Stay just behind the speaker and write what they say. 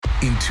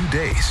in 2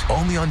 days,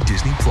 only on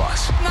Disney+.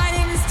 My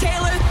name is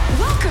Taylor.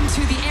 Welcome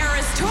to the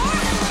Eras Tour.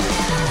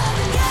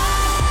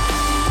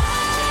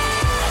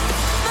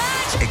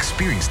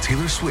 Experience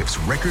Taylor Swift's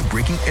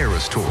record-breaking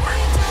Eras Tour.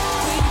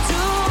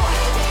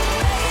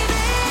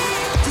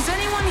 Does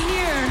anyone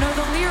here know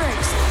the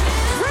lyrics?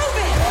 Prove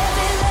it!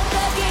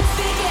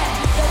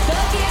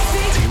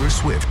 Taylor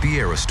Swift, the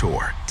Eras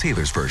Tour,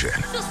 Taylor's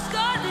version,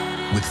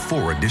 with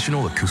 4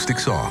 additional acoustic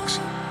songs.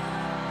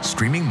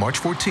 Streaming March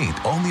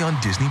 14th, only on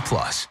Disney+.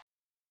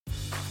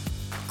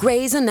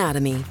 Grey's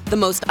Anatomy, the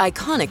most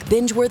iconic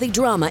binge-worthy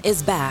drama,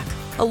 is back,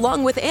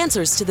 along with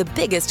answers to the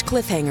biggest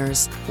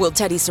cliffhangers. Will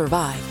Teddy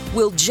survive?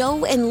 Will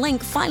Jo and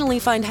Link finally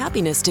find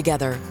happiness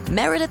together?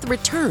 Meredith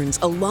returns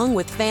along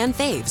with fan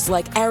faves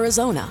like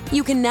Arizona.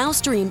 You can now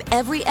stream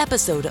every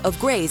episode of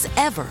Grey's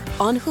ever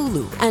on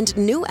Hulu, and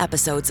new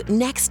episodes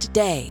next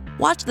day.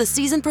 Watch the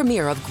season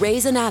premiere of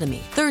Grey's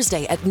Anatomy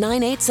Thursday at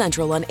 9/8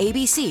 Central on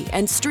ABC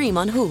and stream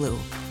on Hulu.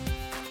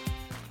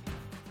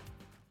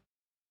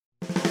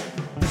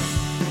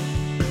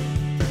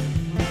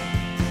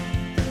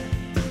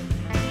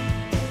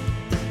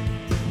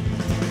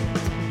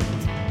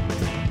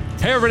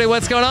 Hey everybody,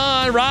 what's going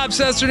on? Rob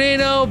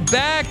Cesternino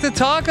back to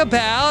talk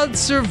about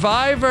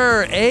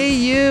Survivor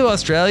AU,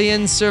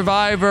 Australian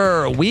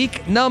Survivor,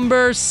 week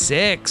number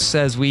 6,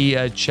 as we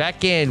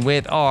check in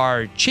with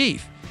our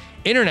chief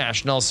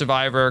international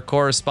Survivor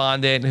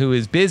correspondent who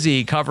is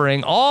busy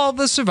covering all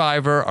the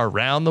Survivor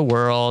around the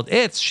world.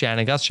 It's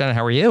Shannon Gus. Shannon,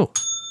 how are you?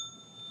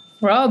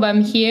 Rob,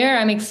 I'm here.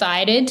 I'm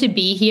excited to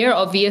be here,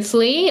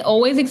 obviously.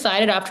 Always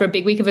excited after a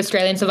big week of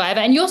Australian Survivor.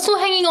 And you're still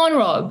hanging on,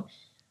 Rob.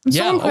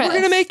 We're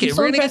going to make it.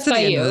 We're going to get to the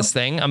end of this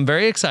thing. I'm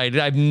very excited.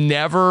 I've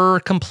never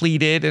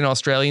completed an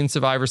Australian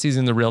Survivor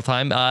season in the real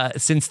time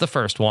since the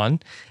first one.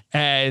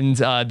 And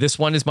this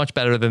one is much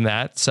better than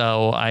that.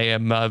 So I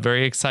am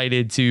very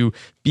excited to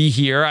be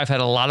here. I've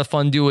had a lot of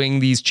fun doing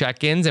these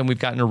check-ins, and we've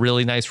gotten a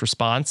really nice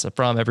response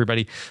from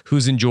everybody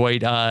who's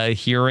enjoyed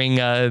hearing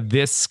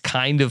this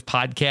kind of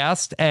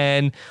podcast.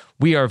 And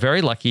we are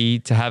very lucky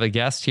to have a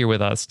guest here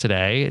with us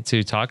today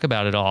to talk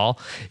about it all.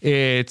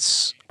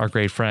 It's our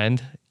great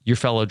friend, your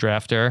fellow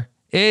drafter.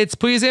 It's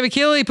Puya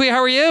Zamakili. Puya,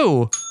 how are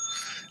you?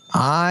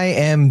 I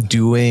am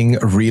doing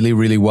really,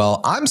 really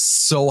well. I'm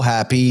so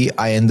happy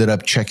I ended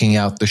up checking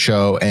out the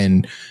show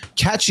and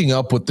catching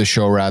up with the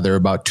show, rather,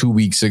 about 2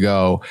 weeks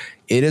ago.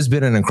 It has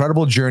been an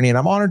incredible journey, and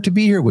I'm honored to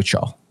be here with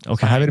y'all.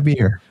 Okay. Happy to be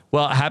here.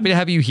 Well, happy to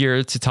have you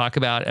here to talk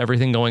about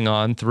everything going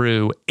on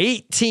through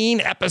 18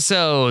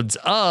 episodes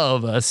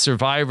of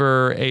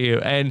Survivor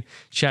AU. And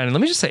Shannon,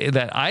 let me just say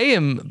that I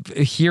am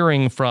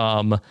hearing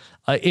from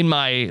in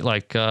my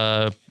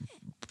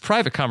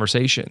private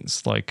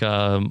conversations,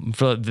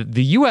 for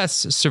the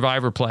U.S.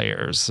 Survivor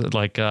players,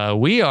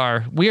 we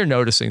are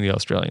noticing the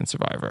Australian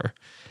Survivor,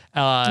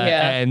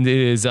 and it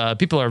is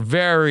people are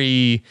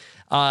very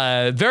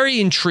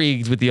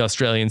intrigued with the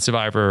Australian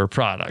Survivor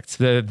product.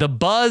 The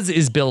buzz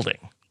is building.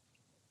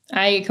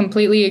 I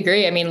completely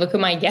agree. I mean, look at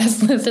my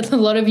guest list. It's a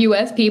lot of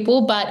US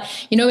people, but,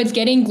 it's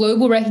getting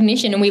global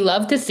recognition and we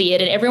love to see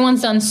it. And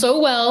everyone's done so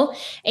well.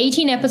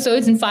 18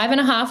 episodes in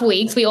 5.5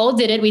 weeks. We all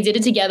did it. We did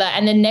it together.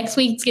 And then next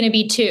week it's going to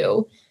be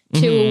two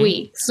a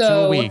week.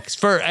 So 2 weeks.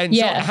 So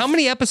how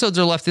many episodes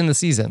are left in the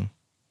season?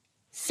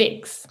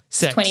 6.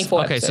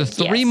 24 Okay, episodes,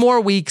 so 3 more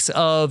weeks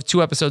of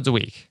 2 episodes a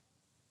week.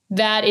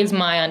 That is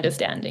my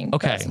understanding.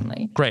 Okay,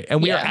 personally. Great.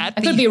 And we are at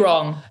I could be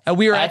wrong. And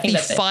we are at the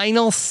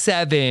final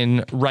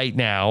 7 right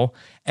now.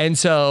 And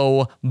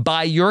so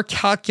by your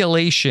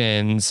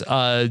calculations,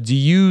 do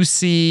you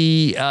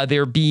see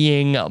there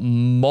being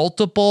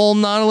multiple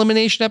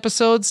non-elimination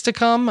episodes to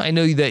come? I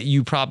know that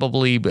you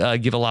probably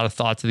give a lot of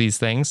thought to these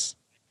things.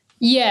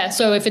 Yeah,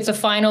 so if it's a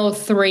final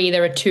 3,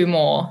 there are 2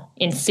 more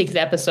in 6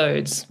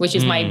 episodes, which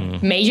is my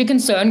major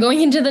concern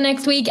going into the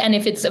next week. And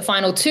if it's a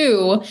final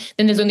 2,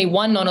 then there's only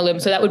 1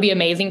 non-elim. So that would be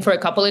amazing for a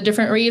couple of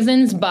different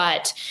reasons.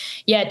 But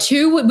yeah,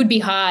 2 would be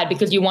hard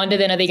because you wonder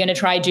then are they going to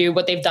try do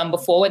what they've done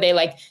before where they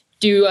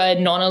do a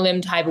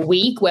non-elim type of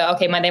week where,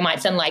 they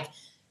might send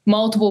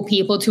multiple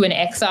people to an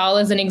exile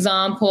as an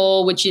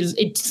example,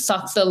 it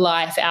sucks the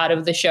life out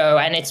of the show.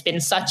 And it's been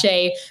such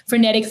a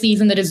frenetic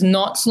season that is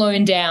not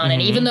slowing down. Mm-hmm.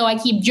 And even though I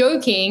keep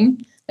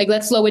joking,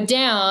 let's slow it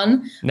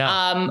down. No.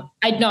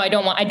 I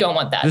don't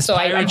want that. This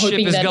pirate ship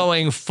is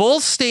going full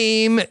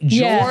steam.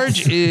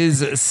 George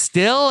is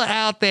still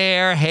out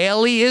there.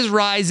 Haley is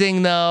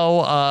rising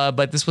though.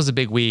 But this was a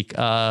big week.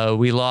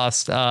 We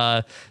lost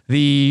I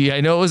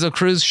know it was a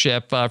cruise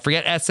ship.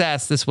 Forget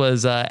SS. This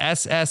was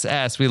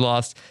SSS. We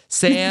lost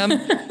Sam,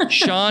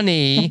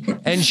 Shawnee,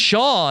 and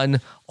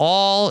Sean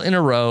all in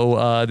a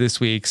row this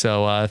week.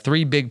 So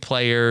 3 big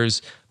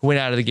players went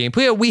out of the game.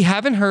 We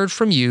haven't heard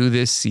from you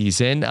this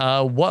season.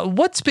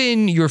 What's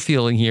been your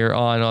feeling here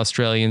on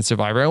Australian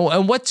Survivor?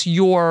 And what's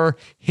your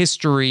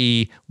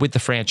history with the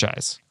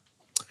franchise?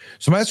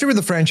 So my history with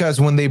the franchise,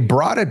 when they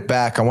brought it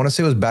back, I want to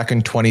say it was back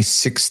in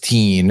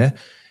 2016.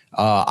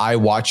 I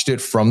watched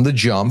it from the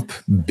jump,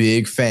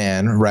 big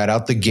fan right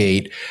out the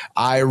gate.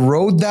 I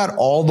rode that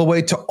all the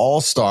way to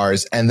All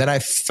Stars, and then I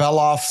fell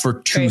off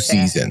for 2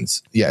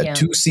 seasons. Yeah,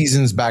 2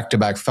 seasons back to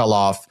back, fell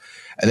off.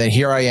 And then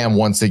here I am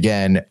once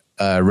again,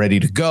 ready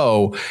to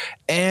go.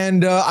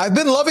 And I've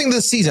been loving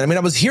this season. I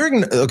mean, so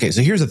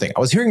here's the thing. I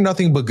was hearing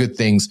nothing but good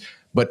things,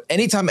 but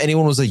anytime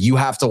anyone was like, you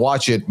have to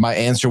watch it, my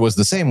answer was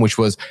the same, which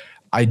was,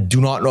 I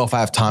do not know if I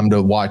have time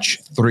to watch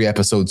 3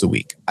 episodes a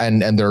week.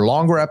 And they're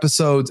longer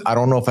episodes. I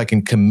don't know if I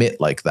can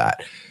commit like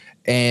that.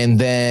 And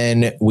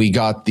then we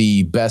got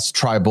the best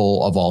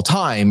tribal of all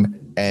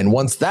time. And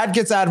once that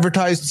gets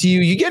advertised to you,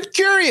 you get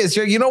curious.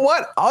 You're, you know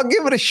what? I'll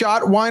give it a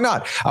shot. Why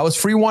not? I was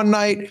free one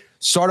night,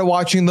 started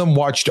watching them,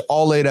 watched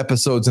all 8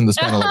 episodes in the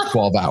span of like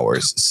 12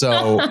 hours.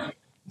 So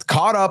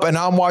caught up, and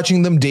now I'm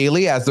watching them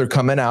daily as they're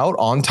coming out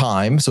on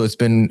time. So it's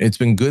been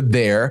good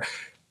there.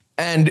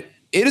 And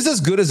it is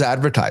as good as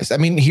advertised. I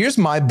mean, here's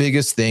my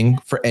biggest thing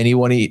for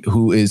anyone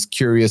who is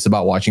curious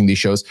about watching these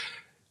shows.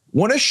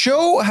 When a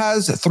show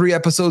has 3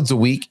 episodes a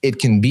week, it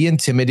can be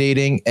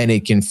intimidating and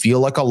it can feel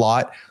like a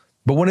lot.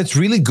 But when it's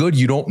really good,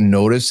 you don't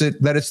notice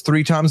it that it's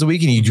 3 times a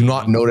week, and you do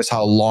not notice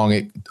how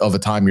long of a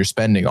time you're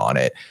spending on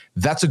it.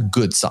 That's a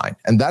good sign.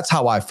 And that's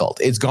how I felt.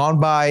 It's gone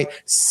by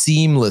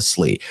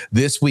seamlessly.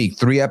 This week,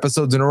 3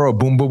 episodes in a row,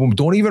 boom, boom, boom.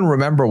 Don't even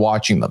remember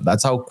watching them.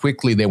 That's how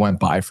quickly they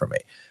went by for me.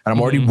 And I'm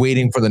already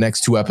waiting for the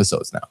next 2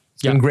 episodes now.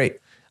 It's been great.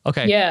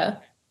 Okay. Yeah.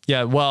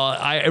 Yeah, well,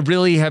 I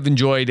really have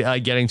enjoyed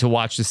getting to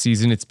watch this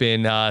season. It's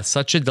been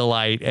such a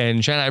delight.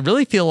 And Shannon, I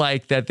really feel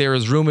like that there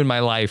is room in my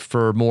life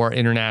for more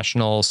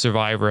international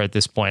Survivor at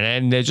this point.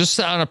 And just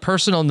on a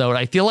personal note,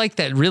 I feel like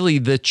that really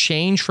the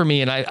change for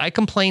me, and I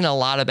complain a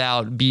lot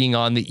about being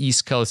on the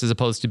East Coast as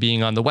opposed to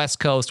being on the West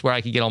Coast, where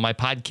I could get all my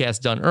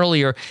podcasts done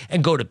earlier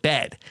and go to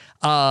bed.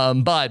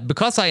 But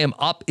because I am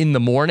up in the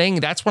morning,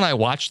 that's when I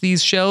watch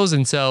these shows.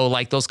 And so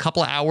like those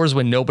couple of hours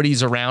when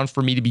nobody's around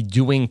for me to be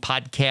doing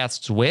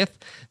podcasts with,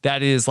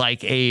 that is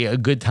like a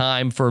good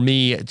time for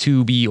me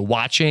to be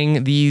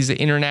watching these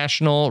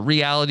international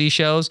reality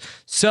shows.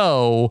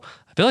 So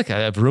I feel like I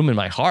have room in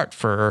my heart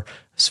for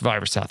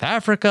Survivor South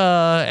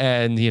Africa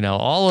and,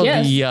 all of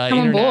the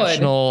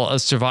international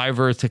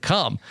Survivor to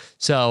come.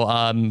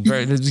 So,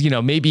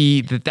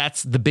 maybe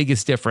that's the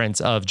biggest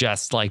difference of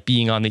just like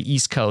being on the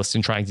East Coast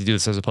and trying to do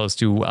this as opposed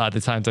to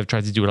the times I've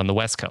tried to do it on the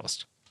West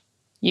Coast.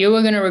 You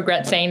were going to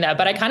regret saying that,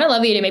 but I kind of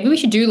love it. Maybe we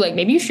should do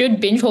maybe you should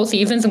binge whole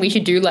seasons, and we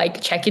should do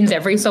like check-ins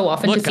every so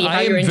often to see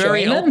how you're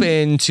enjoying them. I am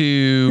very open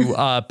to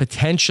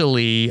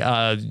potentially,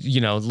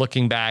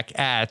 looking back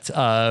at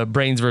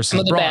Brains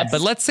versus Brawn. But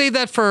let's say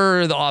that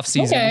for the off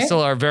season, we still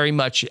are very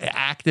much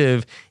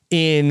active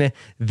in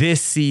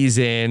this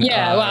season.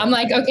 Yeah, well, I'm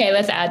like, okay,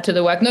 let's add to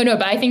the work. No,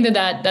 but I think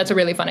that's a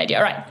really fun idea.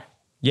 All right.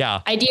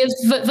 Yeah. Ideas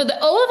for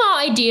all of our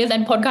ideas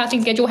and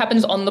podcasting schedule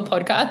happens on the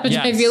podcast, which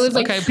I feel is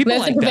like less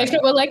than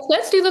professional. We're like,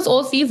 let's do this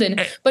all season.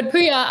 But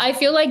Priya, I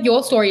feel like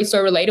your story is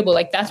so relatable.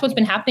 Like that's what's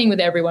been happening with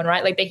everyone,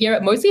 right? Like they hear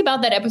it mostly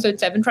about that episode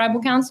 7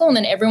 Tribal Council, and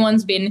then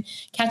everyone's been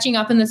catching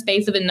up in the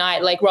space of a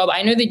night. Like Rob,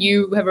 I know that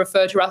you have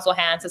referred to Russell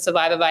Hantz as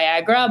Survivor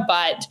Viagra,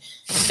 but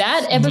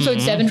that episode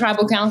 7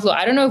 Tribal Council,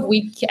 I don't know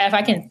if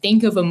I can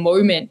think of a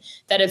moment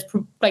that has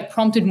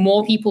prompted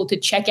more people to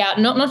check out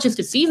not just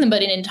a season,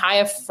 but an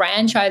entire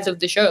franchise of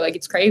the show. Like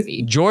it's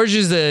crazy. George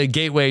is a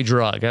gateway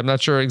drug. I'm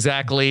not sure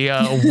exactly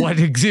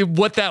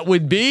what that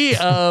would be,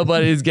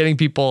 but it's getting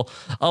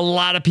a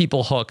lot of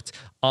people hooked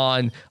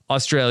on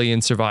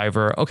Australian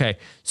Survivor. Okay.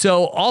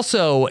 So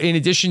also, in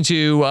addition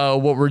to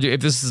what we're doing, if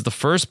this is the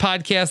first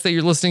podcast that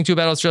you're listening to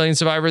about Australian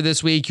Survivor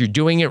this week, you're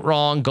doing it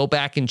wrong. Go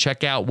back and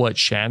check out what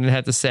Shannon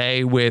had to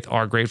say with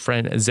our great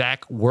friend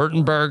Zach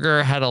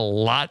Wertenberger. Had a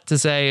lot to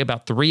say,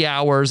 about 3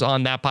 hours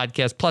on that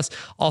podcast. Plus,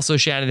 also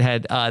Shannon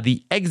had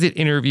the exit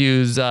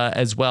interviews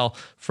as well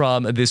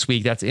from this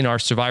week. That's in our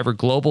Survivor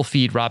Global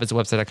feed,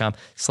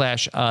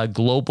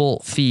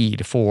 robbinswebsite.com/global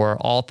feed for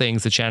all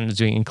things that Shannon is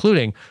doing,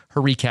 including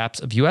her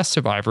recaps of US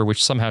Survivor,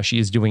 which somehow she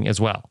is doing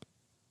as well.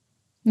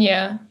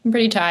 Yeah, I'm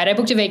pretty tired. I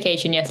booked a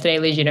vacation yesterday,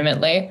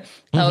 legitimately.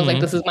 I was like,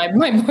 this is my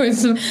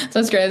post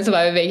Australian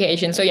Survivor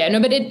vacation. So yeah, no,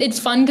 but it's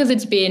fun because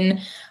it's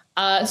been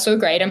so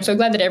great. I'm so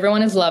glad that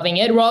everyone is loving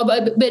it. Rob,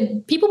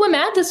 but people were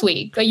mad this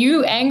week. Are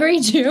you angry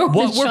too?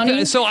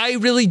 So I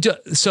really do.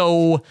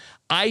 So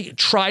I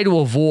try to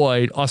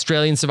avoid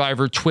Australian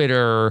Survivor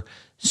Twitter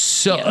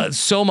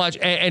so much,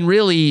 and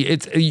really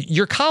it's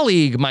your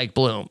colleague Mike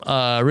Bloom,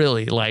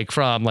 really like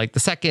from like the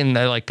second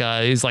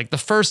is like the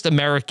first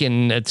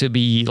American to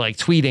be like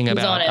tweeting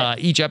about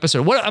each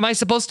episode. What am I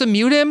supposed to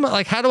mute him?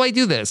 Like, how do I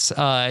do this?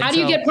 How do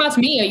you get past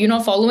me? Are you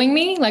not following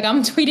me? Like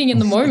I'm tweeting in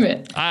the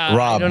moment. Rob,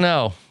 I don't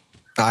know.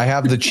 I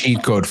have the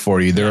cheat code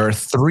for you. There are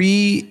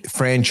 3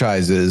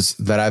 franchises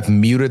that I've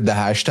muted the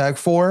hashtag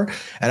for,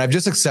 and I've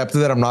just accepted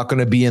that I'm not going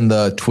to be in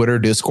the Twitter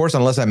discourse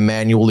unless I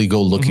manually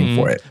go looking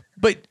for it.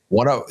 But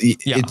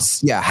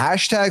it's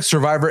hashtag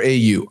Survivor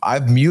AU.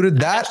 I've muted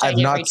that. I've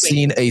not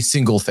seen a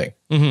single thing,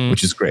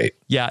 which is great.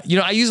 Yeah.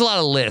 I use a lot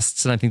of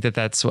lists, and I think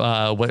that's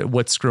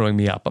what's screwing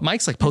me up. But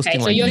Mike's like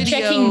posting so you're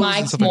checking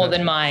Mike's more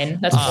than mine.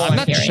 That's I'm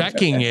not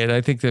checking it.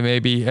 I think that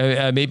maybe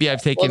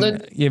I've taken,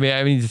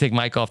 I need to take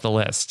Mike off the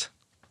list.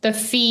 The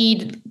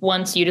feed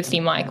wants you to see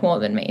Mike more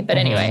than me. But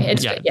anyway,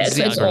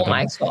 it's all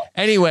Mike's fault.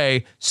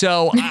 Anyway,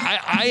 so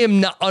I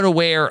am not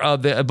unaware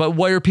of but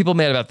what are people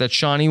mad about that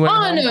Shaunie went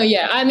home? No,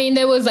 yeah. I mean,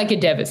 there was like a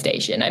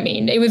devastation. I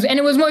mean, it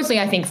was mostly,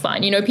 I think,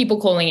 fun. People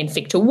calling in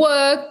sick to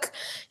work.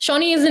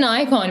 Shaunie is an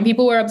icon.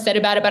 People were upset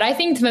about it. But I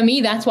think for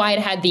me, that's why it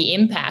had the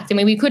impact. I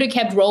mean, we could have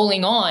kept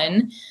rolling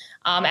on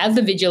as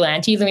the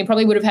Vigilantes, and we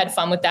probably would have had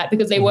fun with that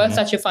because they were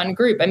such a fun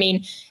group. I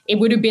mean, it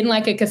would have been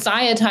like a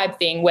Kasaya type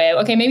thing where,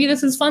 okay, maybe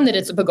this is fun that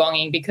it's a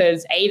Pagonging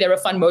because there are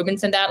fun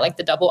moments in that, like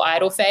the double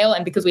idol fail,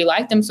 and because we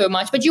like them so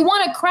much. But you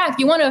want a crack,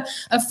 you want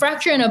a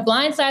fracture and a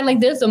blindside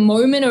like this, a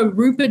moment, a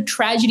Rupert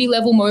tragedy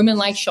level moment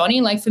like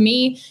Shaunie. Like for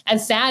me,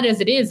 as sad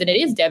as it is, and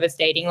it is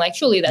devastating, like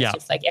surely that's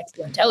just like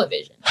excellent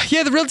television.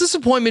 Yeah, the real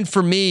disappointment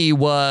for me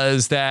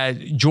was that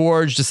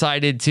George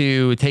decided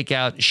to take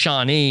out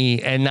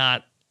Shaunie and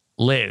not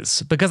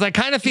Liz, because I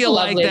kind of feel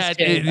like that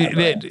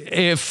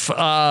if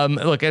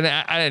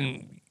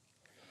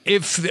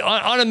if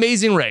on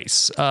Amazing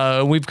Race,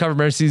 we've covered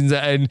many seasons,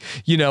 and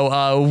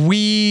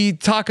we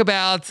talk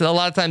about a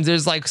lot of times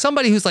there's like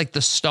somebody who's like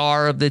the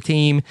star of the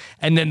team,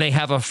 and then they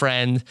have a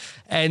friend,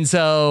 and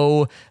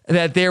so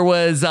that there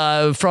was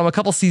from a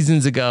couple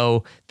seasons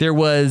ago there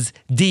was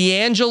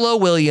D'Angelo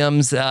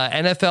Williams,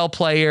 NFL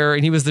player,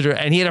 and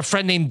he had a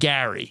friend named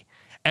Gary,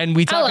 and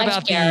we talk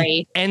about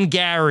Gary and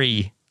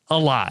Gary a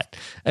lot.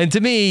 And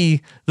to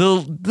me,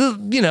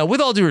 the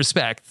with all due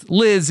respect,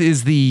 Liz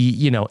is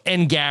the,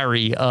 and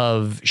Gary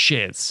of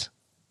shiz.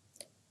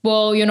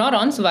 Well, you're not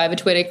on Survivor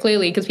Twitter,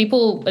 clearly, because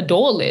people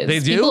adore Liz. They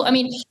do? I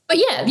mean,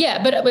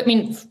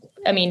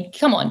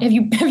 come on. Have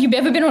you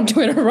ever been on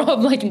Twitter,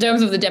 Rob? Like in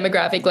terms of the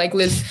demographic, like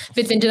Liz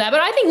fits into that.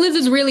 But I think Liz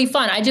is really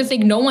fun. I just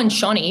think no one's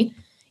Shaunie.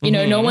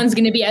 No one's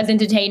going to be as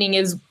entertaining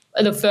as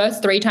the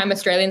first 3-time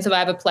Australian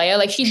Survivor player.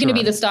 Like she's going to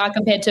be the star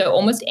compared to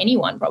almost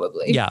anyone,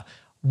 probably. Yeah.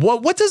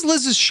 What does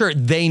Liz's shirt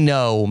 "they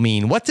know"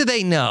 mean? What do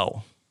they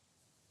know?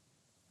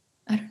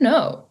 I don't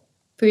know.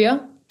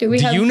 Priya, do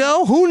you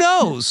know? Who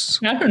knows?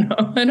 I don't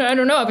know. I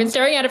don't know. I've been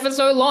staring at it for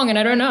so long, and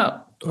I don't know.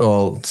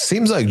 Well, it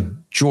seems like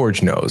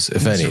George knows,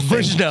 if anything.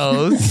 George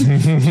knows.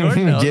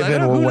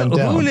 Given what went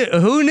down.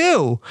 Who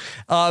knew?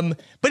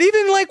 But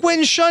even like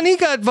when Shaunie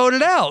got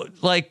voted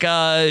out, like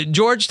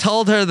George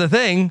told her the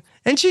thing,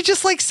 and she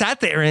just like sat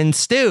there and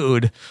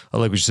stewed. I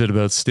like what you said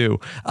about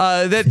stew.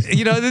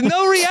 There's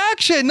no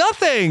reaction,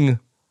 nothing.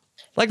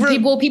 Like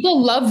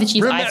people love that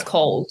she's ice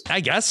cold.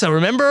 I guess so.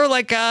 Remember,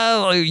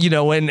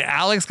 when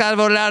Alex got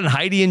voted out and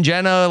Heidi and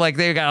Jenna, like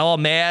they got all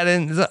mad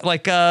and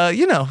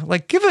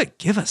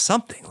give us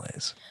something,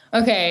 Liz.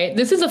 Okay,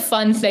 this is a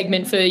fun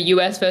segment for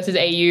US versus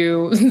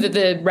AU,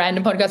 the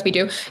random podcast we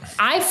do.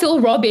 I fill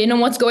Rob in on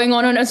what's going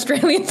on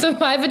Australian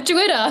Survivor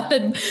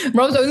Twitter.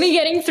 Rob's only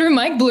getting through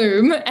Mike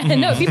Bloom,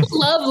 and no, people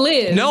love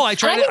Liz. No, I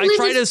try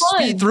to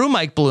speed through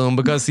Mike Bloom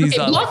because he's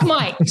block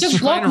Mike. Just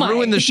block Mike.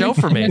 Ruin the show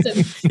for me.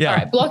 Yeah. All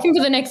right, block him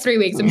for the next 3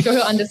 weeks. I'm sure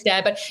he'll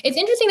understand. But it's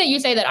interesting that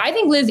you say that. I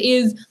think Liz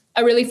is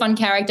a really fun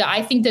character.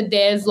 I think that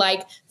there's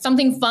like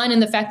something fun in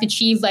the fact that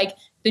she's like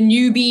the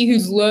newbie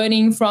who's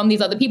learning from these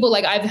other people.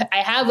 Like I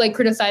have like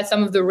criticized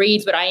some of the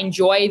reads, but I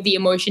enjoy the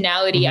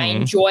emotionality. I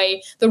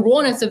enjoy the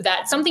rawness of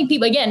that. Something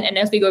people, again, and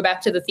as we go back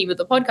to the theme of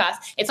the podcast,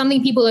 it's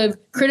something people have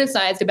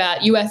criticized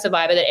about US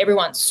Survivor, that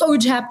everyone's so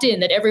tapped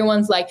in, that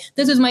everyone's like,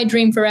 this is my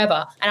dream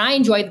forever. And I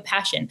enjoy the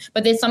passion,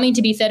 but there's something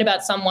to be said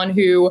about someone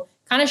who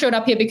kind of showed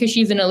up here because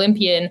she's an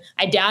Olympian.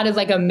 I doubt is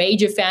like a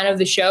major fan of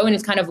the show and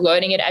is kind of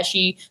learning it as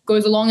she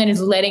goes along and is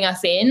letting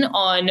us in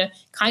on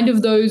kind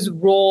of those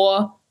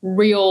raw,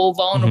 real,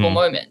 vulnerable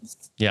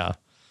moments. Yeah.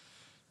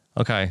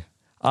 Okay.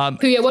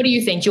 Puya, what do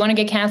you think? Do you want to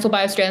get canceled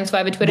by Australian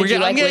Survivor Twitter?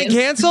 I'm getting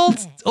canceled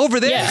over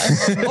this?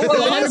 Yeah. Over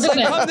Liz?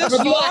 Come this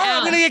far?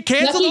 I'm going to get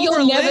canceled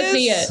over Liz? Never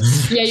see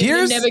it. Yeah,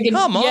 you'll never get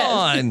Come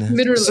on. Yes,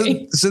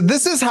 literally. So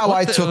this is how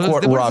I took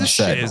what Rob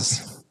said.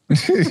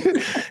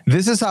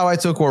 This is how I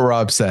took what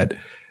Rob said.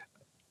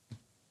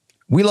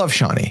 We love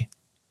Shaunie.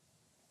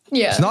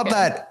 Yeah. It's not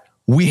that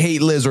we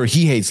hate Liz or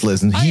he hates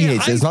Liz and he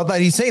hates Liz. It's not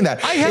that he's saying that.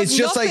 It's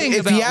just like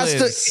if he has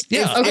Liz.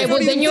 Okay, well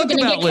then you're going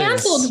to get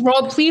canceled,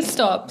 Rob. Please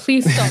stop.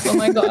 Oh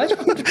my gosh.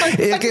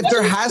 If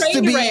there has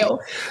to be.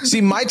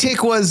 See, my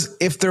take was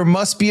if there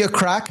must be a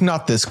crack,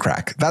 not this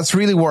crack. That's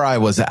really where I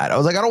was at. I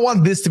was like, I don't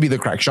want this to be the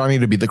crack. Shaunie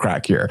to be the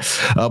crack here.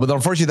 But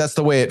unfortunately, that's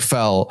the way it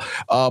fell.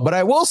 But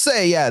I will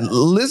say,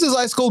 Liz's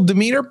ice cold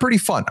demeanor, pretty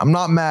fun. I'm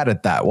not mad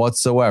at that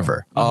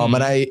whatsoever.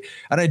 And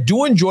I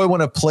do enjoy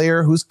when a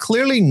player who's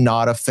clearly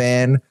not a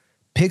fan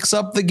picks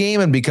up the game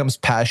and becomes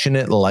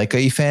passionate like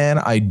a fan,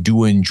 I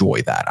do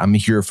enjoy that. I'm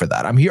here for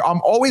that.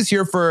 I'm always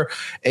here for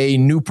a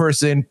new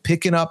person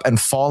picking up and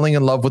falling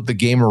in love with the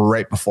game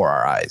right before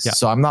our eyes. Yeah.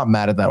 So I'm not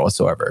mad at that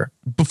whatsoever.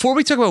 Before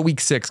we talk about week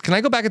 6, can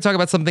I go back and talk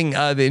about something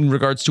in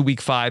regards to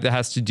week 5 that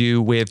has to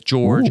do with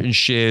George and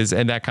Shiz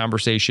and that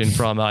conversation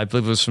from, I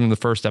believe it was from the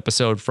first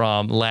episode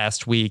from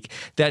last week.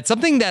 That's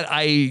something that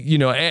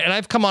and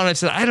I've come on and I've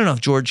said, I don't know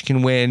if George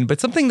can win,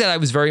 but something that I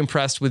was very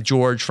impressed with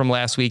George from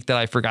last week that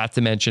I forgot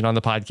to mention on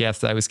the podcast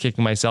that I was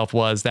kicking myself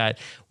was that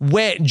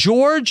when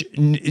George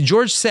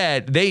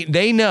said,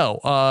 they know,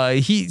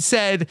 he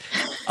said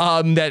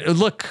that,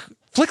 look,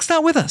 Flick's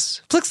not with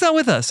us.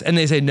 And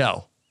they say,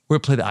 no. We'll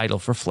play the idol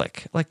for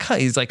Flick.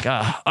 He's like,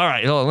 all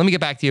right, let me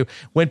get back to you.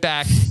 Went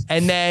back.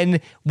 And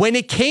then when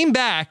it came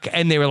back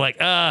and they were like,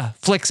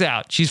 Flick's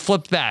out. She's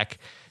flipped back.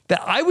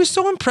 That I was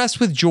so impressed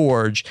with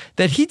George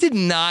that he did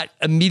not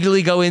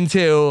immediately go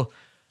into,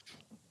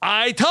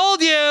 I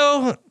told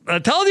you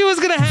it was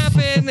going to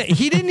happen.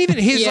 He didn't even,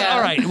 he's like,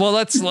 all right, well,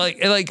 let's and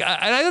I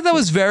thought that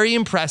was very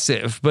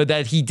impressive, but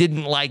that he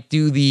didn't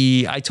do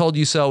the, I told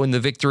you so in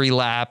the victory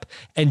lap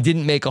and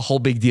didn't make a whole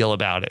big deal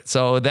about it.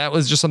 So that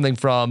was just something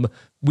from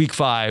week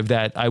 5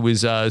 that I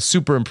was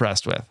super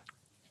impressed with.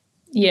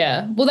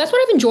 Yeah. Well, that's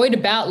what I've enjoyed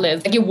about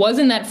Liv. It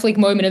wasn't that Flick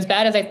moment as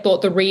bad as I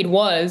thought the read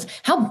was.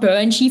 How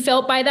burned she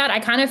felt by that. I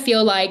kind of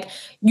feel like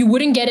you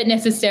wouldn't get it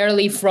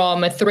necessarily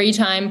from a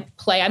 3-time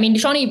play. I mean,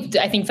 Shaunie,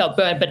 I think, felt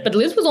burned, but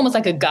Liz was almost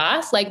like a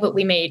gas, but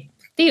we made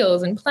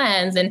deals and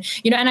plans and,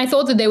 and I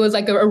thought that there was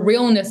a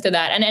realness to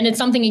that. And it's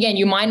something, again,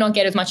 you might not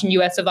get as much in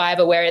US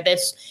Survivor where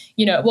this,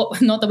 well,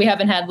 not that we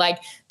haven't had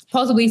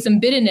possibly some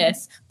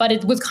bitterness, but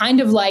it was kind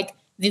of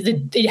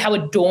how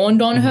it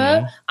dawned on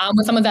her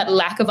with some of that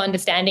lack of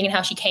understanding and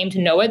how she came to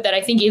know it, that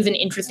I think is an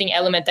interesting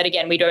element that,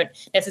 again, we don't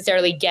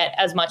necessarily get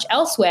as much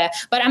elsewhere.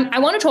 But I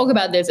want to talk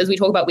about this as we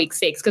talk about week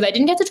 6, because I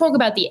didn't get to talk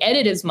about the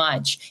edit as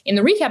much in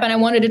the recap. And I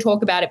wanted to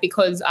talk about it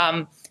because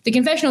the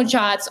confessional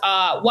charts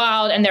are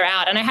wild and they're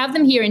out. And I have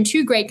them here in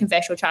 2 great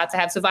confessional charts. I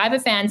have Survivor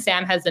Fan,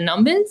 Sam has the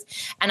numbers,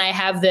 and I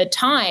have the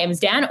times.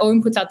 Dan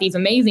Ohm puts out these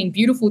amazing,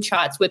 beautiful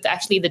charts with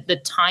actually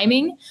the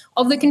timing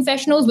of the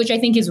confessionals, which I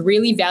think is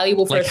really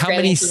valuable for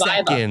Australian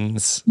Survivor.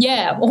 Seconds?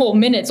 Yeah, or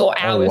minutes or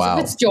hours. Oh, wow.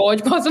 If it's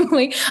George,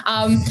 possibly.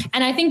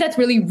 And I think that's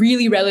really,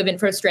 really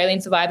relevant for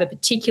Australian Survivor,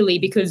 particularly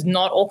because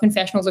not all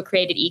confessionals are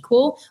created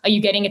equal. Are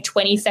you getting a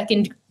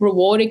 20-second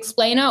reward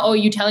explainer, or are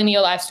you telling me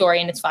your life story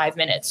and it's 5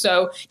 minutes?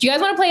 So do you guys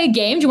want to play a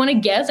game? Do you want to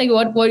guess? Where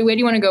do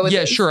you want to go with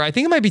this? Yeah, sure. I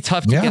think it might be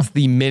tough to guess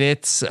the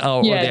minutes.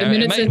 The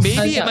minutes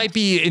it might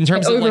be in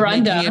terms of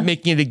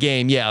making it a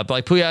game. Yeah,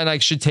 but Puya and I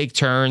should take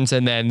turns,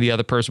 and then the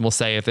other person will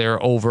say if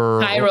they're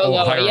over higher or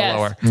lower.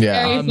 Lower.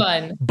 Yeah. Very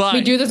fun. But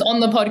we do this on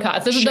the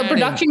podcast. The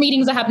production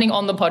meetings are happening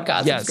on the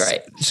podcast. Yes. It's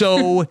great.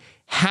 So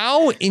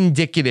how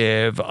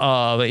indicative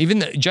of,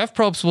 even Jeff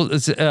Probst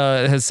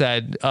has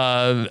said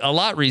a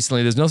lot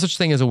recently, there's no such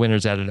thing as a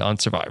winner's edit on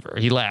Survivor.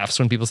 He laughs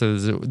when people say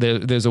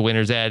there's a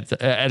winner's edit.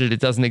 It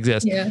doesn't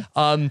exist. Yeah.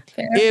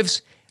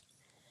 If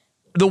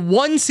the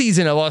one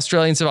season of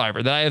Australian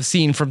Survivor that I have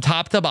seen from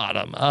top to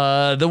bottom,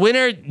 the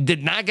winner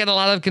did not get a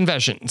lot of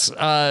confessions.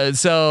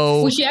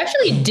 Well, she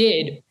actually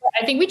did.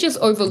 I think we just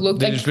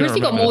overlooked. Chrissy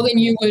got more than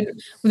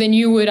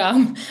you would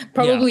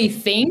probably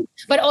think.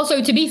 But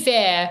also, to be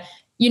fair,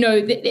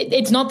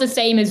 it's not the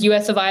same as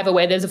US Survivor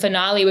where there's a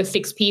finale with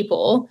 6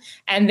 people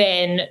and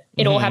then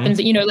it all happens.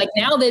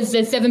 Now there's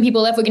 7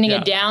 people left. We're going to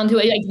get down to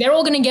it. They're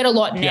all going to get a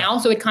lot now.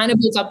 So it kind of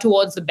builds up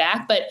towards the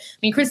back. But I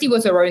mean, Christy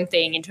was her own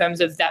thing in terms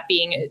of that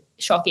being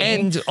shocking.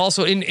 And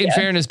also in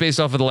fairness,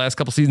 based off of the last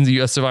couple seasons of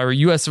US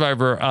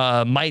Survivor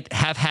might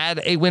have had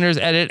a winner's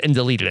edit and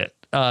deleted it.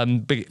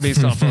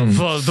 Based off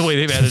of the way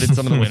they've edited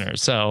some of the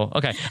winners. So,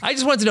 okay. I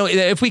just wanted to know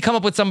if we come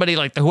up with somebody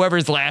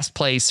whoever's last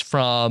place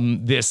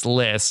from this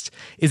list,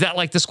 is that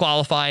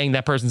disqualifying?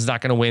 That person's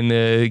not going to win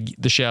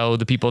the show,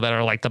 the people that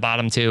are the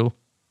bottom 2?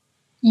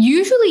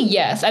 Usually,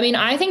 yes. I mean,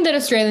 I think that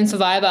Australian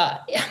Survivor,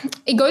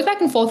 it goes back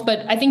and forth, but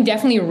I think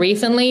definitely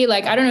recently,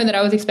 I don't know that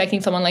I was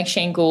expecting someone like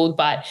Shane Gould,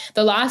 but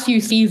the last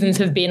few seasons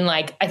have been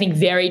I think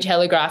very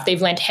telegraphed.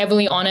 They've lent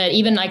heavily on it.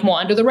 Even more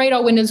under the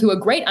radar winners who are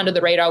great under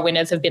the radar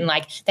winners have been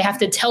they have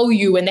to tell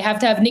you and they have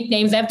to have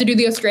nicknames. They have to do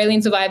the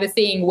Australian Survivor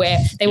thing where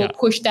they will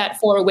push that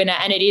for a winner.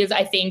 And it is,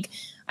 I think,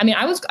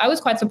 I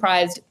was quite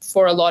surprised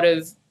for a lot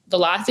of the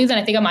last season.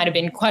 I think I might have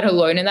been quite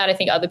alone in that. I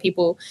think other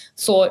people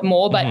saw it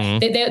more, but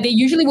they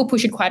usually will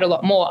push it quite a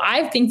lot more.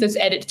 I think this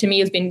edit to me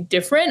has been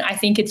different. I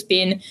think it's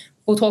been,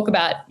 we'll talk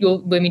about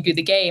when we do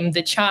the game,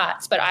 the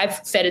charts, but I've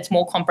said it's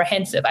more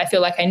comprehensive. I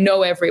feel like I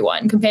know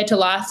everyone. Compared to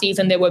last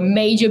season, there were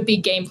major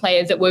big game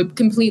players that were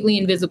completely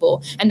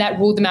invisible, and that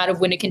ruled them out of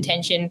winner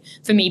contention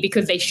for me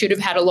because they should have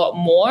had a lot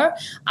more.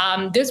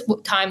 This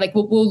time,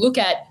 we'll look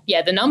at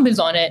the numbers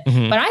on it,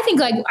 but I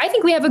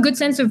think we have a good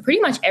sense of pretty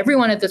much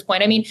everyone at this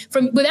point. I mean,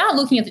 without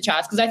looking at the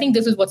charts, because I think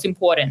this is what's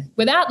important,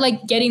 without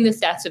getting the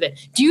stats of it.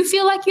 Do you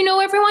feel like you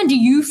know everyone? Do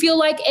you feel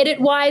like edit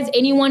wise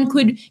anyone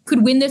could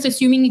win this,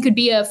 assuming it could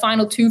be a final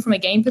final two from a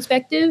game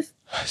perspective?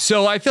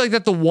 So I feel like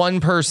that the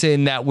one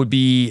person that would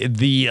be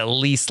the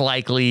least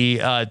likely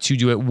to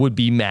do it would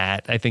be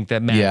Matt. I think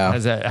that Matt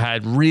has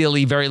had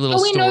really very little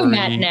story. We know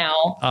Matt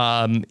now.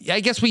 I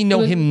guess we know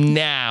him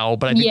now,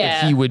 but I think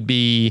that he would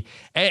be.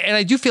 And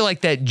I do feel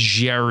like that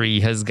Jerry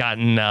has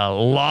gotten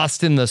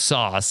lost in the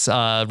sauce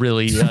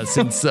really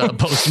since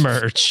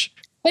post-merge.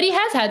 But he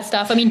has had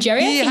stuff. I mean,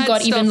 Jerry, I think,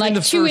 got even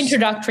like two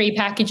introductory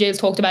packages,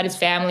 talked about his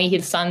family,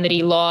 his son that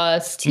he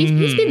lost.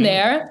 He's been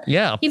there.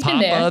 Yeah. He's Papa,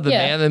 been there. The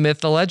man, the myth,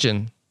 the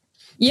legend.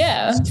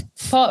 Yeah,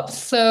 Pops.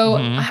 So,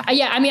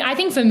 I mean, I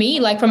think for me,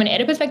 like from an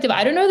edit perspective,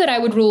 I don't know that I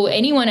would rule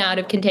anyone out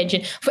of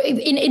contention.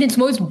 In its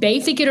most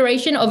basic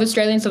iteration of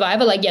Australian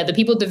Survivor, like, the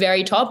people at the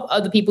very top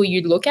are the people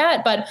you'd look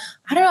at. But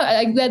I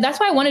don't know. That's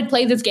why I wanted to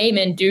play this game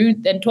and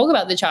talk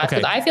about the charts,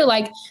 because I feel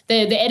like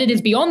the edit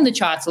is beyond the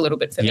charts a little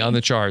bit for me. Beyond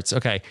the charts.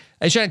 Okay.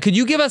 And Shannon, could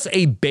you give us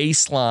a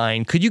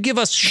baseline? Could you give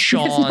us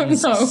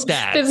Sean's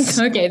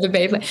stats? Okay, the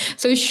baseline.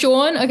 So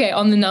Sean,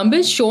 on the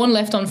numbers, Sean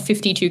left on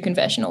 52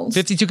 confessionals.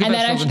 52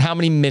 confessionals, and how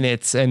many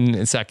minutes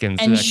and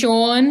seconds? And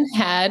Sean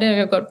had,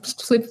 I've got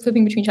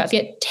flipping between charts,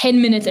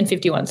 10 minutes and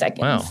 51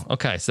 seconds. Wow.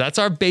 Okay. So that's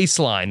our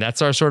baseline.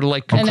 That's our sort of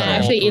like. And that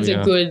actually is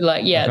a good,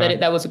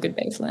 that was a good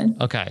baseline.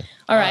 Okay.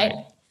 All right.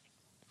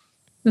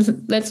 So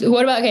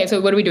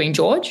what are we doing?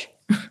 George?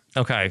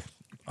 Okay.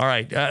 All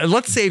right.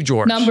 Let's save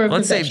George.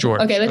 Let's save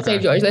George. Okay, let's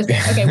save George.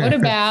 What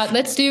about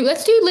let's do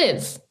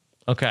Liz.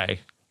 Okay.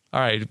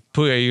 All right.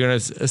 Puya, are you gonna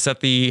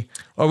set the?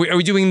 Are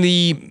we doing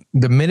the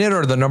minute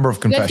or the number of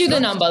confessionals?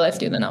 Let's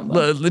do the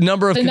number. The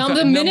number of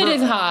the minute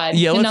is hard.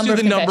 Yeah, let's do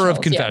the number of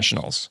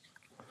confessionals.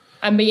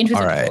 I'd be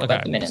interested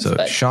about the minutes. So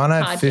Sean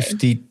had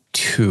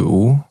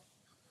 52.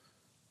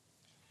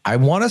 I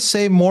want to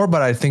say more,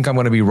 but I think I'm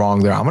going to be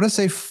wrong there. I'm going to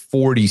say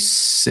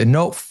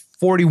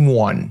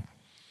 41.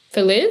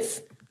 For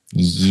Liz?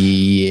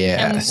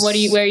 Yes.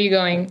 And where are you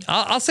going?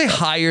 I'll say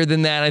higher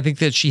than that. I think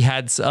that she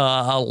had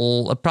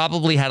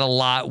probably had a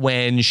lot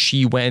when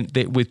she went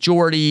with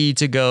Jordy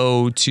to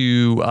go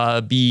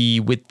to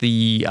be with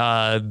the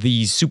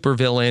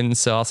supervillain.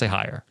 So I'll say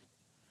higher.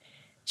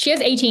 She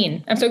has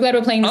 18. I'm so glad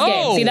we're playing this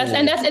game. See, that's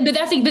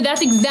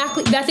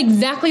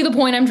exactly the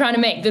point I'm trying to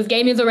make. This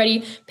game is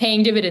already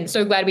paying dividends.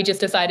 So glad we just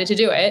decided to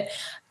do it.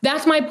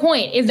 That's my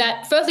point, is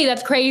that firstly,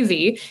 that's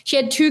crazy. She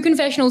had 2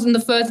 confessionals in the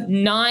first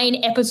 9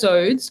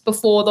 episodes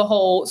before the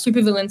whole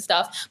supervillain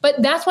stuff.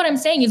 But that's what I'm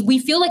saying, is we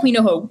feel like we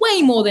know her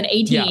way more than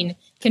 18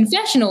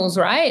 confessionals,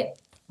 right?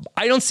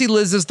 I don't see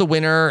Liz as the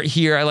winner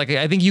here.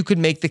 I think you could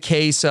make the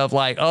case of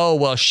like, oh,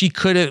 well, she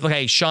could have,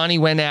 okay, Shawnee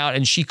went out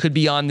and she could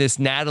be on this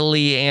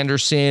Natalie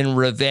Anderson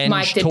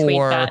revenge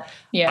tour.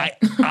 Yeah.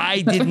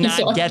 I did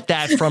not get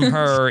that from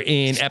her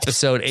in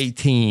episode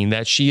 18,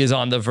 that she is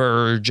on the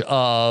verge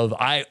of,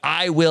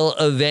 I will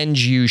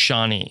avenge you,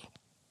 Shawnee.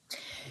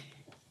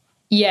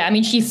 Yeah, I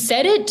mean, she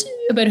said it,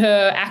 but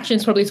her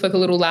actions probably spoke a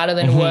little louder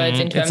than words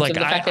in terms of the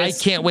fact that I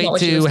can't wait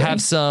to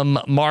have some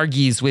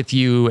Margies with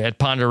you at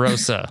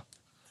Ponderosa.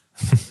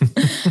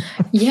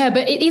 Yeah,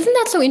 but isn't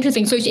that so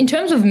interesting? So in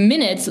terms of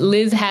minutes,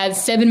 Liz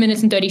has 7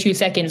 minutes and 32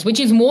 seconds, which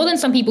is more than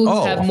some people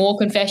who have more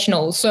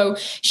confessionals. So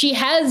she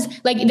has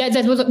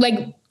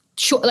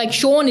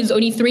Sean is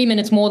only 3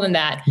 minutes more than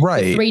that,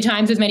 right? 3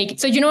 times as many.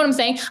 So do you know what I'm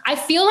saying? I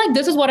feel like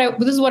this is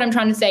what I'm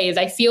trying to say, is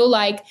I feel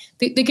like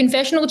the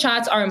confessional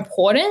charts are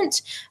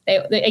important.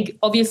 They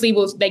obviously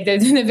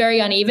they're very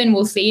uneven.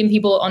 We'll see, and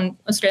people on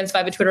Australian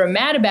Survivor Twitter are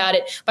mad about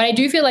it. But I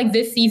do feel like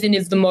this season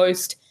is the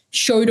most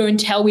show don't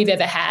tell we've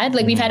ever had.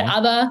 Like, we've had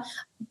other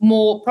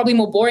probably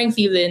more boring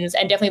seasons,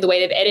 and definitely the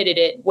way they've edited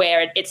it,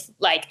 where it's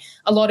like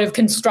a lot of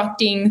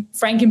constructing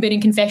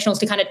Frankenbit confessionals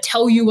to kind of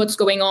tell you what's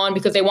going on,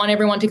 because they want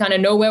everyone to kind of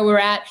know where we're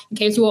at in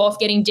case we're off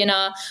getting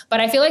dinner. But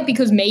I feel like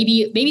because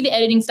maybe the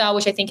editing style,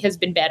 which I think has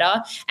been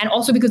better, and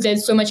also because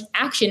there's so much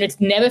action,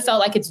 it's never felt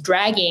like it's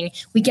dragging.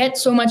 We get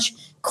so much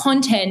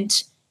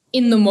content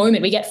in the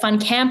moment. We get fun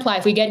camp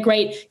life. We get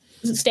great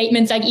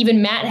statements like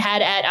even Matt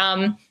had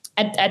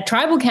at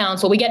Tribal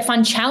Council. We get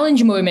fun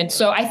challenge moments.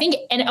 So I think,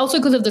 and also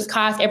because of this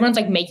cast, everyone's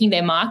like making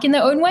their mark in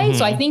their own way.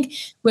 So I think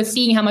we're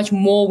seeing how much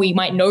more we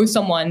might know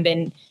someone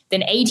than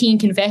 18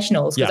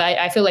 confessionals, because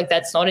I feel like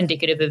that's not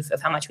indicative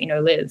of how much we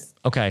know Liz.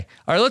 Okay.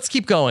 All right, let's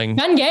keep going.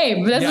 Fun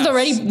game. This is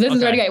already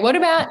great. What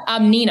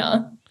about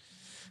Nina?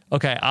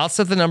 Okay, I'll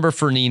set the number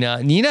for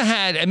Nina. Nina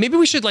had, and maybe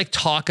we should like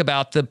talk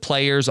about the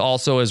players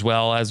also as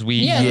well as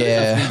we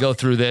go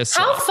through this.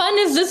 How fun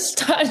is this?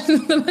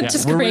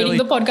 Just creating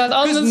the podcast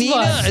on the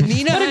spot.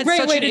 Nina had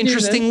such an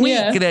interesting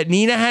week. That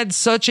Nina had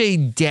such a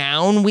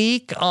down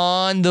week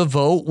on the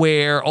vote,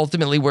 where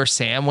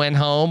Sam went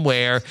home,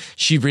 where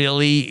she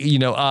really,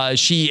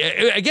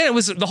 it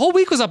was the whole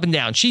week was up and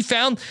down. She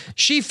found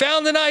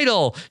an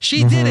idol.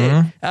 She did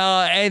it,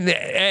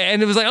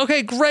 and it was like,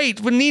 okay, great.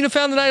 When Nina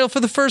found an idol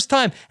for the first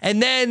time. And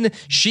then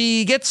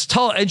she gets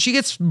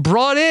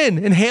brought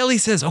in, and Haley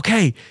says,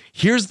 okay,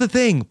 here's the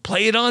thing,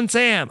 play it on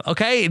Sam.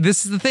 Okay,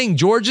 this is the thing.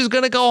 George is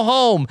going to go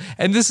home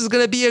and this is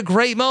going to be a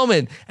great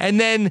moment. And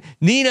then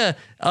Nina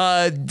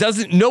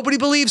nobody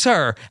believes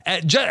her,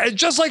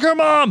 just like her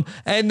mom.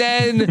 And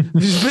then,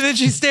 but then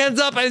she stands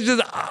up and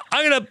says,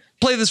 I'm going to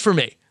play this for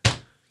me.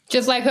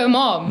 Just like her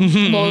mom,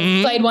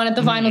 well, played one at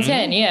the final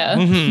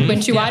 10,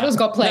 when two idols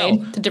got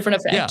played to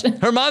different effect. Yeah.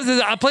 Her mom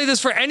says, I'll play this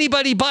for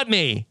anybody but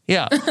me.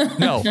 Yeah,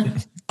 no.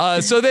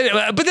 But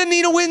then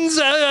Nina wins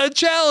a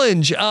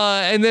challenge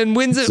and then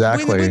wins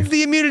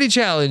the immunity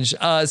challenge.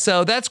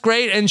 So that's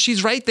great. And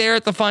she's right there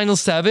at the final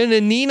 7.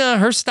 And Nina,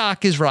 her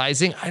stock is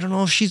rising. I don't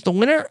know if she's the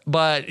winner,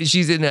 but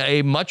she's in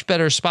a much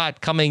better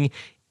spot coming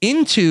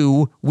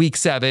into week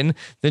 7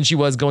 than she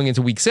was going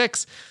into week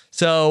 6.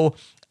 So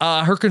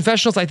her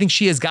confessionals, I think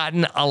she has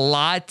gotten a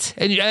lot.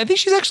 And I think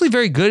she's actually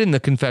very good in the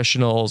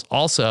confessionals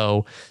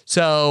also.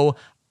 So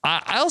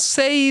I'll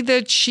say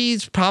that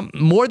she's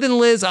more than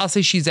Liz. I'll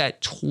say she's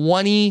at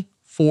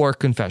 24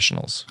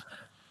 confessionals.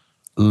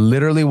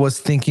 Literally was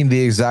thinking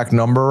the exact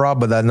number, Rob,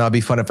 but that'd not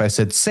be fun if I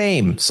said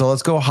same. So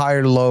let's go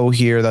higher, low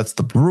here. That's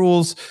the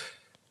rules.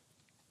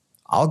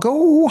 I'll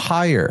go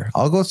higher.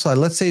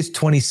 Let's say it's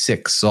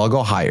 26. So I'll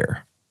go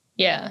higher.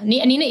 Yeah,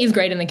 Nina is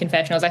great in the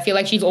confessionals. I feel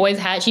like she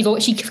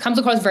comes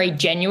across very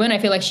genuine. I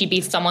feel like she'd be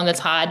someone that's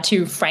hard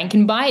to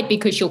frankenbite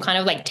because she'll kind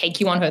of like take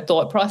you on her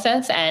thought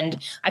process.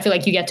 And I feel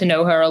like you get to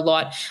know her a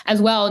lot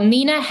as well.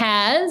 Nina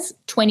has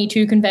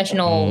 22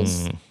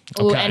 confessionals.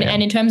 Okay.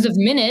 And in terms of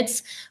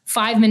minutes,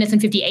 5 minutes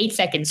and 58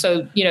 seconds.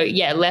 So,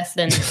 less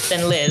than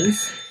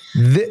Liz.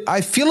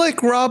 I feel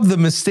like, Rob, the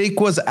mistake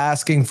was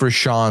asking for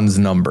Sean's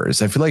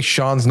numbers. I feel like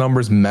Sean's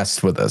numbers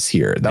messed with us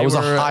here. That was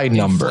a high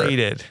number.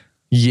 Inflated.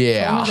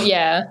 Yeah.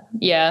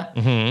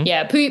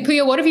 Yeah.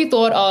 Puya, what have you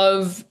thought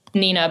of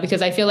Nina?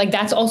 Because I feel like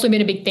that's also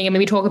been a big thing. I mean,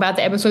 we talk about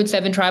the episode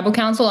 7 tribal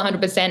council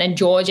 100% and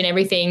George and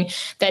everything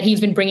that he's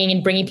been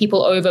bringing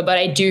people over. But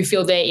I do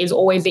feel there is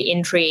always the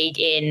intrigue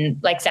in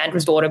like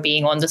Sandra's daughter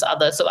being on this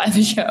other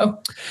Survivor show.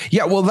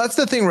 Yeah, well, that's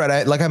the thing,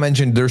 right? Like I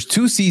mentioned, there's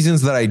 2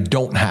 seasons that I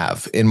don't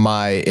have in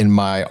my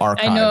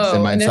archives,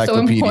 in my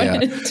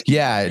encyclopedia.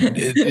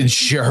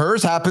 So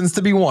hers happens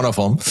to be one of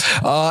them.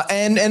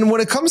 And when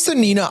it comes to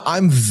Nina,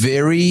 I'm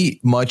very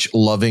much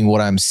loving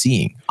what I'm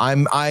seeing.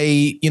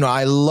 I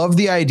love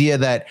the idea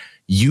that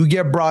you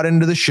get brought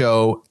into the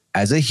show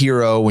as a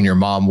hero when your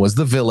mom was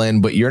the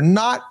villain, but you're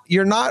not,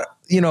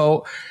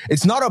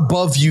 it's not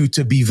above you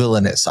to be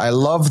villainous. I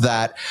love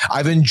that.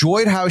 I've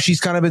enjoyed how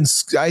she's kind of been,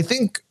 I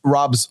think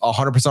Rob's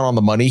 100% on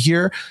the money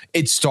here.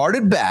 It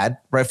started bad,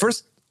 right?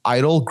 First,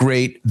 Idol,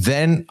 great.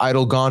 Then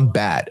Idol gone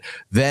bad.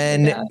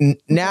 Then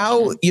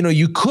now,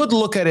 you could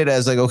look at it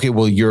as like, okay,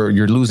 well,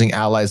 you're losing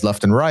allies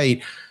left and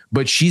right,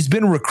 but she's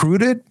been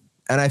recruited.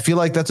 And I feel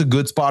like that's a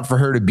good spot for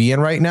her to be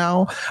in right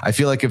now. I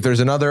feel like if there's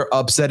another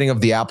upsetting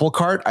of the apple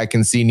cart, I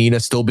can see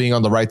Nina still being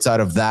on the right side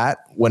of that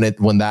when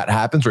that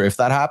happens, or if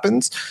that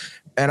happens.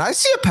 And I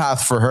see a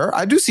path for her.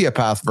 I do see a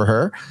path for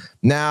her.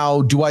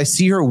 Now, do I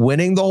see her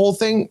winning the whole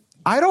thing?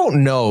 I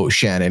don't know,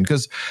 Shannon,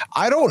 because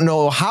I don't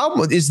know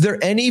is there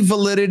any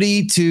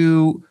validity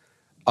to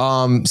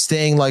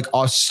staying like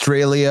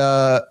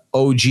Australia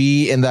OG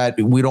in that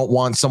we don't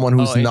want someone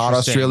who's not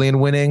Australian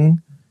winning?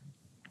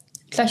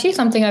 It's actually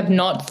something I've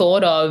not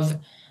thought of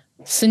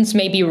since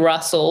maybe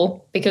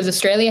Russell, because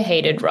Australia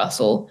hated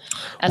Russell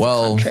as a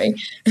country.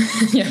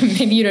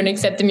 Maybe you don't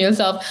accept him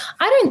yourself.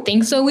 I don't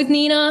think so with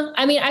Nina.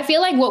 I mean, I feel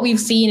like what we've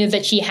seen is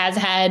that she has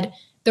had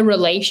the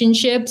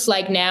relationships,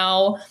 like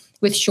now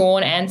with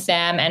Sean and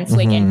Sam and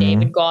Flick and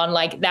David gone,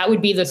 like that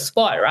would be the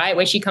spot, right?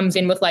 Where she comes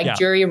in with like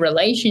jury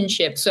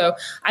relationships. So,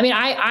 I mean,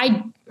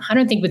 I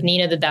don't think with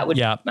Nina that would,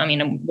 I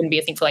mean, it wouldn't be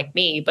a thing for like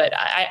me, but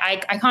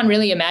I can't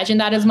really imagine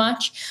that as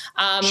much.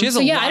 She has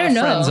a lot of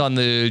friends on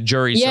the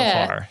jury so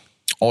far.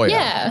 Oh,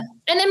 yeah.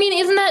 And I mean,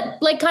 isn't that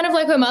like kind of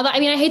like her mother?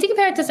 I mean, I hate to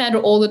compare it to Sandra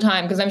all the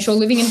time because I'm sure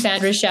living in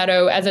Sandra's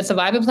shadow as a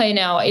Survivor player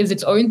now is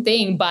its own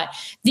thing. But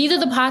these are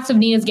the parts of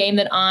Nina's game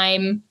that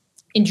I'm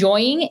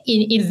enjoying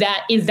is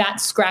that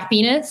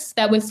scrappiness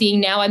that we're seeing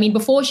now. I mean,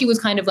 before she was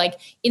kind of like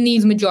in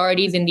these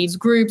majorities, in these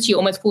groups, she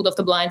almost pulled off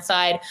the blind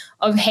side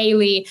of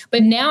Haley.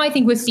 But now I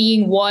think we're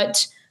seeing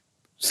what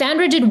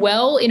Sandra did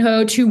well in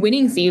her 2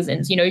 winning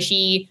seasons.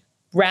 She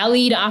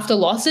rallied after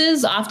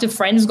losses, after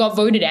friends got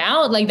voted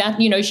out, like that,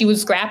 she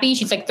was scrappy.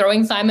 She's like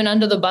throwing Simon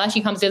under the bus.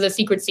 She comes to the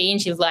secret scene.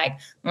 She's like,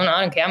 oh, no,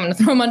 I don't care. I'm going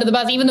to throw him under the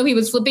bus, even though he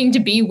was flipping to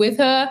be with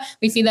her.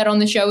 We see that on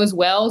the show as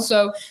well.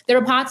 So there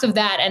are parts of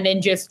that. And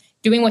then just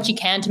doing what you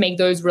can to make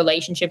those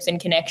relationships and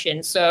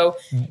connections. So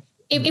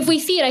if we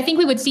see it, I think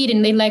we would see it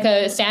in like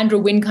a Sandra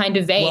Wynn kind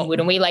of vein,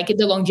 wouldn't we? Like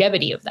the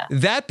longevity of that.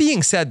 That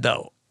being said,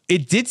 though,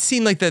 it did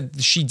seem like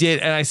that she did,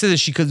 and I said that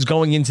she was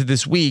going into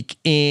this week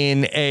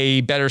in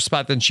a better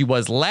spot than she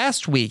was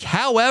last week.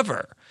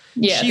 However,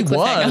 she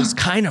was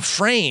kind of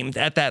framed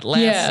at that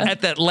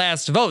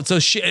last vote. So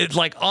she,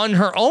 like on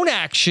her own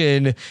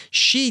action,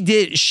 she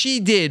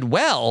did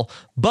well,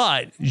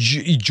 But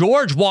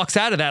George walks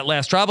out of that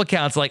last tribal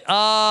council like,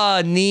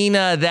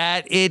 Nina,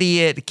 that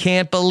idiot,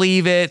 can't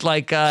believe it.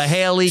 Like,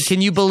 Haley,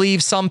 can you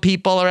believe some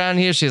people around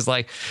here? He's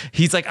like,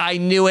 I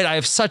knew it. I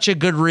have such a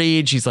good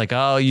read. She's like,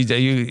 oh,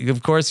 you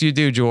of course you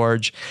do,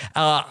 George.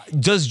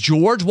 Does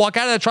George walk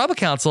out of the tribal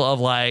council of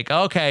like,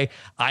 okay,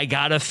 I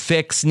gotta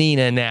fix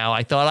Nina now.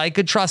 I thought I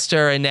could trust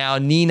her, and now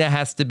Nina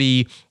has to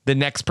be the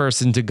next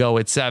person to go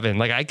at 7.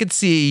 Like, I could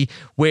see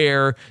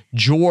where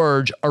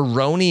George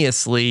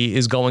erroneously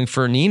is going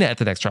for Nina at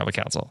the next tribal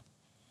council.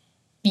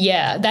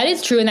 Yeah, that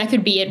is true. And that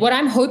could be it. What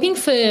I'm hoping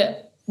for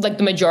like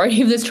the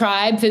majority of this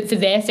tribe, for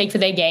their sake, for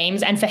their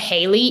games, and for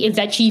Haley, is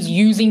that she's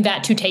using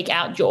that to take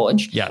out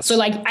George. Yes. So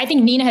like, I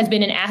think Nina has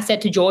been an asset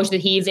to George that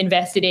he's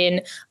invested in.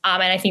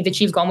 And I think that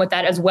she's gone with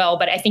that as well.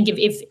 But I think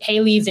if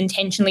Haley is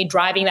intentionally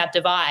driving that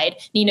divide,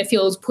 Nina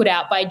feels put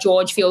out by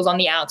George, feels on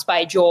the outs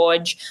by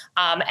George,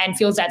 and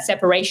feels that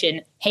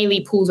separation. Haley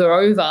pulls her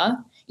over,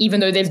 even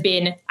though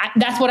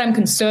that's what I'm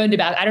concerned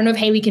about. I don't know if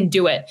Haley can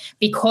do it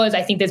because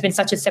I think there's been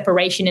such a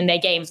separation in their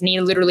games.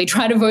 Nina literally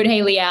tried to vote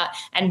Haley out,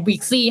 and we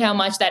see how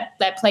much that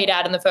played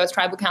out in the first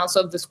tribal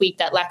council of this week,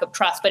 that lack of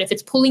trust. But if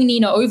it's pulling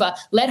Nina over,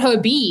 let her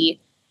be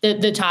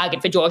the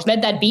target for George.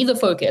 Let that be the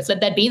focus.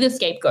 Let that be the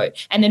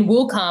scapegoat. And then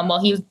we'll come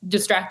while he's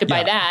distracted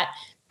by that.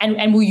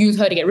 And we'll use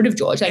her to get rid of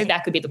George. Like,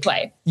 that could be the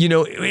play. You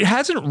know, it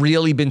hasn't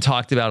really been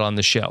talked about on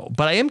the show,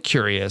 but I am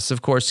curious.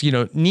 Of course, you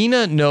know,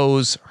 Nina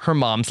knows her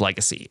mom's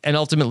legacy and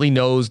ultimately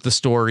knows the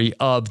story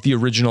of the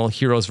original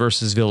Heroes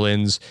versus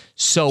Villains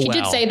so well. She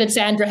did say that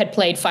Sandra had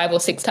played 5 or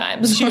 6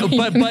 times. But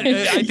I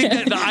think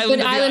that the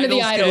Island of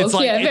the Idols.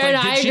 I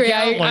agree.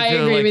 I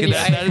agree with you.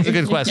 That is a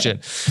good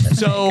question.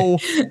 So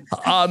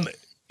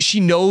she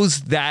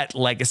knows that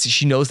legacy.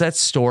 She knows that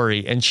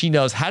story. And she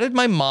knows, how did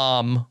my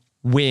mom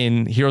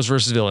win Heroes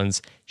versus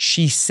Villains?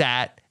 She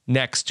sat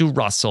next to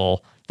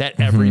Russell that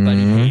everybody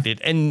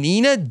hated. And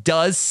Nina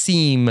does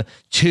seem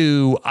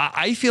to,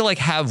 I feel like,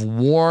 have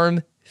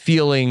warm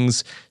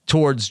feelings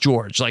towards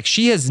George. Like,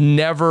 she has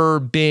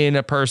never been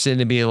a person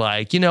to be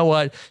like, you know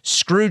what,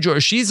 screw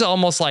George. She's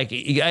almost like,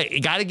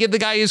 you got to give the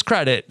guy his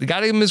credit. You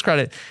got to give him his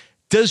credit.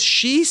 Does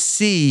she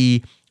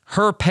see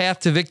her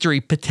path to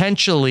victory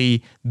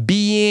potentially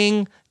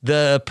being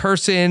the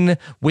person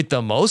with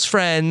the most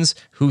friends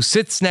who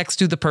sits next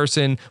to the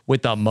person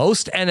with the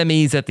most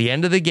enemies at the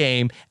end of the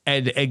game,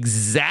 and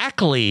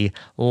exactly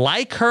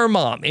like her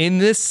mom in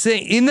this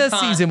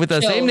season with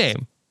the same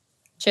name?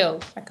 Chill.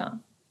 I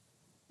can't.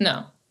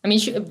 No. I mean,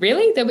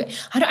 really?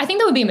 I think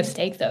that would be a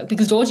mistake, though,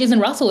 because George isn't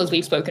Russell, as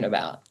we've spoken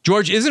about.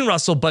 George isn't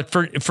Russell, but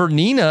for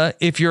Nina,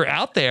 if you're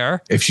out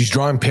there, if she's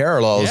drawing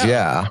parallels,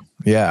 yeah.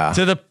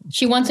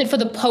 She wants it for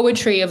the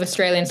poetry of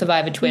Australian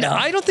Survivor Twitter. No,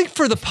 I don't think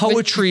for the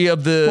poetry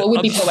of the. What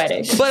would be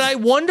poetic? But I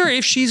wonder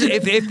if she's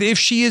if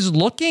she is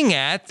looking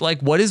at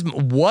like what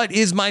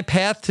is my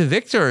path to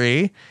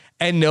victory,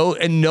 and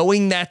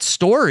knowing that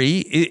story,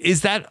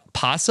 is that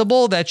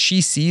possible that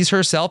she sees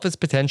herself as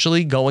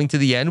potentially going to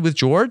the end with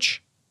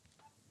George?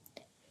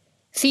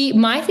 See,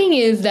 my thing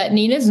is that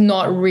Nina's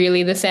not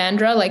really the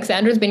Sandra. Like,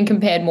 Sandra's been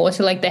compared more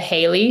to like the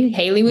Haley.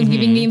 Haley was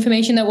giving the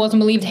information that wasn't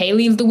believed.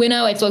 Haley's the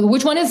winner. It's like,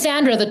 which one is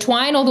Sandra, the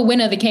Twine or the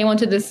winner that came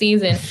onto this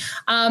season?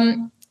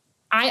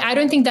 I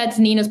don't think that's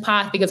Nina's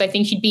path, because I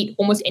think she'd beat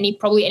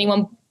probably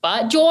anyone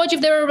but George. If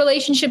there were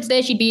relationships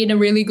there, she'd be in a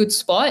really good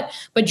spot.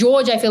 But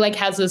George, I feel like,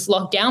 has this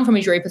locked down from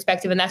a jury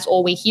perspective, and that's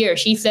all we hear.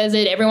 She says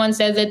it. Everyone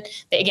says it.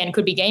 Again, it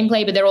could be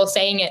gameplay, but they're all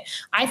saying it.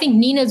 I think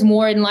Nina's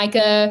more in like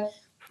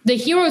the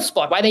hero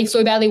spot, why they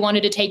so badly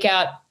wanted to take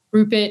out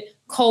Rupert,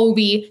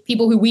 Colby,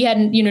 people who we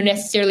hadn't,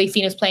 necessarily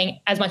seen as playing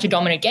as much a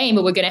dominant game,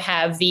 but we're going to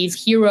have these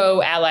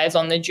hero allies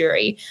on the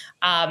jury.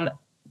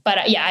 But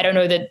I don't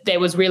know that there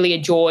was really a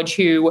George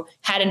who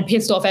hadn't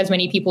pissed off as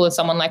many people as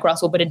someone like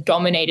Russell, but had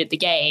dominated the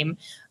game,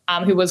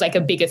 who was like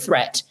a bigger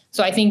threat.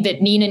 So I think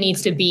that Nina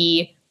needs to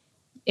be,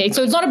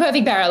 so it's not a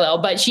perfect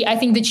parallel, but I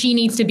think that she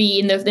needs to be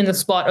in the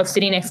spot of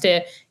sitting next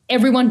to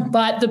everyone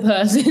but the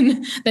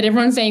person that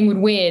everyone's saying would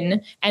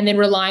win, and then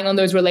relying on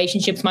those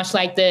relationships, much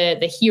like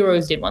the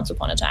heroes did once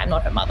upon a time,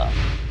 not her mother.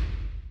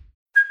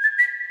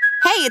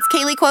 Hey, it's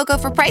Kaylee Cuoco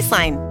for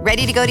Priceline.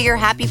 Ready to go to your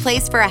happy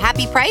place for a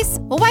happy price?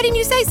 Well, why didn't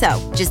you say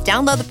so? Just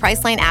download the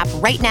Priceline app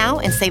right now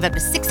and save up to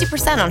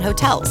 60% on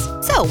hotels.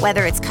 So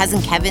whether it's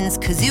Cousin Kevin's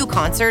Kazoo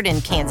Concert in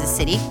Kansas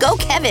City, go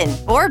Kevin,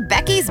 or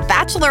Becky's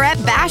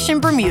Bachelorette Bash in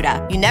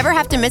Bermuda, you never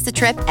have to miss a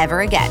trip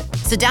ever again.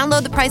 So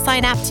download the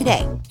Priceline app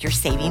today. Your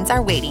savings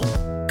are waiting.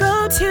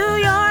 Go to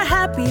your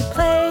happy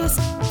place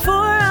for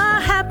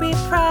a happy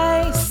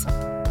price.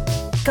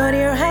 Go to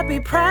your happy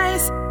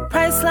price,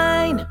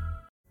 Priceline.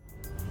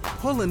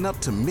 Pulling up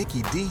to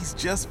Mickey D's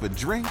just for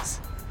drinks?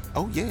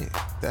 Oh yeah,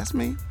 that's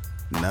me.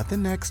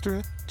 Nothing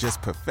extra,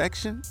 just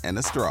perfection and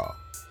a straw.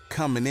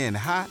 Coming in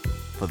hot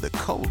for the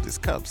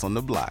coldest cups on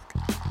the block.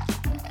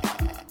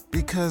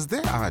 Because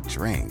there are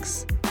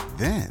drinks.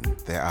 Then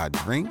there are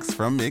drinks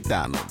from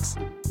McDonald's.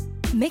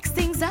 Mix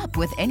things up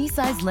with any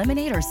size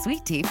lemonade or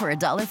sweet tea for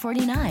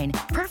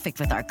 $1.49. Perfect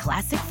with our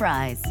classic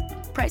fries.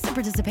 Price and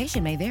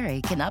participation may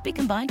vary. Cannot be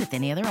combined with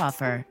any other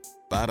offer.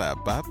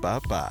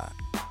 Ba-da-ba-ba-ba.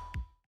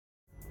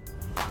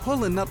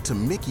 Pulling up to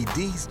Mickey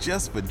D's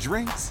just for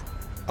drinks?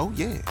 Oh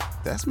yeah,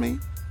 that's me.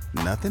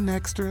 Nothing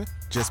extra,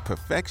 just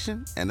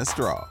perfection and a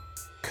straw.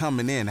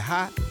 Coming in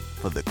hot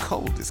for the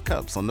coldest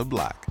cups on the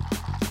block.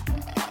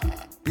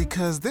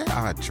 Because there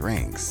are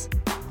drinks.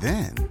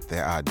 Then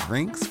there are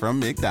drinks from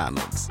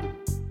McDonald's.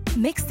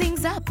 Mix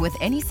things up with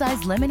any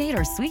size lemonade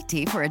or sweet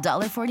tea for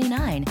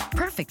 $1.49.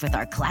 Perfect with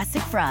our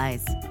classic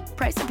fries.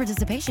 Price and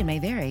participation may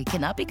vary.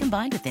 Cannot be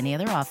combined with any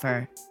other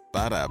offer.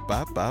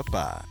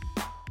 Ba-da-ba-ba-ba.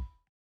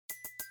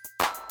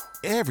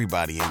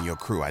 Everybody in your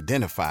crew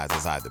identifies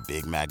as either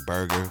Big Mac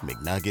Burger,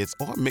 McNuggets,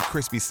 or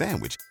McCrispy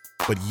Sandwich.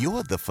 But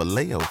you're the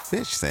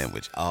Filet-O-Fish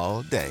Sandwich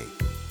all day.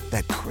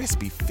 That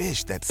crispy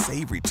fish, that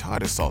savory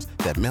tartar sauce,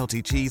 that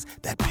melty cheese,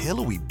 that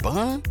pillowy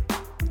bun.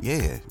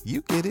 Yeah,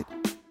 you get it.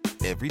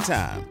 Every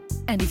time.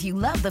 And if you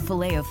love the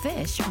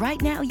Filet-O-Fish, right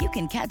now you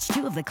can catch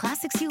two of the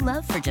classics you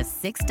love for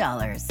just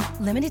 $6.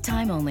 Limited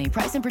time only.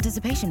 Price and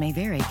participation may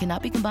vary.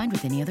 Cannot be combined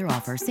with any other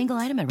offer. Single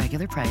item at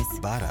regular price.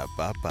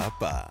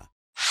 Ba-da-ba-ba-ba.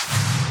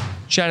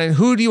 Shannon,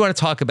 who do you want to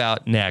talk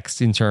about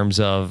next in terms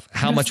of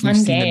how much we've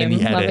seen them in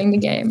the edit? Loving the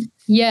game.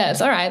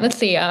 Yes. All right. Let's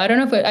see. I don't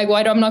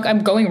know if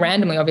I'm going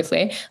randomly,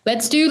 obviously.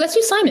 Let's do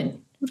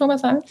Simon. We're talking about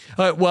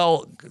Simon.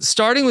 Well,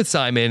 starting with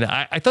Simon,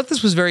 I thought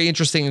this was very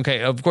interesting.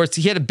 Okay, of course,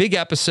 he had a big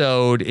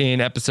episode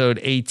in episode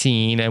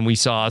 18, and we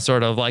saw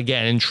sort of,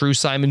 again, in true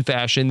Simon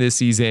fashion this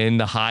season,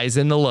 the highs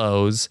and the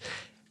lows.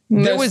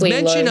 There was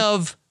mention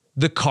of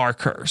the car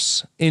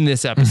curse in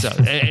this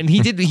episode, and he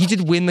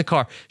did win the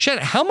car.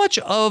 Shannon, how much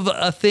of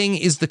a thing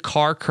is the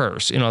car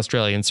curse in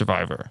Australian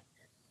Survivor?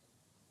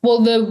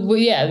 Well,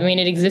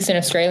 it exists in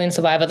Australian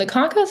Survivor. The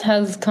car curse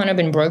has kind of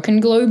been broken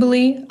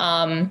globally.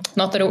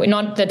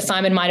 Not that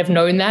Simon might have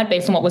known that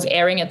based on what was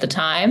airing at the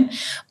time,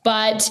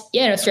 but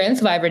yeah, in Australian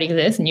Survivor it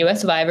exists, in US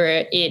Survivor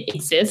it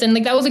exists, and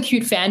that was a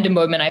cute fandom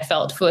moment I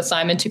felt for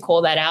Simon to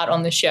call that out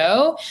on the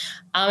show.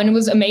 And it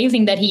was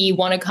amazing that he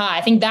won a car.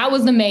 I think that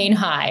was the main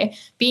high.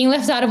 Being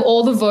left out of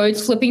all the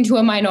votes, flipping to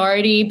a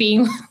minority,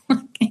 being,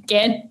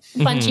 again,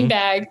 punching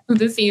bag of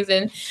the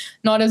season.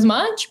 Not as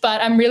much, but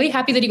I'm really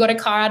happy that he got a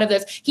car out of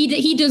this.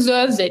 He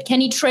deserves it.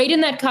 Can he trade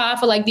in that car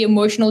for the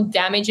emotional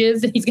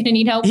damages that he's going to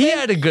need help with? He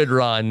had a good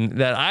run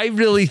that I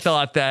really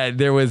thought that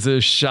there was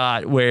a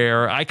shot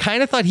where I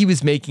kind of thought he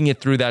was making it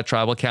through that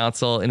tribal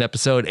council in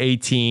episode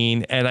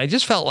 18. And I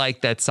just felt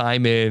like that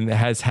Simon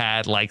has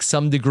had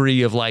some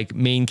degree of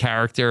main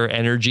character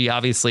energy,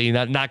 obviously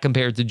not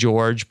compared to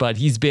George, but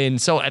he's been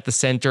so at the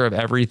center of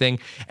everything.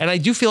 And I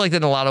do feel like that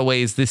in a lot of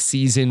ways, this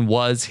season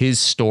was his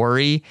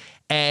story.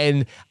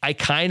 And I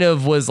kind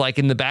of was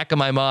in the back of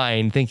my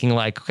mind thinking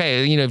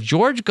okay, if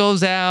George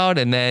goes out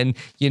and then,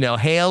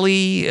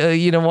 Haley,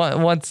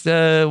 wants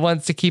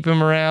to keep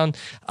him around.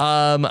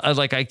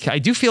 I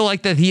do feel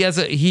like that he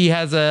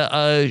has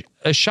a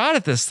shot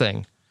at this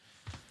thing.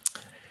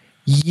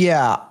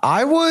 Yeah,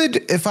 I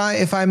would, if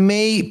I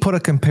may put a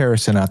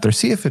comparison out there,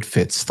 see if it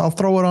fits. I'll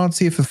throw it on,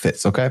 see if it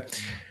fits. Okay.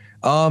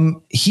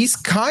 Simon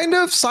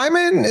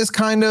is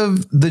kind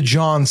of the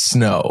Jon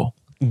Snow.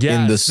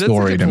 In the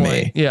story to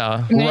me.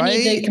 Yeah. I'm going to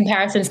need the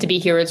comparisons to be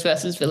heroes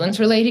versus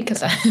villains related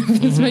because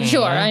it's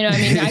mature. I know.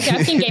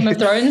 I've seen Game of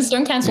Thrones.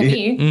 Don't cancel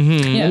me.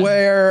 Yeah.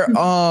 Where,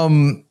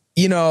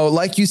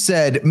 like you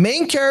said,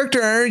 main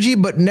character energy,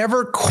 but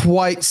never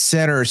quite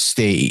center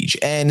stage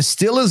and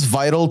still is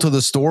vital to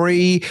the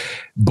story.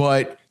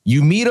 But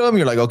you meet him,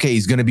 you're like, okay,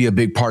 he's going to be a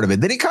big part of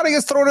it. Then he kind of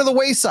gets thrown to the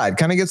wayside,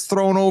 kind of gets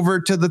thrown over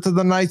to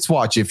the Night's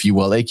Watch, if you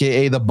will,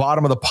 aka the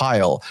bottom of the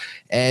pile.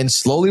 And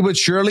slowly but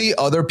surely,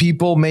 other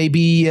people may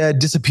be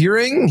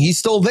disappearing. He's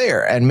still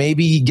there, and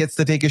maybe he gets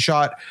to take a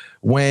shot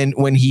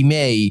when he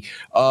may.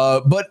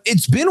 But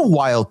it's been a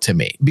while to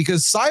me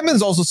because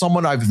Simon's also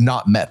someone I've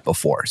not met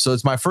before, so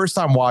it's my first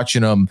time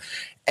watching him.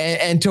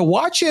 And to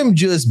watch him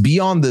just be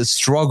on the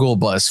struggle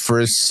bus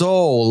for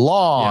so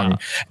long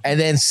and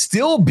then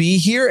still be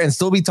here and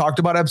still be talked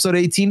about episode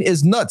 18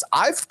 is nuts.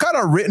 I've kind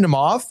of written him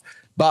off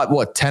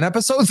about 10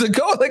 episodes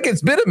ago.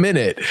 It's been a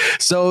minute.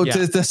 So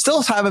to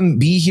still have him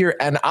be here.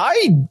 And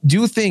I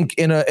do think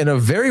in a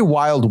very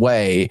wild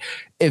way,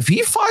 if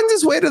he finds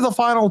his way to the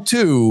final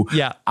two,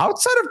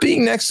 outside of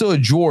being next to a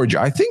George,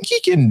 I think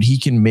he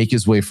can make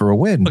his way for a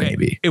win. Okay.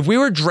 Maybe if we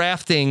were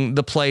drafting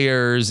the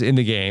players in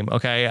the game,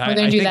 okay, we're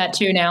going to do that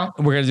too now.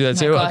 We're going to do that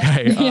too.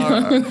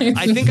 Okay,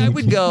 I think I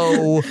would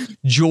go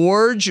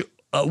George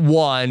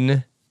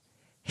 1,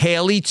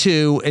 Haley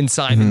 2, and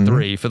Simon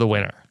 3 for the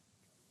winner.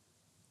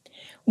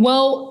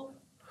 Well,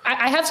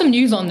 I have some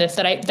news on this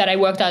that I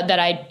worked out that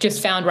I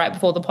just found right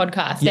before the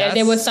podcast.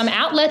 There were some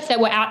outlets that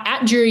were out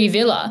at Jury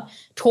Villa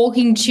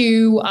talking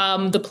to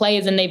the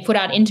players, and they put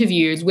out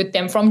interviews with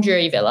them from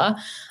Jury Villa.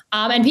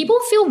 And people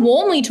feel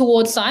warmly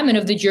towards Simon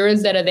of the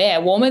jurors that are there,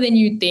 warmer than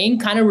you'd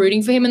think, kind of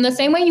rooting for him in the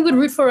same way you would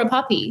root for a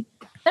puppy.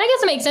 then I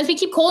guess it makes sense. We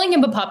keep calling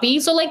him a puppy,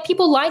 so like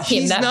people like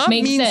him. He's that not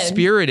makes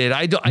mean-spirited.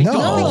 I don't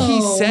think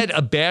he said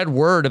a bad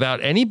word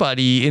about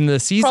anybody in the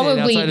season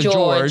Probably outside of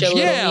George.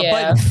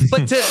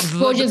 But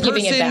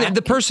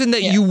the person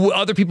that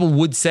other people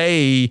would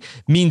say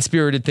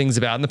mean-spirited things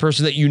about, and the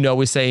person that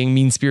is saying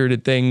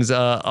mean-spirited things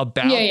about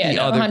the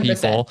other 100%.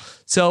 People.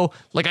 So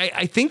like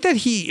I think that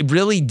he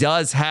really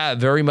does have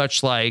very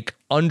much like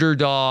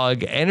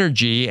underdog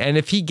energy, and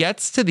if he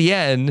gets to the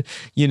end,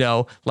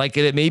 like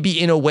it may be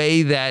in a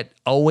way that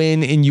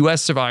Owen in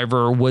US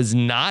Survivor was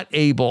not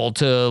able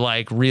to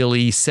like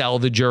really sell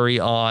the jury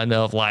on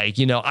of like,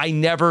 I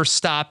never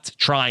stopped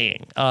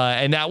trying.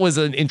 And that was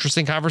an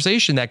interesting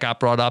conversation that got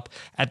brought up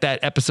at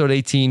that episode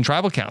 18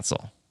 Tribal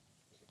Council.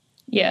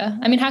 Yeah.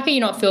 I mean, how can you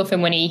not feel for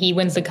him when he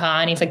wins the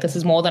car and he's like, this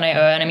is more than I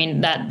earn? I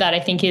mean, that I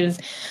think is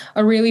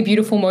a really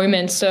beautiful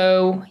moment.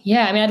 So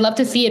yeah, I mean, I'd love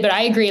to see it, but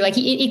I agree. Like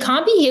it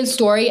can't be his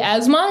story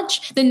as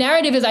much. The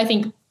narrative is, I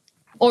think,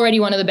 already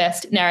one of the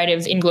best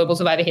narratives in Global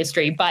Survivor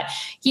history, but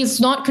he's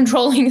not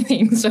controlling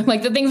things. So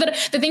like the things are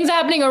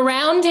happening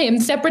around him,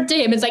 separate to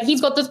him. It's like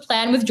he's got this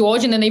plan with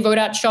George and then they vote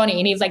out Shonny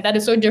and he's like, that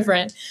is so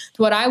different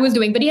to what I was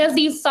doing. But he has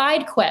these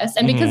side quests,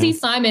 and because he's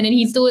Simon and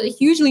he's still a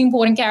hugely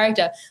important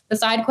character, the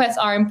side quests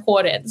are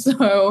important.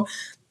 So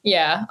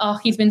yeah. Oh,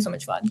 he's been so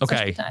much fun.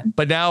 Okay.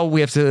 But now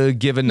we have to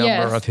give a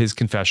number of his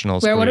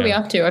confessionals. What are we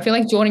up to? I feel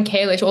like Jordan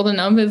Kalish, all the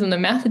numbers and the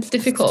math, it's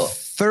difficult.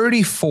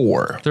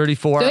 34.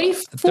 34.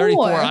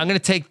 I'm going to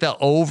take the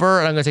over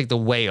and I'm going to take the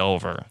way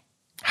over.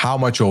 How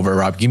much over,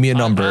 Rob? Give me a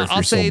number.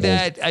 I'll say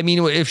that. I mean,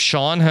 if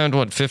Sean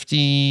had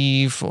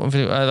 54,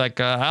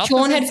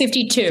 Sean had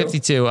 52.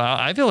 52.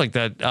 I feel like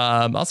that.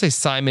 I'll say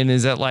Simon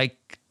is at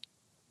like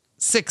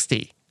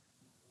 60.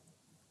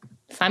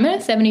 Simon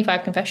has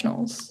 75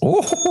 confessionals.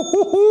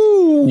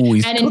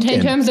 And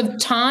in terms of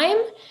time,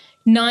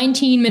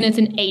 19 minutes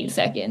and 8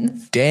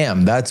 seconds.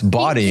 Damn, that's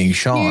bodying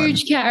Sean.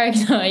 Huge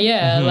character,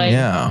 yeah.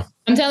 Yeah.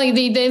 I'm telling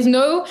you, there's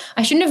no,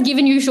 I shouldn't have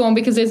given you Sean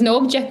because there's no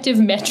objective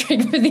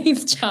metric for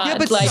these charts. Yeah,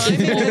 but like,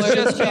 Simon has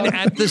just been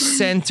at the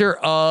center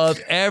of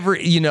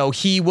every,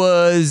 he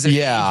was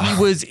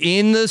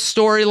in the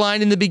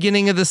storyline in the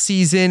beginning of the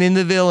season in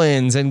the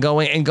villains and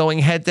going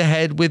head to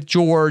head with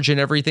George and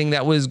everything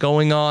that was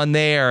going on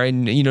there.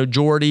 And,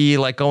 Jordy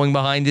like going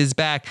behind his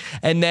back.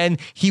 And then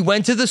he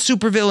went to the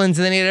supervillains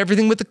and then he had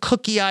everything with the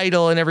cookie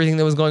idol and everything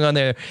that was going on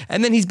there.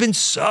 And then he's been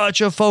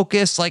such a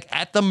focus like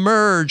at the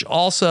merge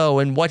also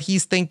and what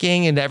he's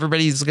thinking, and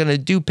everybody's going to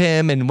dupe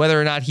him and whether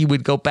or not he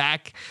would go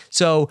back.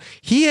 So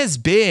he has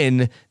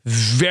been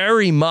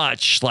very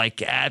much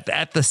like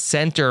at the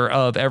center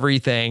of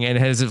everything and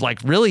has like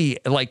really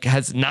like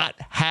has not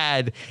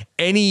had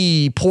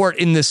any port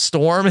in this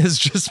storm, has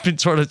just been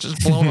sort of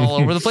just blown all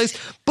over the place,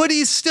 but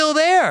he's still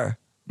there.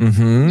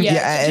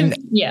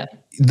 Yeah.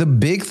 The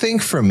big thing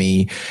for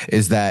me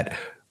is that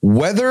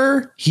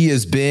whether he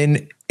has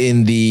been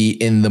in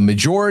the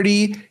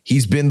majority,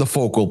 he's been the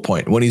focal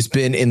point. When he's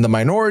been in the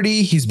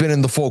minority, he's been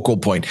in the focal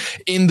point.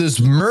 In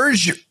this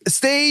merge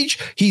stage,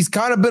 he's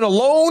kind of been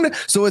alone.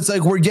 So it's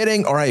like we're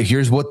getting, all right,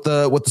 here's what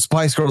the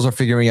Spice Girls are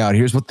figuring out.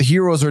 Here's what the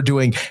heroes are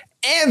doing.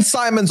 And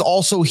Simon's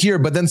also here,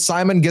 but then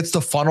Simon gets to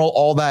funnel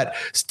all that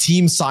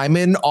Team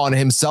Simon on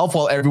himself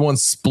while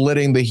everyone's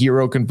splitting the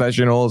hero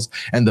confessionals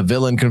and the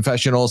villain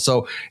confessionals.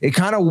 So it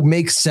kind of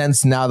makes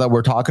sense now that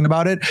we're talking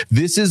about it.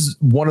 This is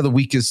one of the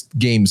weakest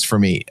games for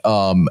me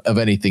of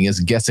anything, is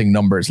guessing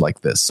numbers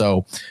like this.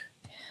 So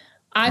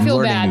I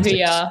feel bad for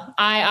you.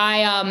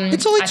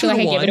 It's only I feel like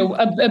I gave it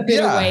a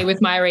bit away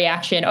with my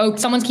reaction. Oh,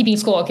 someone's keeping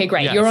score. Okay,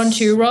 great. Yes. You're on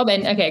 2, Rob,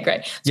 and okay,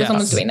 great. So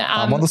someone's doing that.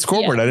 I'm on the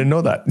scoreboard. I didn't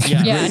know that.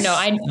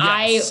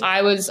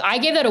 I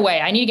gave that away.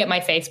 I need to get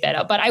my face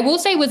better. But I will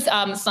say with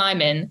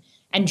Simon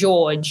and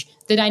George,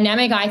 the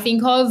dynamic I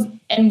think of,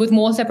 and with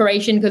more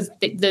separation because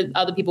the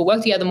other people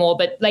work together more,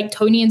 but like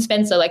Tony and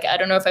Spencer, like I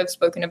don't know if I've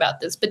spoken about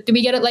this, but do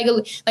we get it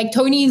like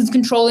Tony's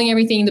controlling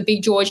everything, the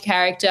big George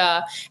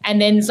character, and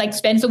then it's like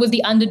Spencer was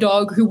the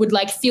underdog who would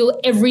like feel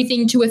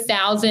everything to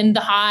 1,000,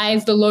 the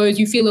highs, the lows,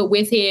 you feel it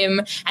with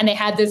him, and they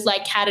had this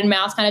like cat and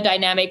mouse kind of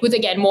dynamic with,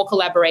 again, more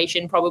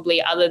collaboration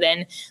probably other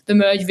than the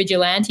merge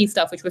vigilante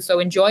stuff, which was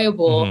so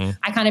enjoyable.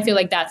 I kind of feel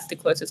like that's the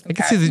closest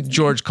comparison. I can see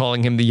George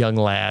calling him the young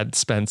lad,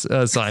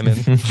 Simon.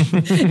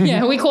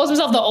 Yeah, he calls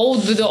himself the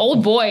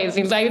old boy. It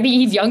seems like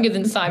he's younger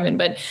than Simon,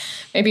 but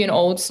maybe an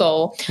old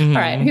soul. All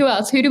right, who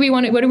else? What do we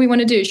want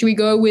to do? Should we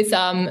go with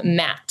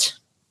Matt?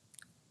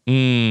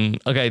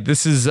 Okay,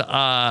 this is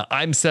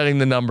I'm setting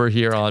the number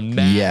here on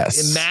Matt.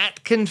 Yes.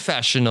 Matt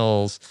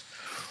confessionals.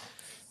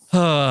 It's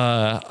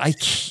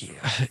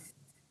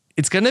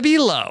going to be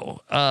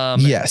low.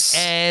 Yes.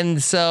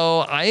 And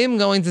so I am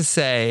going to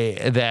say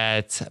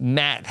that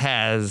Matt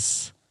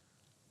has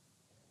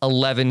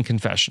 11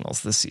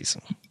 confessionals this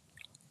season.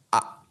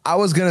 I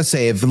was going to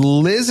say, if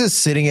Liz is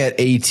sitting at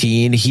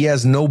 18, he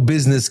has no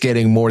business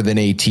getting more than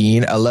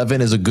 18. 11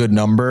 is a good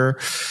number.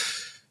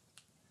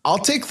 I'll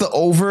take the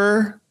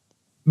over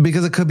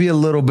because it could be a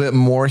little bit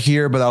more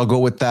here, but I'll go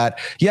with that.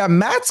 Yeah,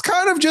 Matt's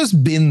kind of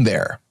just been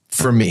there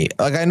for me.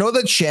 Like, I know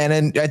that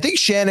I think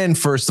Shannon,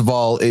 first of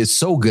all, is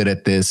so good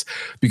at this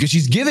because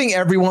she's giving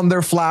everyone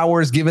their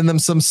flowers, giving them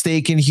some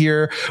steak in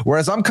here.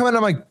 Whereas I'm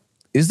like,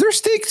 is there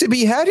steak to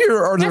be had here?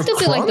 Or are there I still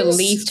feel like the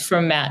least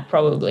from Matt,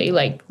 probably.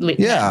 Like, Matt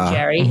and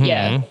Jerry.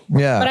 Mm-hmm.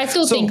 Yeah. But I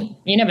still think,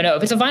 you never know.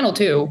 If it's a final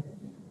 2,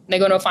 they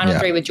go to a final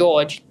 3 with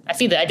George. I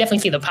definitely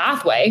see the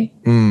pathway,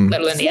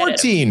 let alone the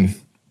 14. edit.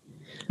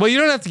 Well, you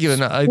don't have to give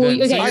it. I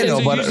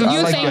know, but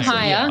you're saying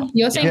higher.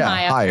 You're saying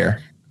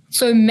higher.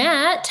 So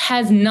Matt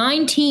has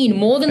 19,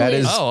 more than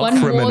Liz.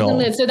 One criminal. More than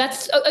Liz. So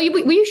that's. Were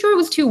you sure it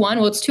was 2-1?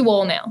 Well, it's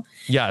 2-2 now.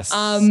 Yes.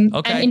 And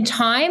in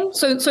time,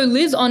 so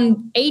Liz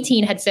on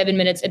 18 had 7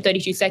 minutes and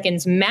 32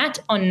 seconds. Matt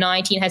on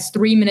 19 has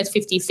 3 minutes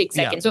 56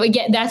 seconds. So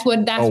again, that's what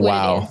it is.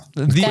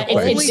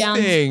 It's down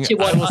to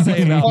what I will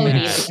say about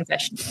quality of the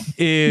confession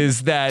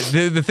is that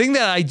the thing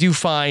that I do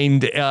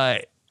find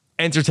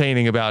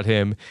entertaining about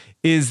him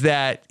is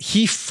that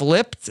he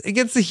flipped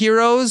against the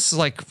heroes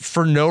like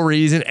for no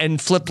reason and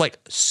flipped like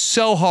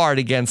so hard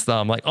against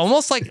them, like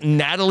almost like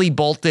Natalie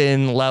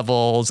Bolton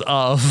levels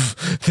of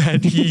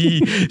that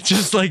he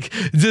just like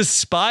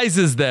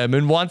despises them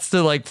and wants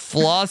to like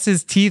floss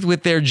his teeth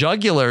with their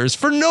jugulars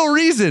for no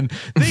reason.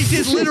 They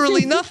did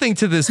literally nothing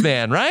to this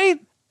man, right?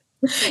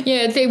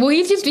 Yeah, he's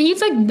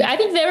like, I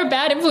think they're a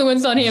bad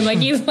influence on him. Like,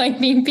 he's like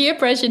being peer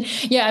pressured.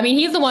 Yeah, I mean,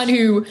 he's the one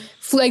who,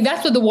 like,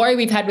 that's what the worry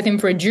we've had with him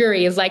for a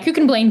jury is like, who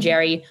can blame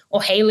Jerry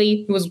or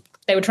Haley,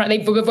 they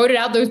voted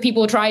out those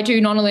people, tried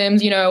to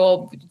non-elims,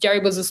 or Jerry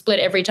was a split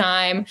every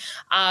time.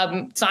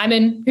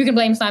 Simon, who can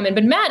blame Simon?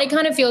 But Matt, it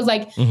kind of feels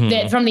like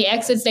that from the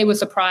exits, they were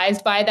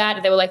surprised by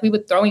that. They were like, we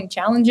were throwing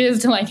challenges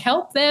to like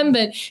help them,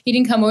 but he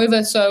didn't come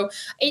over. So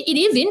it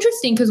is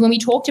interesting because when we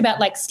talked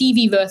about like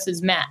Stevie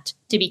versus Matt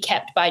to be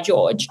kept by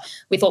George,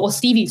 we thought, well,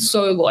 Stevie's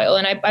so loyal.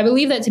 And I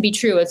believe that to be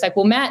true. It's like,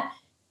 well, Matt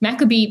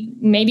could be,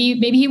 maybe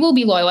he will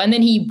be loyal. And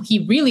then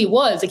he really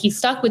was, like, he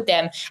stuck with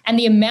them. And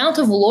the amount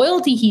of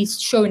loyalty he's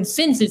shown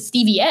since is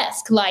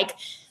Stevie-esque. Like,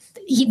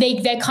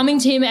 they're coming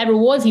to him at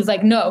rewards. He's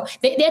like, no.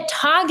 They're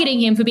targeting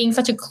him for being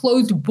such a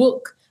closed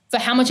book, for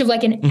how much of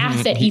like an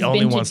asset he's been to George.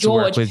 He only wants to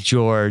work with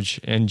George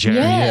and Jerry.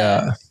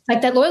 Yeah.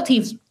 Like, that loyalty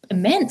is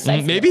immense.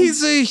 Maybe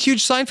he's a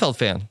huge Seinfeld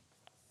fan.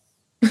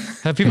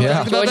 Have people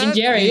talked about George that? and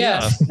Jerry,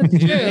 yeah. He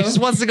just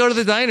wants to go to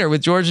the diner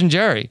with George and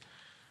Jerry.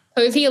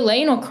 So is he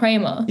Elaine or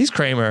Kramer? He's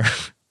Kramer.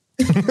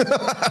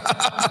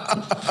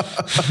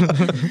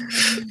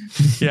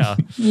 Yeah.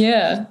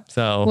 Yeah.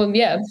 So. Well,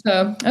 yeah.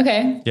 So,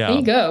 okay. Yeah. There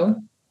you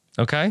go.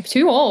 Okay.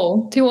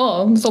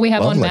 2-2. So we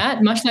have on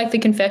Matt, much like the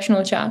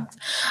confessional chats.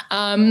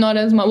 Not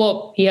as much.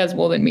 Well, he has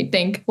more than we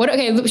think.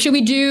 Okay. Should we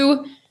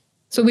do?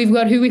 So we've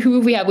got who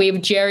we have? We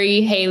have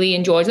Jerry, Haley,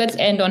 and George. Let's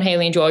end on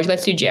Haley and George.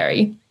 Let's do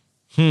Jerry.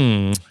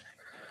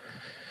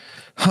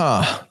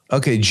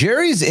 Okay,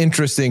 Jerry's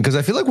interesting because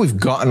I feel like we've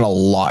gotten a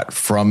lot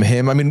from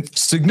him. I mean,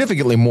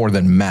 significantly more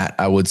than Matt,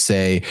 I would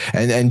say.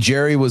 And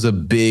Jerry was a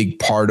big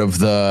part of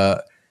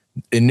the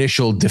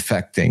initial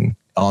defecting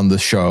on the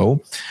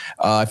show.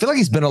 I feel like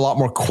he's been a lot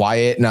more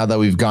quiet now that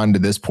we've gotten to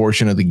this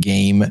portion of the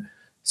game.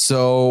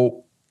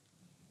 So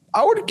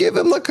I would give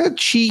him like a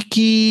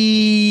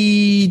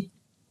cheeky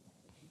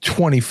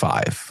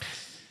 25.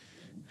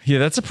 Yeah,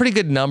 that's a pretty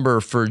good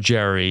number for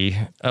Jerry.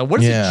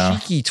 What is a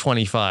cheeky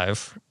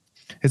 25?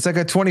 It's like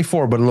a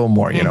 24, but a little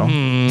more, you know?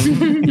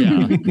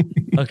 Yeah.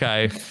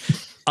 Okay.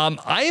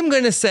 I am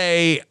going to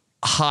say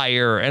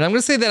higher. And I'm going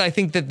to say that I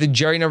think that the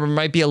Jerry number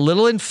might be a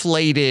little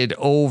inflated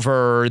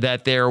over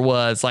that there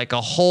was like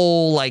a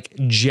whole like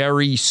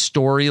Jerry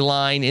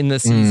storyline in the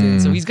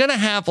season. So he's going to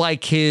have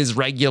like his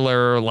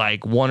regular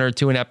like 1 or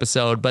 2 an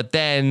episode. But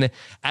then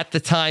at the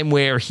time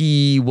where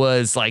he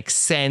was like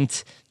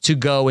sent to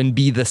go and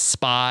be the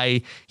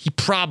spy, he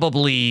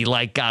probably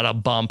like got a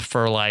bump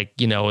for like,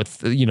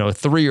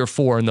 3 or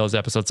 4 in those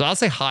episodes. So I'll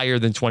say higher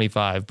than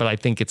 25, but I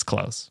think it's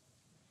close.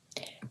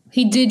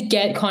 He did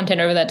get content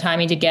over that time.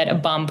 He did get a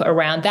bump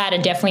around that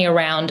and definitely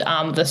around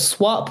the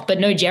swap. But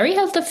no, Jerry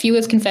has the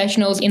fewest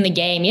confessionals in the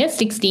game. He has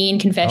 16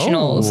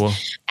 confessionals. Oh.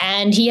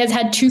 And he has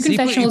had 2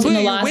 confessionals in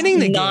the last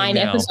 9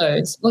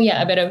 episodes. Well,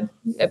 yeah, I better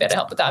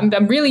help with that.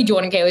 I'm really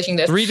Jordan Kalishing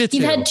this.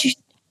 3-2.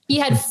 He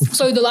had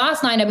so the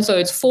last 9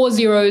 episodes, 4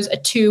 zeros, a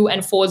 2,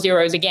 and 4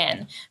 zeros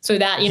again. So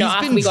that,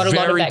 after we got a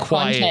lot of that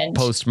content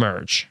post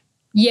merge.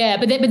 Yeah,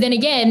 but then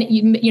again,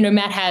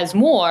 Matt has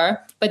more,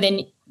 but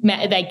then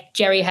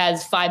Jerry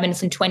has 5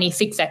 minutes and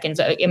 26 seconds,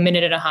 a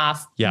minute and a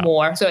half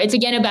more. So it's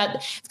again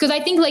about, because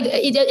I think like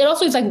it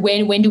also is like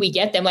when do we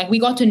get them? Like we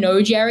got to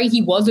know Jerry.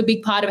 He was a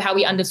big part of how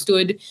we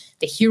understood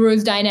the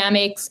heroes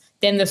dynamics,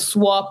 then the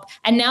swap,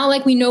 and now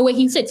like we know where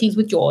he sits. He's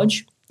with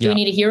George. Do we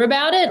need to hear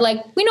about it?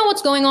 Like, we know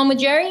what's going on with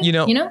Jerry.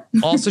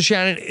 Also,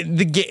 Shannon,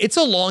 it's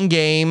a long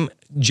game.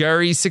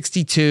 Jerry's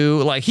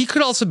 62. Like, he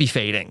could also be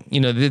fading.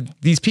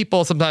 These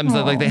people sometimes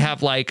they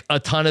have like a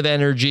ton of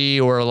energy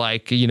or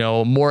like,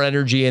 more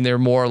energy and they're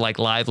more like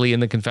lively in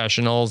the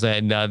confessionals.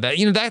 And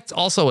that's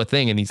also a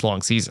thing in these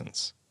long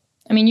seasons.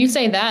 I mean, you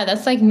say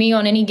that's like me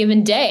on any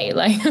given day.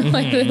 Like,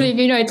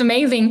 it's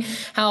amazing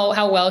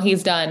how well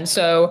he's done.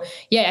 So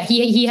yeah,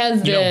 he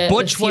has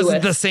Butch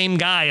wasn't the same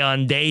guy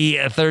on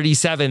day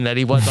 37 that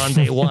he was on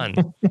day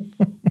 1.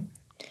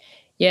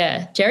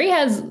 Yeah, Jerry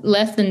has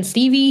less than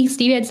Stevie.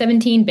 Stevie had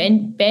 17.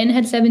 Ben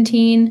had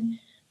 17.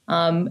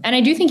 And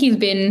I do think he's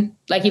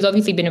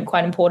obviously been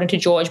quite important to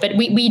George, but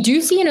we do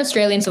see in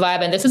Australian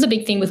Survivor, and this is a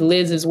big thing with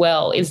Liz as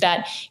well, is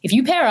that if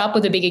you pair up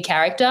with a bigger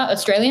character,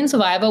 Australian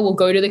Survivor will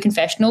go to the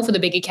confessional for the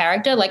bigger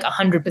character like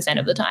 100%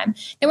 of the time.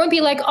 They won't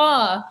be like,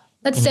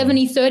 that's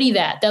 70-30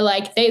 that. They're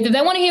like, they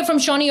want to hear from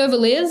Shani over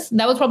Liz.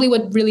 That was probably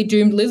what really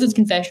doomed Liz's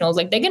confessionals.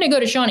 Like, they're going to go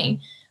to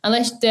Shani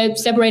unless they're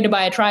separated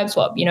by a tribe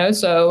swap,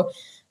 So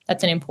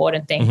that's an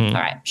important thing. All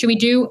right. Should we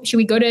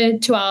go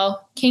to our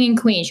king and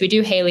queen? Should we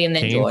do Haley and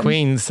then King Jordan? And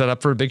queen set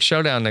up for a big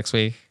showdown next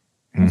week.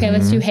 Okay,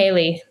 let's do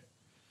Haley.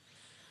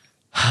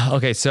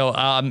 Okay, so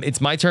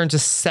it's my turn to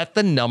set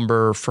the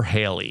number for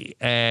Haley.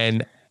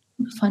 And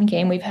fun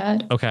game we've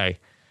had. Okay.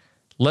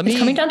 It's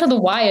coming down to the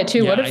wire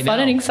too. What a fun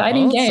and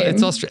exciting game.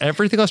 It's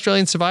everything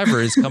Australian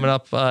Survivor is coming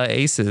up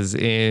aces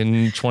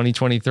in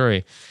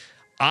 2023.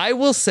 I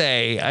will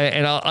say,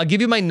 and I'll give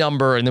you my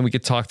number and then we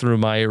could talk through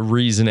my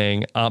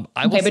reasoning. But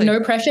no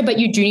pressure, but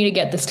you do need to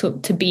get this to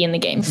be in the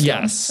game still.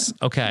 Yes.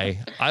 Okay.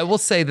 I will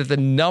say that the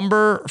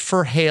number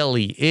for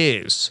Haley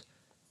is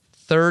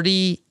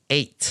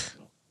 38.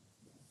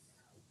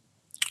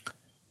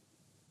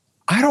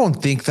 I don't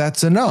think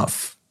that's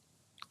enough.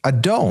 I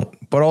don't.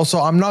 But also,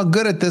 I'm not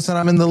good at this and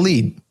I'm in the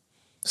lead.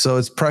 So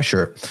it's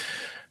pressure.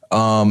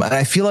 And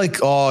I feel like,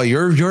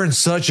 you're in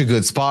such a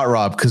good spot,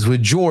 Rob, because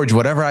with George,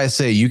 whatever I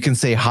say, you can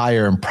say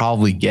higher and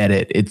probably get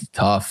it. It's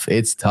tough.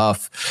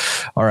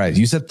 All right.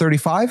 You said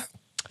 35?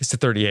 I said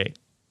 38.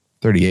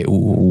 38.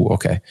 Ooh,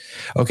 okay.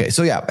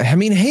 So yeah, I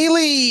mean,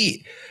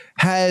 Haley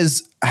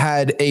has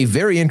had a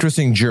very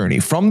interesting journey.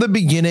 From the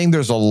beginning,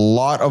 there's a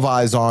lot of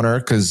eyes on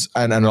her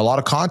and a lot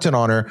of content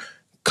on her,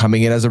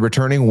 coming in as a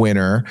returning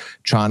winner,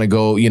 trying to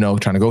go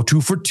 2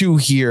 for 2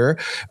 here.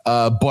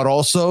 But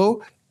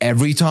also,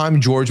 every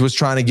time George was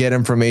trying to get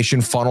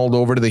information funneled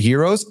over to the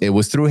heroes, it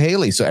was through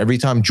Haley. So every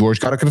time George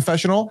got a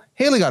confessional,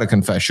 Haley got a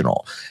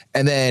confessional.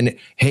 And then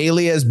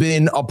Haley has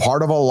been a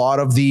part of a lot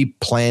of the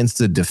plans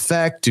to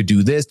defect, to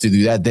do this, to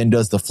do that, then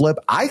does the flip.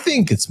 I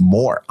think it's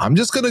more. I'm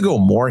just going to go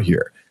more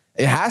here.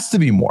 It has to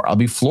be more. I'll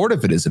be floored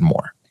if it isn't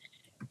more.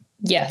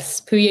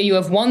 Yes. Puya, you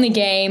have won the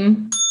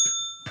game.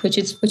 Which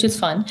is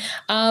fun.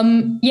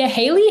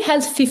 Haley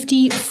has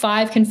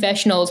 55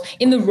 confessionals.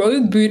 In the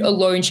Rogue Boot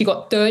alone, she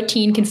got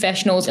 13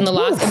 confessionals. In the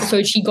last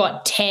episode, she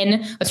got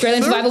 10.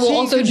 Australian Survivor will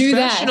also do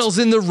that. Confessionals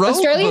in the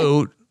Rogue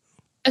Boot.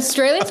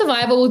 Australian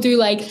Survivor will do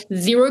like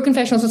 0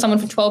 confessionals for someone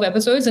for 12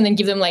 episodes and then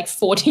give them like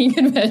 14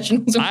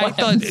 confessionals. I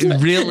thought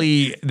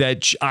really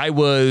that I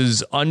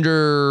was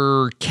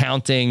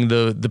undercounting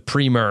the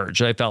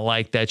pre-merge. I felt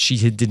like that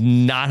she did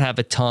not have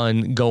a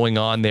ton going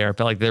on there. I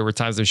felt like there were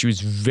times that she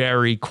was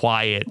very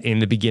quiet in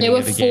the beginning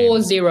of the game. There were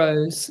 4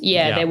 zeros.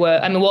 Yeah, there were.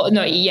 I mean,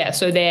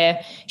 so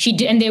she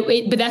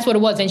did, but that's what it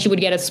was. And she would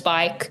get a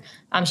spike.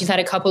 She's had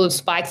a couple of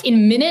spikes.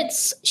 In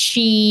minutes,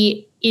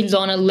 she is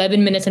on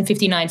 11 minutes and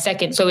 59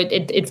 seconds. So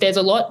there's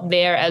a lot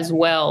there as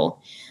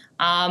well.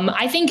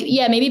 I think,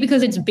 maybe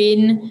because it's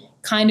been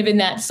kind of in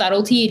that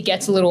subtlety, it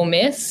gets a little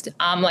missed,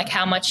 like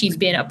how much she's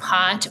been a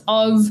part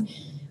of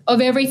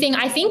everything.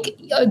 I think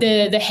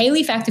the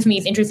Haley factor for me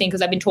is interesting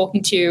because I've been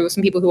talking to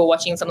some people who are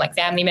watching, some like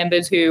family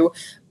members who,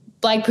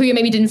 like Puya,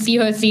 maybe didn't see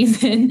her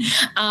season.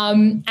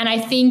 And I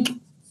think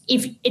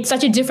if it's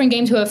such a different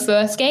game to her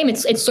first game,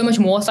 it's so much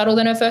more subtle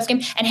than her first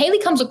game. And Haley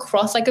comes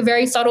across like a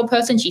very subtle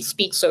person. She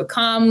speaks so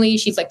calmly.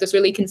 She's like this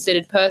really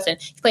considered person.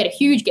 She played a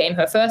huge game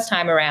her first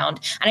time around.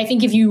 And I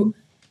think if you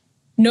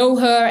know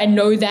her and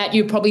know that,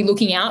 you're probably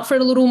looking out for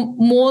it a little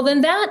more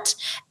than that.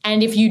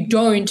 And if you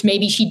don't,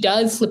 maybe she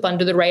does slip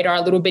under the radar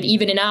a little bit,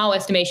 even in our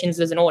estimations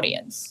as an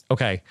audience.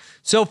 Okay.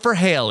 So for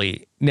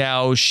Haley,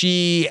 now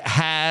she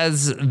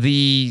has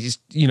the,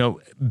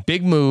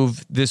 big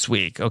move this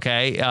week.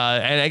 Okay.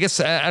 And I guess,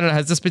 I don't know,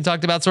 has this been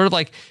talked about sort of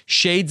like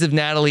shades of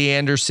Natalie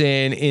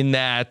Anderson in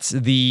that so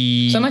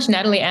much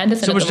Natalie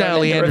Anderson, the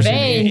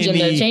revenge and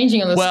the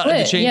changing of the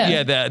split.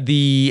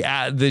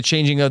 The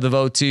changing of the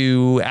vote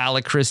to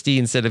Alec Christie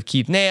instead of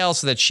Keith Nail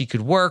so that she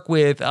could work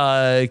with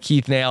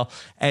Keith Nail.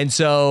 And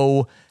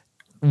so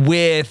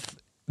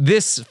with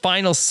this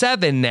final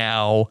 7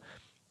 now,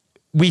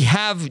 we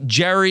have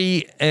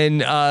Jerry and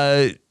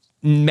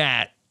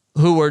Matt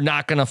who are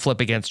not going to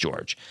flip against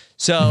George.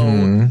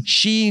 So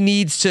she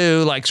needs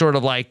to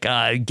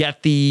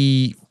get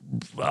the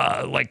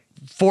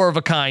 4 of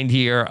a kind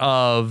here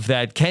of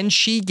that. Can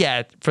she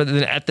get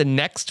at the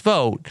next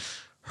vote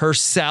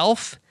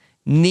herself,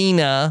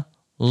 Nina,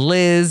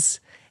 Liz,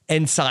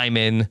 and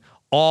Simon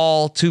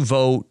all to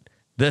vote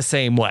the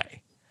same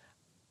way?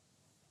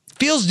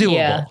 Feels doable.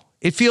 Yeah.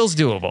 It feels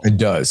doable. It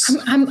does.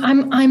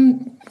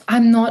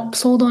 I'm not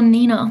sold on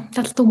Nina.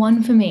 That's the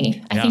one for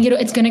me. I think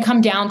it's going to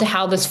come down to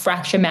how this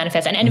fracture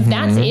manifests. And if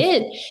that's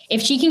it, if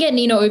she can get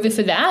Nina over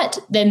for that,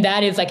 then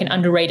that is like an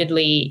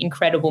underratedly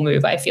incredible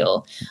move, I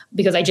feel.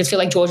 Because I just feel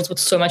like George has put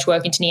so much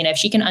work into Nina. If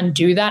she can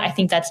undo that, I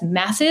think that's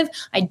massive.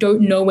 I don't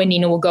know where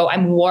Nina will go.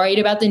 I'm worried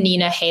about the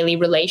Nina-Haley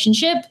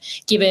relationship,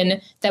 given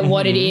that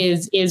what it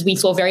is we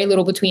saw very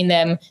little between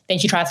them. Then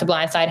she tries to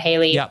blindside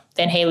Haley. Yep.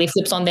 Then Haley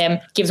flips on them,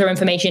 gives her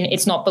information.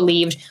 It's not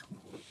believed.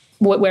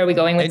 Where are we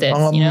going with this,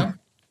 you know?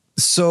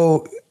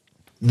 So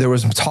there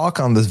was talk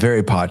on this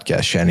very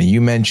podcast, Shannon.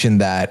 You mentioned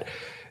that,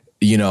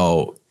 you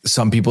know,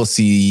 some people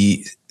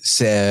see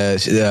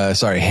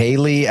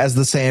Haley as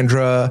the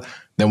Sandra.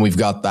 Then we've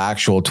got the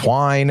actual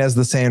Twine as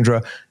the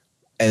Sandra.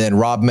 And then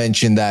Rob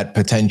mentioned that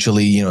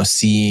potentially, you know,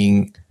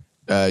 seeing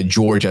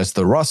George as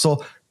the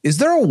Russell. Is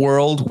there a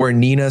world where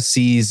Nina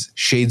sees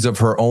shades of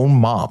her own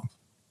mom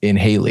in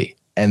Haley?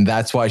 And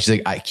that's why she's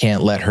like, I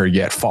can't let her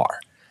get far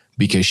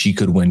because she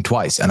could win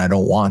twice. And I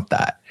don't want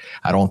that.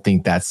 I don't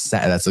think that's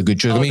a good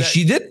choice. I mean,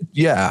 she did.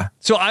 Yeah.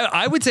 So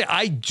I would say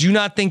I do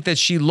not think that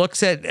she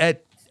looks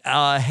at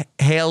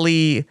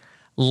Haley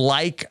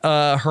like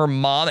her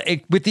mom,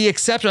 with the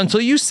exception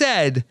until you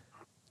said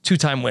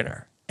 2-time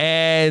winner.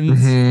 And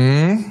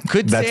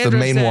could that's Sandra the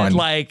main said, one.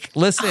 Like,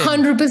 listen,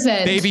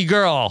 100%, baby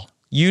girl.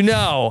 You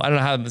know, I don't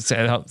know how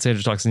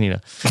Sandra talks to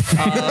Nina.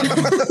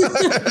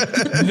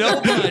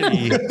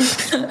 Nobody.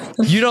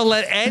 You don't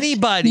let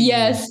anybody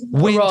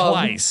win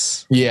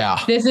twice.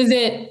 Yeah. This is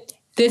it.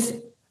 This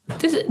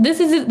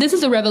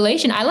is a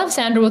revelation. I love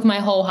Sandra with my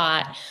whole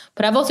heart,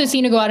 but I've also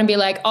seen her go out and be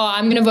like, oh,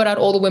 I'm going to vote out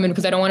all the women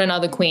because I don't want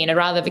another queen. I'd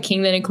rather have a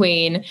king than a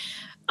queen.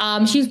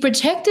 She's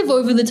protective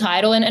over the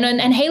title,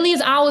 and Haley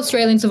is our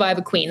Australian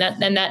Survivor queen.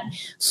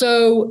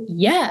 So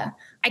yeah.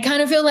 I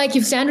kind of feel like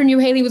if Sandra knew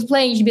Haley was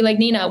playing, she'd be like,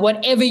 Nina,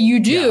 whatever you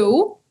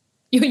do,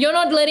 you're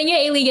not letting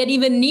Haley get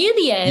even near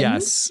the end.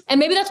 Yes. And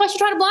maybe that's why she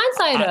tried to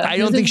blindside her. I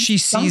don't think she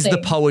sees the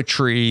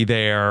poetry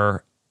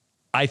there.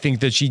 I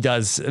think that she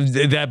does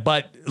that,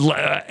 but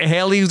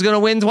Haley's going to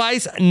win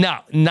twice? No,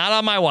 not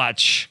on my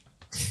watch.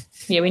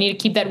 Yeah, we need to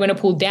keep that winner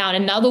pool down.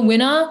 Another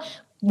winner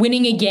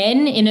winning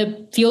again in a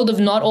field of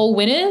not all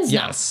winners?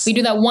 Yes. No, we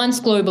do that once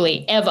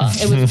globally, ever.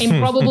 It was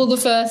improbable the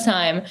first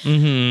time.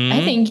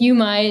 I think you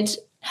might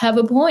have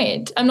a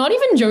point. I'm not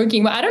even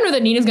joking, but I don't know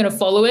that Nina's going to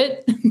follow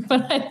it,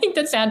 but I think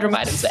that Sandra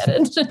might have said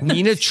it.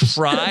 Nina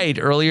tried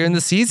earlier in the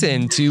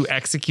season to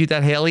execute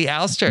that Haley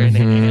ouster, and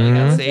Haley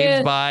got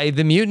saved by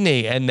the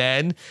mutiny. And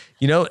then,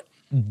 you know,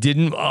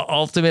 didn't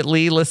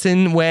ultimately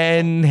listen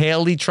when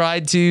Haley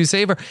tried to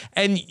save her.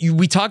 And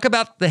we talk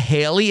about the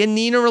Haley and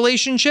Nina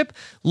relationship.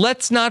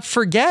 Let's not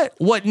forget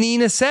what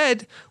Nina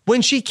said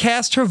when she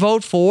cast her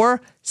vote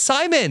for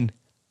Simon.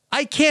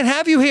 I can't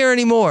have you here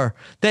anymore.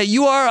 That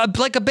you are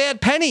like a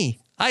bad penny.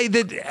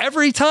 That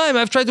every time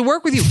I've tried to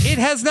work with you, it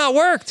has not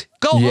worked.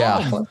 Go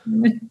home.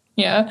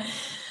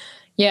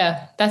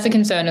 Yeah, that's a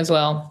concern as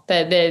well.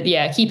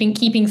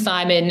 Keeping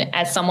Simon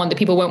as someone that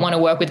people won't want to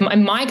work with.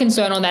 My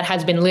concern on that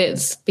has been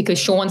Liz, because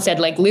Sean said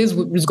like Liz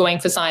was going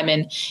for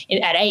Simon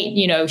at 8.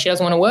 You know, she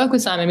doesn't want to work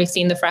with Simon. We've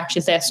seen the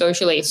fractures there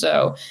socially.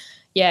 So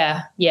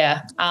yeah.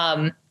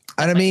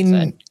 And I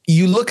mean,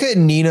 you look at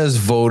Nina's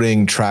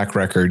voting track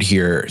record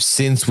here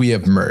since we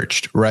have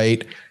merged,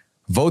 right?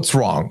 Votes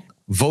wrong.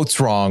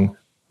 The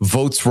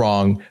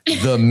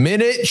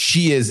minute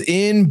she is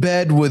in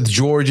bed with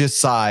George's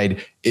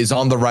side is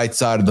on the right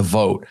side of the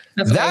vote.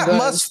 That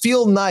must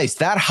feel nice.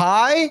 That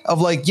high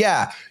of like,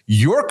 yeah,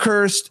 you're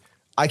cursed.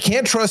 I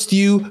can't trust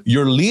you.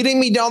 You're leading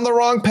me down the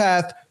wrong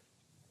path.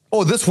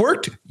 Oh, this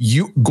worked.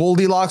 You,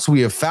 Goldilocks, we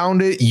have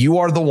found it. You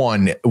are the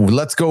one.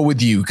 Let's go with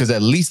you, because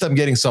at least I'm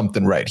getting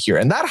something right here.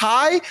 And that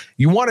high,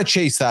 you want to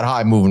chase that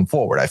high moving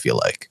forward, I feel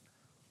like.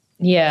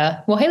 Yeah.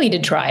 Well, Haley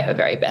did try her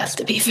very best,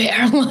 to be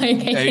fair.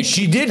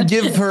 She did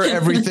give her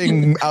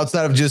everything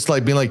outside of just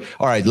like being like,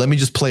 all right, let me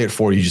just play it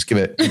for you. Just give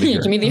it.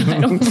 Give me the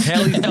item.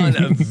 Haley's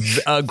done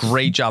a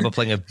great job of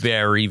playing a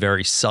very,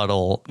 very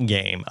subtle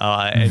game.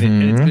 And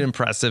it's been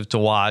impressive to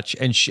watch.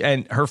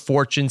 And her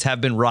fortunes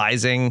have been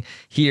rising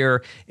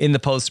here in the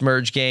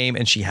post-merge game.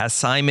 And she has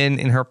Simon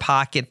in her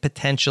pocket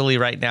potentially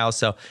right now.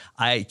 So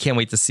I can't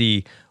wait to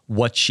see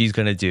what she's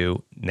going to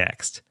do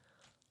next.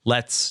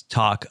 Let's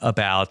talk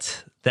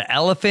about the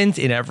elephant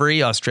in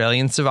every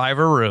Australian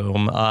Survivor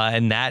room,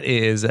 and that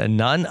is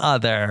none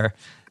other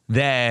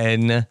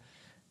than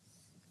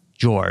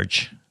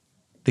George,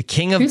 the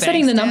king of Bankstown. Who's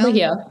setting the number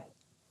here?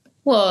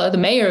 Well, the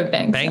mayor of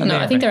Bankstown. No,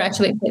 I think there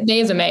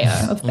is a mayor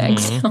of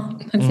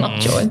Bankstown. It's not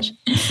George.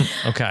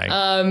 Okay.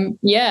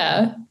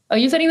 Yeah. Are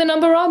you setting the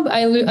number, Rob?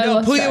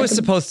 No, Puya was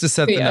supposed to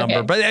set the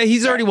number, but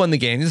he's already won the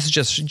game. This is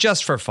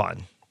just for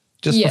fun.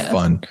 For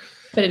fun.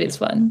 But it is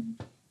fun.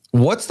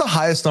 What's the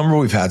highest number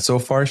we've had so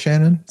far,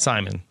 Shannon?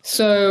 Simon.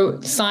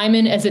 So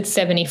Simon is at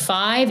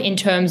 75 in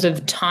terms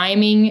of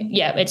timing.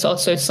 Yeah, it's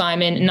also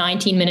Simon,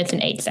 19 minutes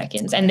and 8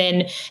 seconds. And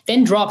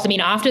then drops. I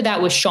mean, after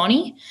that was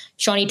Shonny.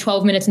 Shonny,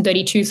 12 minutes and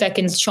 32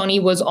 seconds. Shonny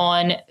was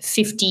on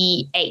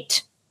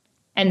 58.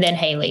 And then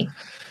Haley.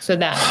 So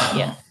that,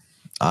 yeah.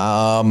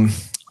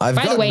 I've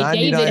By got the way,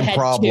 99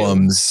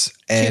 problems,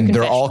 and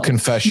they're all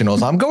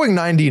confessionals. I'm going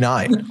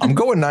 99. I'm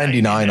going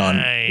 99 on.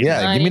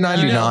 Yeah, give me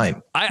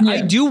 99.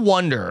 I do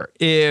wonder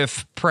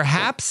if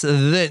perhaps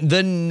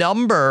the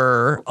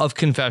number of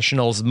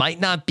confessionals might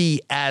not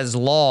be as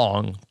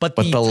long, but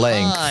the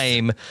length.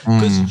 Time,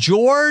 because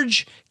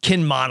George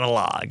can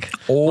monologue.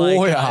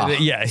 Oh,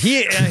 yeah.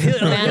 He'll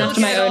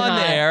get on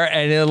there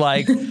and he'll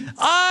like,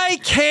 I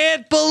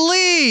can't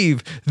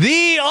believe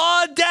the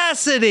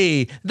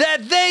audacity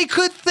that they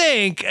could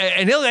think,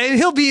 and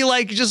he'll be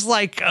like just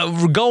like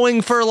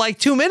going for like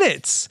 2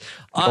 minutes.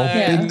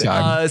 Big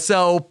time.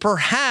 So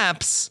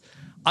perhaps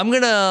I'm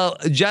going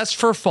to, just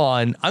for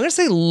fun, I'm going to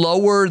say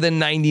lower than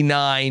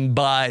 99,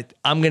 but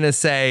I'm going to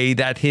say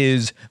that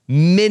his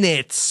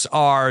minutes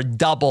are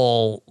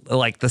double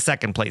like the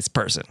second place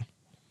person.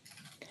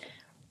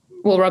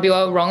 Well, Rob, you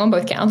are wrong on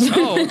both counts.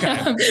 Oh, okay.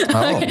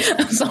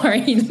 I'm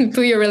sorry.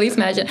 Puyo really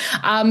smashed it.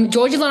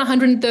 George is on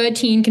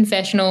 113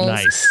 confessionals.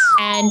 Nice.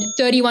 And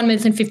 31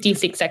 minutes and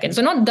 56 seconds.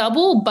 So not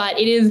double, but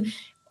it is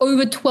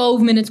over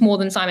 12 minutes more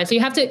than Simon. So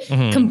you have to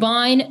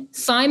combine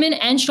Simon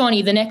and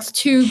Shawnee, the next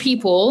two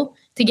people,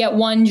 to get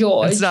one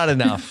George. It's not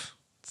enough.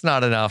 It's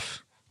not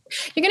enough.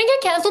 You're going to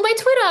get canceled by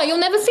Twitter. You'll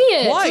never see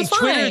it. Why?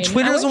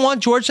 Twitter doesn't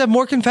want George to have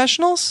more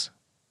confessionals?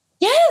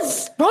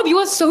 Yes, Rob, you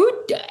are so.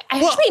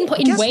 I actually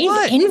in ways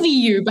envy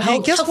you. Hey,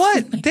 guess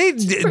what?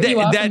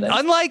 That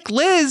unlike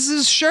Liz,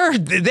 is sure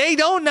they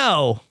don't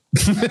know.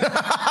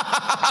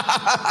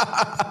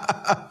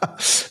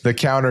 The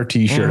counter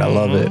T-shirt, I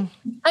love it.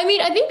 I mean,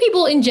 I think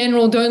people in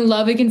general don't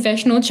love a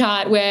confessional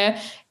chart where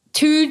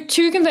two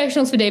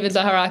confessionals for David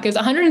Zaharakis,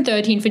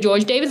 113 for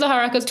George. David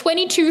Zaharakis,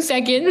 22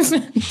 seconds.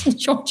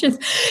 George is,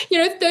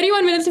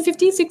 31 minutes and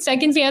 56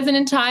 seconds. He has an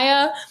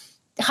entire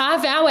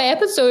half-hour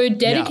episode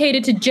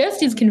dedicated to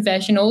just his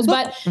confessionals.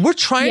 But we're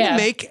trying to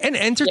make an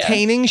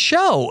entertaining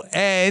show,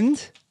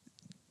 and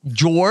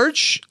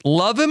George,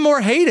 love him or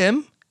hate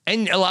him,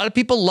 and a lot of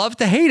people love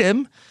to hate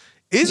him,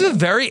 is a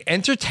very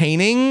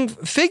entertaining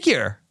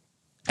figure,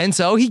 and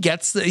so he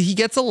gets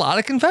a lot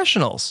of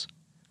confessionals.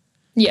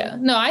 Yeah,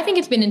 no, I think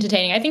it's been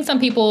entertaining. I think some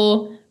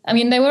people,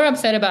 they were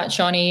upset about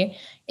Shawnee.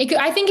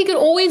 I think it could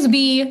always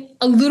be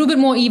a little bit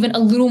more even, a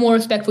little more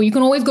respectful. You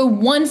can always go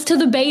once to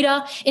the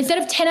beta. Instead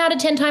of 10 out of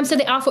 10 times to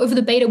the alpha over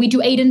the beta, we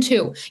do 8 and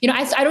 2.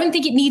 I don't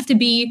think it needs to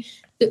be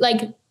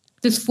like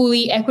this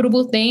fully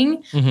equitable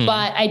thing,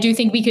 but I do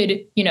think we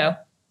could,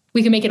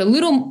 we can make it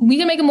we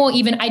can make it more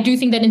even. I do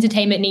think that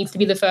entertainment needs to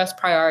be the first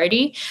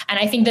priority. And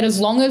I think that as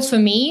long as, for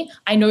me,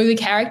 I know the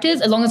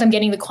characters, as long as I'm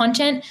getting the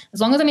content, as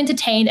long as I'm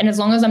entertained, and as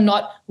long as I'm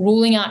not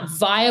ruling out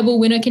viable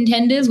winner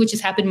contenders, which has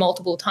happened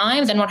multiple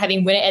times, and not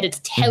having winner edits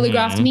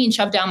telegraphed to me and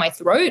shoved down my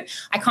throat,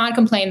 I can't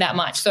complain that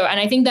much. So, and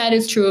I think that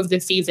is true of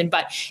this season.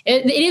 But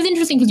it is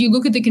interesting because you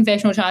look at the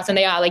confessional charts and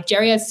they are like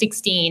Jerry has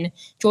 16,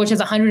 George has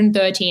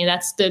 113.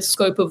 That's the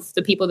scope of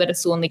the people that are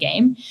still in the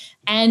game.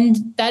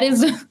 And that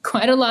is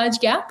quite a large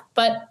gap,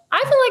 but I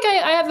feel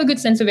like I have a good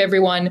sense of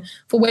everyone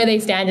for where they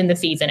stand in the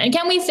season. And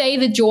can we say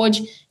that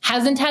George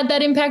hasn't had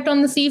that impact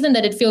on the season,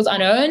 that it feels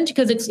unearned?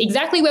 Because it's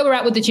exactly where we're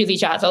at with the Chizzy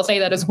charts. I'll say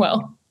that as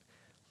well.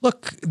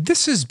 Look,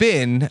 this has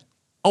been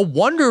a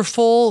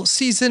wonderful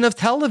season of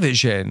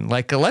television.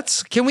 Like,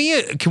 can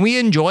we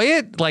enjoy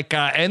it? Like,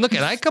 and look,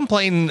 and I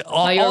complain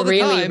all the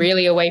time.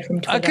 Really away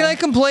from Twitter. Can I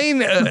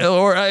complain?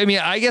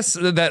 I guess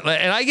that,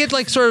 and I get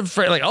like sort of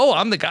like, oh,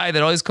 I'm the guy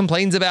that always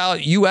complains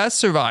about U.S.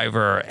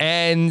 Survivor,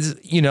 and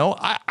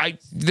I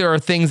there are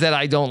things that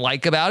I don't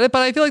like about it,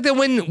 but I feel like that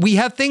when we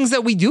have things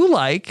that we do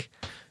like,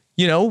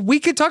 we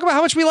could talk about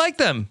how much we like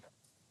them.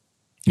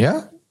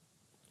 Yeah,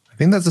 I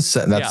think that's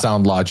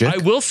sound logic. I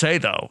will say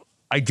though,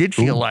 I did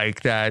feel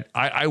like that.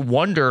 I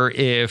wonder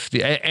if,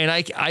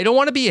 I don't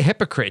want to be a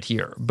hypocrite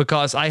here,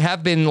 because I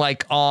have been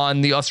like on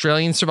the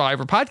Australian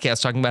Survivor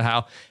podcast talking about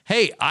how,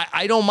 hey,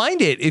 I don't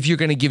mind it if you're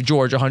going to give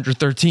George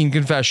 113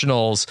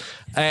 confessionals,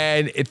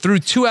 and through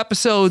 2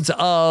 episodes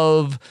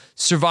of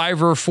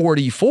Survivor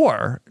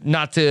 44,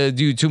 not to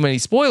do too many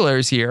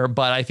spoilers here,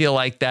 but I feel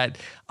like that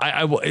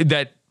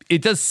that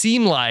it does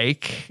seem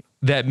like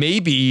that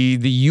maybe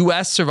the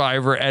U.S.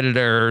 Survivor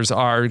editors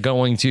are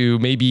going to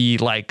maybe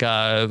like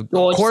course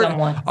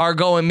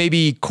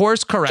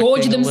correcting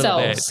George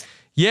themselves.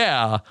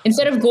 Yeah.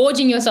 Instead of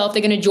gorging yourself,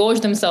 they're going to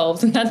George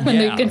themselves. And that's when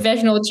the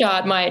confessional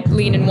chart might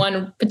lean in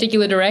one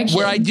particular direction.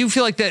 Where I do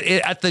feel like that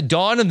at the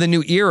dawn of the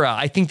new era,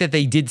 I think that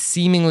they did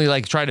seemingly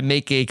like try to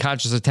make a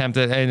conscious attempt,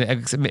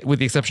 and with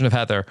the exception of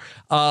Heather,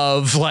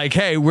 of like,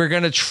 hey, we're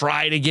going to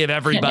try to give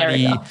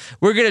everybody,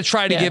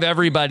 give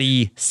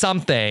everybody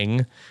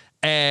something.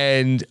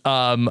 And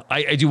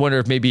I do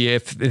wonder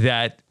if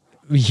that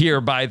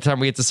here, by the time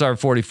we get to Survivor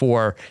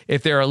 44,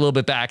 if they're a little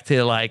bit back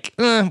to like,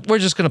 we're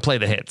just going to play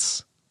the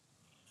hits.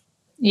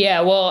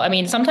 Yeah, well,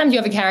 sometimes you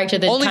have a character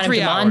that only kind of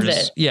demands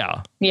it.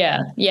 Yeah.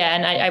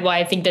 And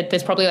I think that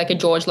there's probably like a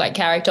George-like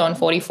character on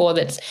 44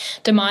 that's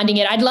demanding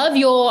it. I'd love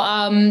your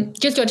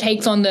just your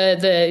takes on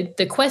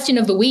the question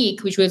of the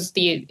week, which was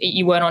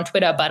you weren't on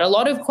Twitter, but a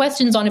lot of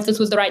questions on if this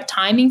was the right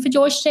timing for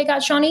George to take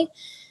out Shawnee.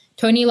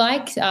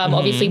 Tony-like.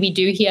 Obviously, we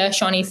do hear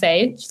Shawnee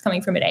say she's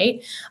coming from an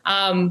 8,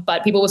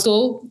 but people were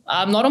still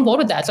not on board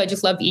with that. So I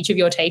just love each of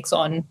your takes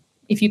on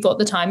if you thought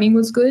the timing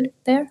was good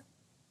there.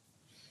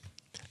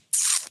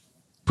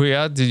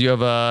 Priya, did you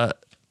have a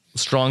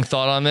strong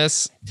thought on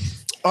this?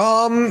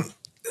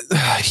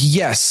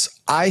 Yes,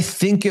 I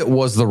think it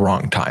was the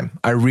wrong time.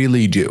 I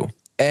really do.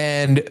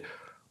 And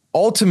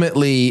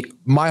ultimately,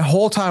 my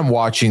whole time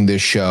watching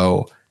this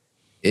show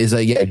is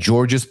like, yeah,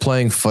 George is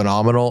playing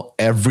phenomenal.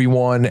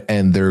 Everyone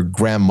and their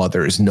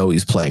grandmothers know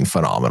he's playing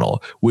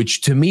phenomenal,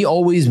 which to me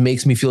always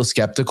makes me feel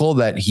skeptical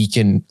that he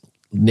can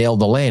nail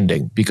the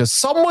landing, because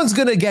someone's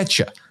going to get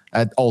you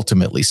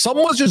ultimately.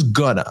 Someone's just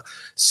gonna.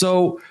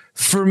 So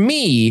for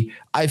me,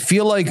 I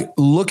feel like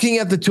looking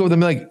at the two of them,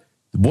 like,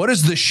 what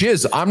is the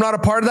shiz? I'm not a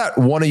part of that.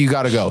 One of you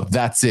got to go.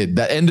 That's it.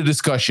 That end of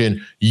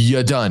discussion.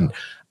 You're done.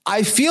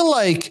 I feel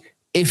like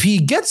if he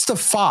gets to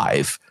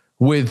 5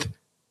 with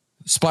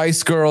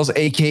Spice Girls,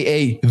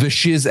 aka the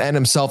Shiz and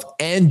himself,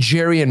 and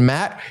Jerry and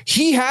Matt,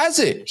 he has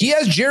it. He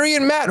has Jerry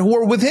and Matt who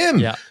are with him.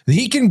 Yeah.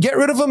 He can get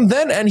rid of them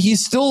then, and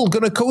he's still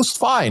gonna coast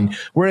fine.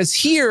 Whereas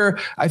here,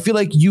 I feel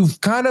like you've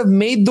kind of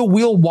made the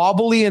wheel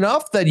wobbly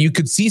enough that you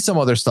could see some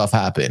other stuff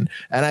happen,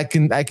 and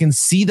I can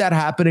see that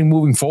happening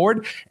moving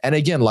forward. And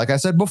again, like I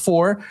said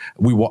before,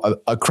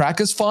 a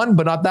crack is fun,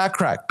 but not that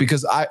crack,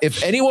 because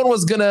if anyone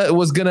was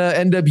gonna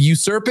end up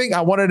usurping, I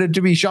wanted it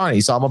to be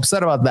Shawnee, so I'm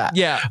upset about that.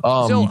 Yeah.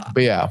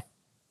 But yeah.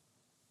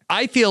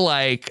 I feel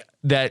like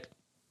that.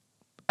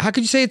 How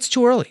could you say it's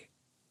too early?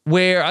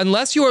 Where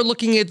unless you are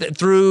looking at it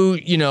through,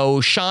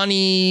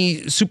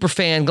 Shawnee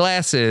superfan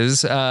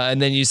glasses,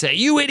 and then you say,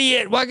 "You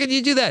idiot! Why could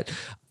you do that?"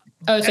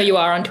 Oh, so you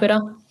are on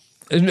Twitter?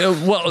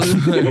 Well,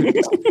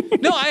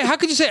 no. How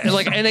could you say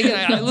like? And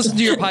again, I listened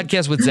to your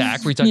podcast with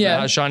Zach. We talked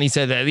about how Shawnee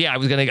said that. Yeah, I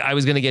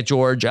was gonna get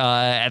George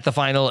at the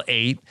final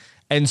 8.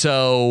 And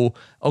so,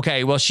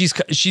 okay, well,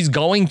 she's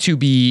going to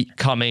be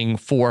coming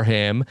for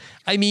him.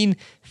 I mean,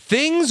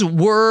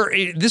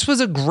 this was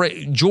a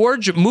great,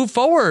 George moved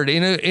forward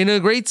in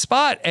a great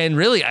spot. And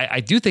really, I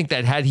do think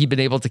that had he been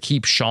able to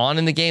keep Sean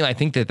in the game, I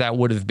think that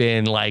would have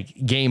been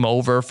like game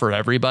over for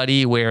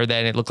everybody, where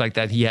then it looked like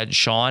that he had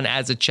Sean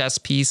as a chess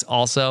piece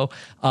also.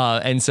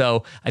 And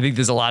so I think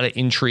there's a lot of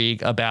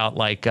intrigue about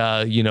like,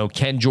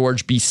 can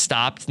George be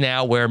stopped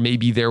now where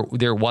maybe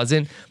there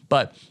wasn't,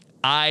 but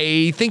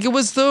I think it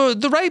was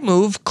the right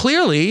move,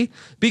 clearly,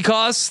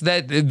 because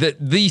that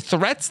the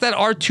threats that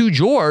are to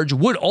George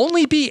would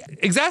only be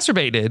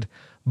exacerbated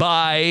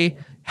by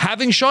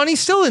having Shawnee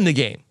still in the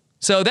game.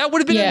 So that would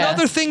have been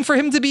another thing for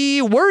him to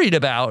be worried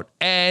about,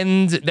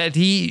 and that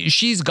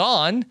she's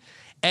gone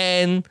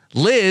and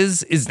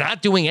Liz is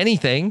not doing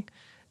anything.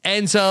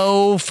 And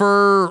so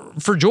for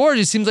George,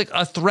 it seems like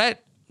a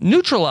threat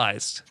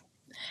neutralized.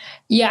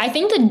 Yeah, I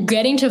think that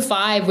getting to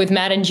 5 with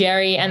Matt and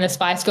Jerry and the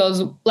Spice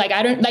Girls,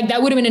 that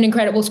would have been an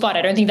incredible spot.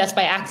 I don't think that's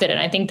by accident.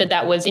 I think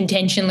that was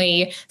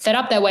intentionally set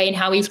up that way in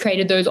how he's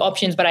created those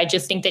options. But I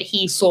just think that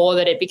he saw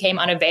that it became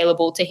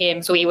unavailable to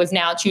him. So he was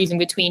now choosing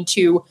between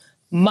 2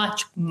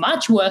 much,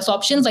 much worse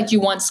options. Like, you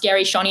want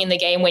scary Shawnee in the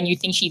game when you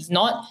think she's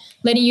not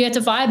letting you get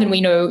to 5, and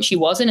we know she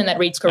wasn't, and that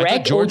reads correct. I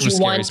thought George was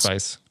scary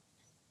Spice.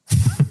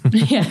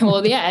 Yeah,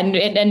 well, yeah,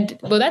 and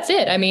well, that's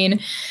it. I mean,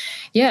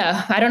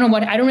 yeah, I don't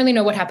really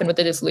know what happened with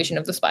the dissolution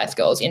of the Spice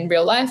Girls in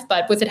real life,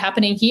 but with it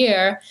happening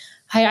here,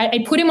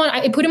 I put him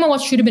on what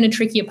should have been a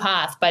trickier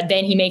path, but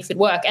then he makes it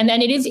work. And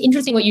then it is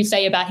interesting what you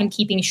say about him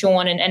keeping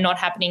Sean and not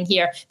happening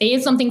here. There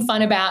is something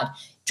fun about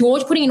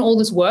George putting in all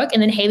this work,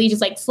 and then Haley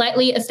just like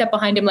slightly a step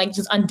behind him, like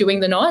just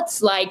undoing the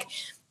knots, like,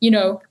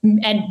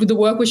 and with the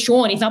work with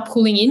Sean, he's not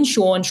pulling in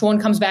Sean. Sean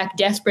comes back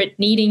desperate,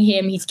 needing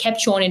him. He's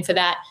kept Sean in for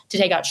that to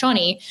take out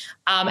Shawnee.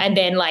 And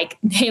then like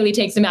Haley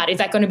takes him out. Is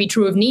that going to be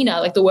true of Nina?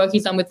 Like the work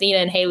he's done with Nina,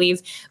 and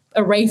Haley's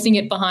erasing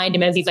it behind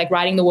him as he's like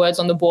writing the words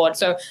on the board.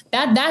 So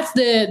that's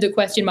the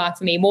question mark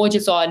for me, more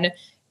just on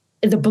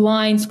the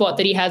blind spot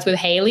that he has with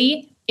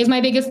Haley is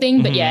my biggest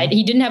thing. But yeah,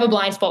 he didn't have a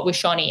blind spot with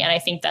Shawnee. And I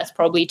think that's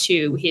probably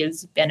to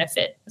his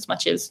benefit as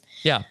much as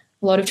a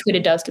lot of Twitter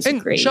does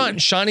disagree. And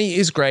Shawnee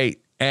is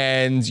great.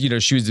 And,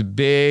 she was a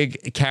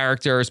big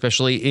character,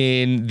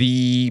 especially in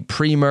the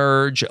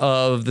pre-merge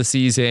of the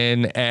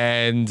season.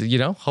 And,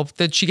 hope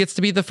that she gets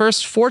to be the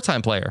first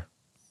 4-time player.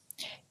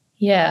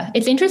 Yeah,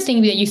 it's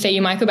interesting that you say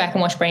you might go back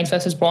and watch Brains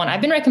versus Brawn.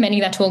 I've been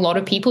recommending that to a lot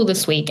of people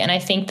this week. And I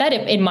think that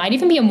it might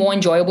even be a more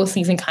enjoyable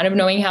season, kind of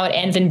knowing how it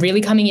ends and really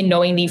coming in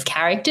knowing these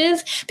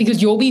characters,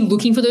 because you'll be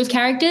looking for those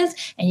characters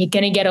and you're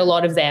going to get a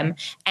lot of them.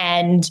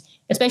 And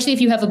especially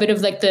if you have a bit of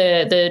like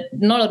the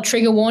not a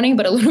trigger warning,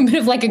 but a little bit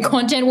of like a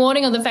content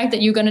warning on the fact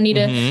that you're going to need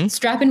to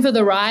strap in for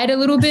the ride a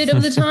little bit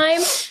of the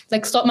time,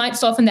 might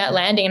soften that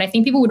landing. And I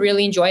think people would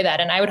really enjoy that.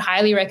 And I would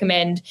highly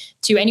recommend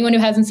to anyone who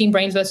hasn't seen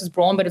Brains versus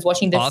Brawn, but is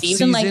watching this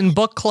season, like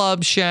book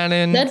club,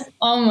 Shannon.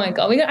 Oh my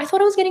God. I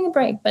thought I was getting a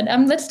break, but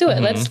let's do it.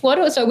 I've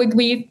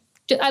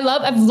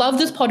loved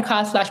this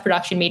podcast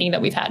 /production meeting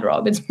that we've had,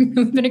 Rob. It's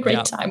been a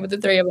great time with the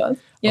 3 of us.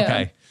 Yeah.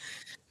 Okay.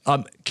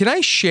 Can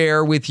I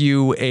share with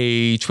you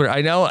a Twitter?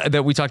 I know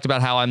that we talked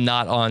about how I'm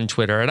not on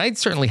Twitter, and I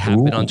certainly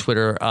have been on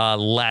Twitter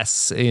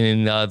less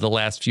in the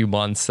last few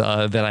months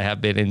than I have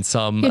been in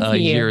some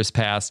years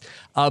past.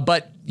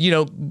 But,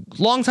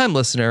 longtime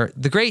listener,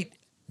 the great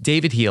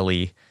David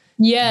Healy,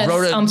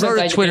 wrote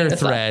a Twitter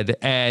thread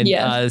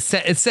and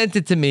sent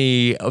it to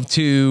me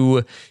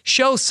to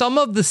show some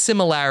of the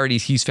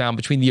similarities he's found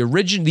between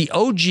the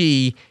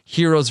OG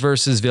Heroes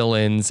versus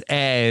Villains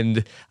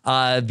and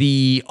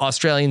the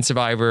Australian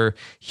Survivor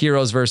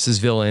Heroes versus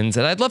Villains.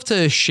 And I'd love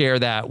to share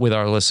that with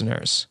our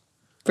listeners.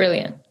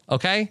 Brilliant.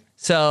 Okay.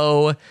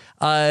 So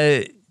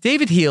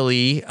David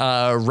Healy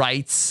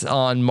writes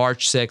on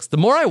March 6th, the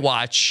more I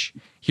watch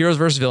Heroes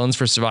vs. Villains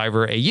for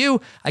Survivor AU,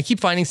 I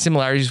keep finding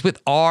similarities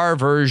with our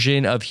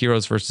version of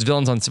Heroes vs.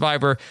 Villains on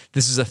Survivor.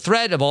 This is a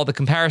thread of all the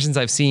comparisons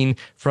I've seen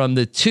from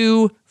the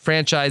two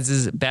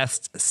franchises'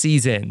 best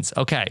seasons.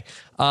 Okay.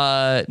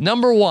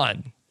 Number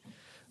one,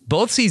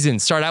 both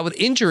seasons start out with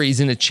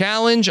injuries in a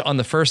challenge on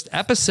the first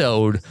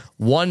episode.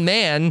 One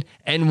man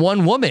and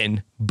one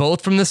woman,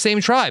 both from the same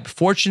tribe.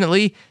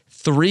 Fortunately,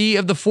 3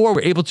 of the 4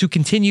 were able to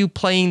continue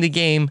playing the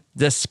game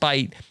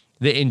despite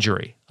the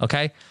injury.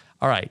 Okay.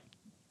 All right.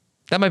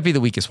 That might be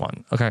the weakest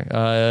one. Okay.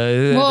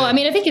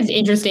 I think it's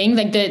interesting.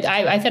 Like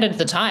I said it at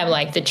the time,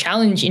 like the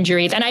challenge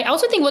injuries. And I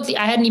also think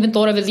I hadn't even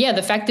thought of is,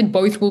 the fact that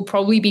both will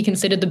probably be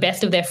considered the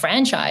best of their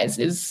franchise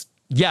is.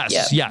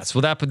 Yes.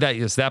 Well,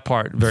 that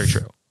part, very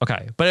true.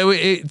 Okay. But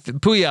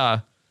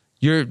Puya,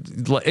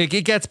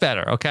 it gets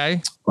better.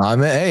 Okay.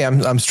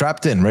 I'm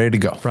strapped in, ready to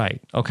go.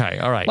 Right. Okay.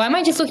 All right. Why am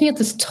I just looking at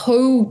this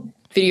toe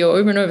video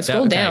over and over?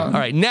 Scroll down. All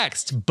right.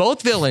 Next,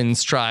 both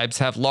villains tribes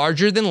have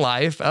larger than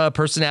life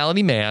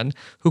personality man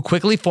who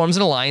quickly forms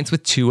an alliance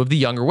with 2 of the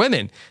younger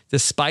women.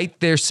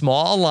 Despite their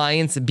small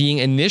alliance being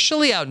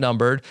initially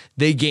outnumbered,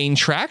 they gain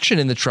traction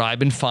in the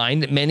tribe and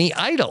find many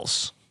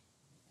idols.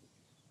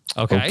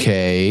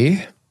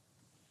 Okay.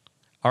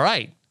 All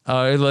right.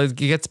 It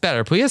gets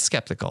better. Please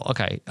skeptical.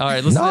 Okay. All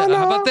right. Listen.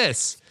 How about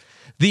this?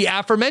 The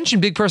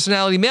aforementioned big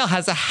personality male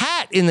has a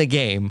hat in the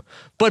game,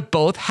 but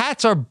both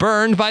hats are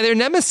burned by their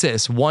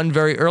nemesis. One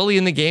very early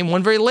in the game,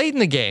 one very late in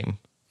the game.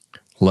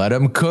 Let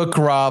him cook,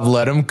 Rob.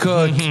 Let him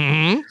cook.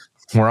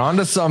 Mm-hmm. We're on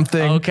to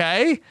something.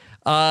 Okay.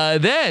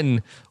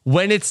 Then,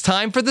 when it's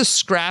time for the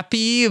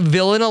scrappy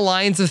villain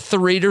alliance of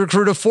 3 to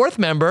recruit a 4th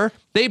member,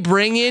 they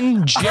bring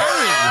in Jerry.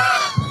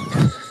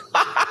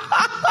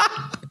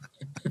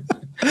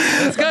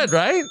 That's good,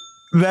 right?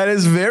 That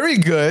is very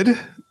good.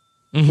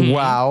 Mm-hmm.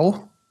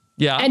 Wow.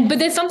 Yeah. But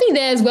there's something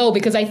there as well,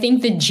 because I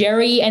think that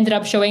Jerry ended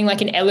up showing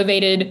like an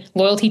elevated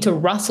loyalty to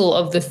Russell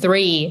of the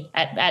 3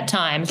 at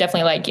times,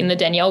 definitely like in the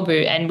Danielle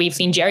boot. And we've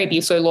seen Jerry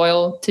be so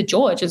loyal to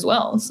George as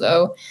well.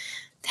 So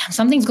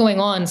something's going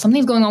on.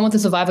 Something's going on with the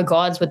Survivor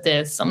gods with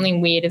this.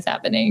 Something weird is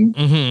happening.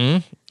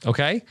 Mm-hmm.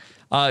 Okay.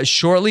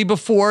 Shortly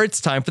before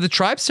it's time for the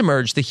tribes to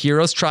merge, the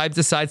Heroes tribe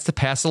decides to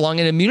pass along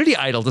an immunity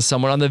idol to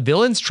someone on the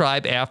Villains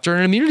tribe after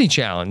an immunity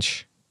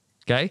challenge.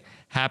 Okay.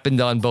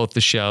 Happened on both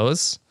the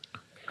shows.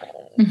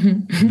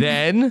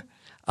 Then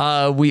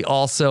we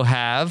also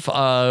have,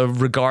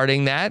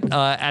 regarding that,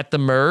 at the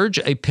merge,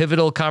 a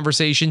pivotal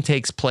conversation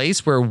takes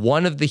place where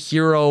one of the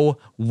hero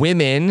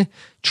women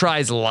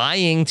tries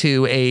lying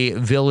to a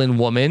villain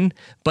woman,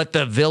 but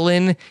the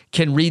villain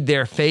can read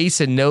their face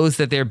and knows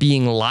that they're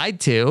being lied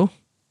to.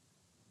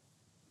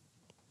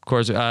 Of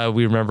course,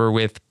 we remember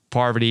with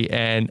Parvati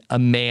and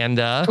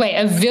Amanda. Wait,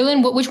 a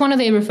villain? Which one are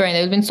they referring to?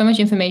 There's been so much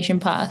information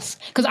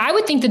passed. Because I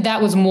would think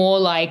that was more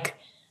like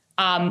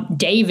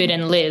David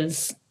and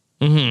Liz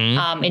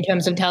in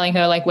terms of telling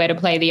her like where to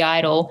play the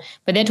idol.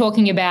 But they're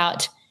talking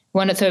about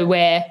where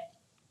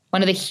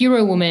one of the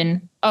hero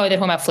women. Oh, they're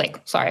talking about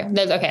Flick. Sorry.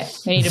 Okay.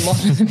 I needed more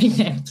specific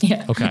names.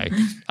 Yeah. Okay.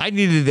 I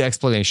needed the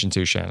explanation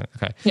too, Shannon.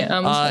 Okay.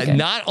 Yeah. Okay.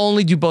 Not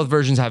only do both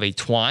versions have a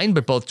twine,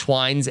 but both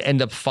twines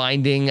end up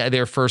finding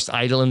their first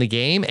idol in the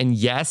game. And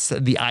yes,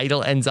 the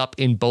idol ends up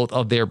in both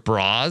of their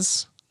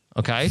bras.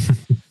 Okay.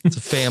 It's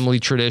a family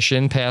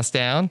tradition passed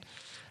down.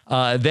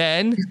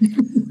 Then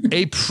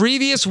a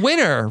previous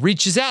winner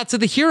reaches out to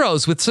the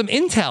heroes with some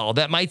intel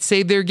that might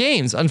save their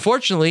games.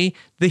 Unfortunately,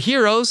 the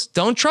heroes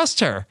don't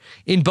trust her.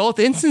 In both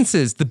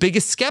instances, the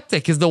biggest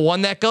skeptic is the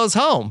one that goes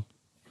home.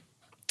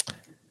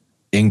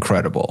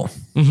 Incredible.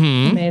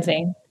 Mm-hmm.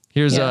 Amazing.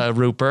 Here's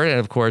Rupert. And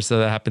of course,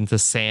 that happened to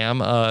Sam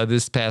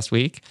this past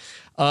week.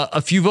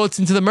 A few votes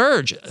into the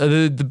merge,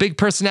 the big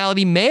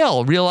personality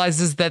male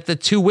realizes that the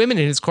 2 women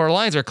in his core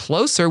alliance are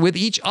closer with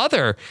each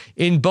other.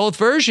 In both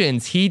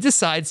versions, he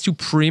decides to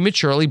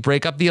prematurely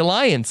break up the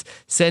alliance,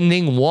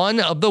 sending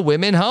one of the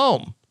women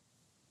home.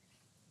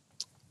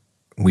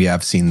 We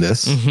have seen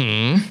this.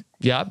 Mm-hmm.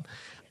 Yep.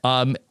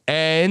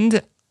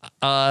 And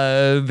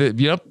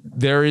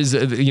there is,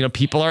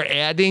 people are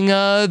adding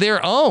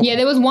their own. Yeah,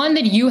 there was one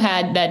that you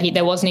had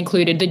that wasn't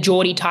included. The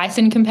Geordie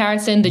Tyson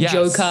comparison, the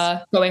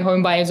Joker going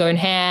home by his own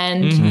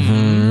hand.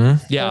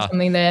 Mm-hmm. Yeah.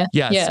 Something there.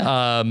 Yes.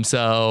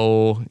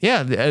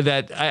 Yeah.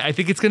 That I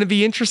think it's going to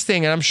be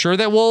interesting, and I'm sure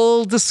that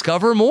we'll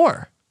discover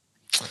more.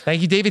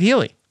 Thank you, David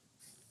Healy.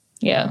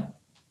 Yeah.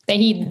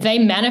 They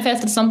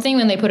manifested something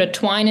when they put a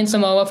twine in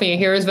Samoa for your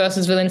Heroes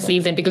versus Villains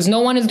season, because no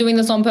one is doing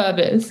this on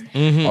purpose.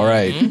 Mm-hmm.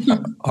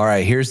 All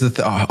right. Here's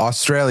the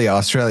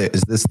Australia.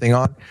 Is this thing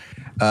on?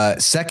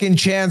 Second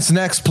chance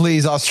next,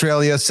 please,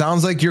 Australia.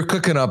 Sounds like you're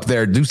cooking up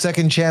there. Do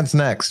second chance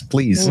next,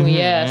 please. Ooh,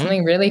 yeah,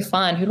 something really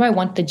fun. Who do I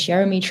want the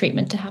Jeremy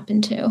treatment to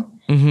happen to?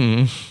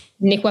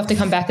 Nick will have to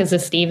come back as a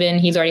Steven.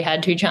 He's already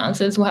had 2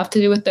 chances. We'll have to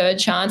do a third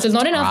chance. There's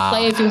not enough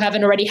players who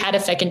haven't already had a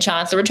second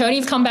chance. The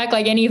returnees come back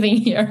like anything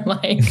here.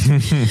 Like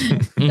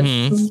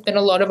there's been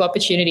a lot of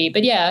opportunity.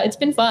 But yeah, it's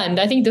been fun.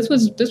 I think this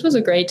was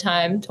a great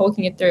time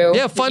talking it through.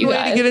 Yeah, fun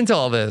way to get into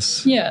all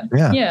this. Yeah.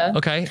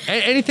 Okay.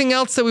 Anything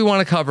else that we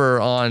want to cover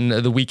on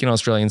the week in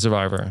Australian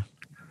Survivor?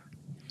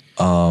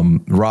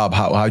 Rob,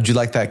 how'd you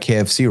like that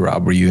KFC,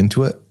 Rob? Were you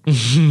into it?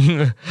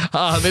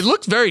 It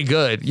looked very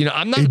good. You know,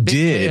 I'm not a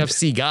big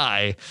KFC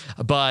guy,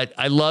 but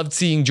I loved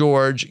seeing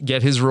George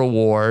get his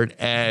reward,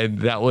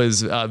 and that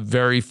was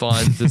very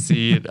fun to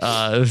see it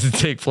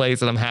take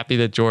place. And I'm happy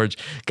that George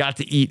got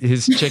to eat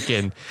his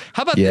chicken.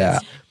 How about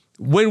this?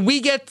 When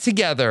we get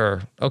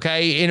together,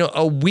 okay, in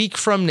a week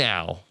from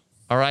now,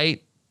 all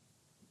right,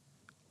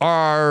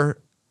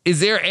 is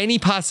there any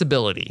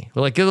possibility,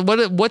 like,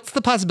 what's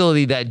the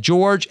possibility that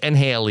George and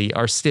Haley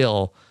are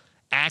still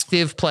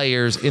active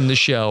players in the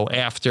show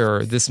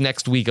after this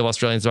next week of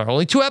Australian Survivor?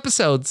 Only 2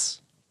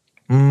 episodes.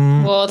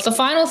 Well, it's the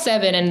final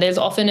 7, and there's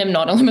often a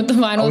not limit the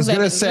final 7. I was going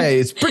to say,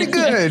 it's pretty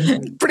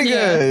good.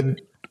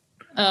 Good.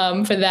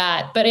 For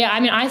that. But yeah, I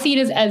mean, I see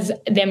it as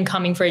them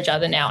coming for each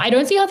other now. I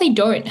don't see how they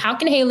don't. How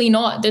can Haley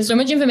not? There's so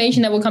much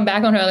information that will come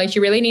back on her. Like, she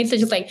really needs to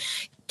just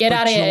get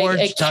out of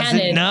a cannon.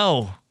 Doesn't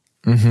know.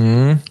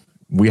 Mm-hmm.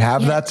 We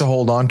have that to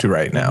hold on to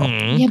right now.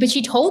 Yeah, but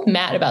she told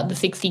Matt about the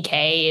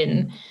 60K,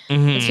 and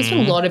it's just a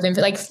lot of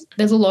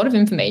there's a lot of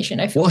information.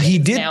 I feel he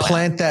did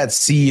plant that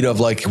seed of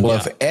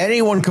if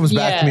anyone comes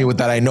back to me with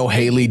that, I know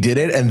Haley did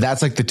it, and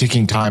that's like the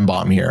ticking time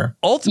bomb here.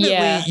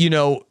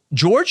 Ultimately,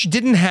 George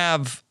didn't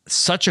have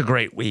such a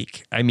great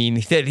week. I mean,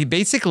 he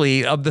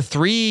basically, of the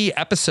 3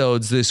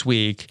 episodes this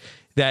week,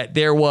 that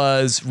there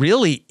was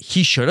really,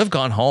 he should have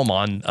gone home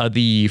on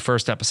the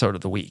first episode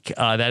of the week.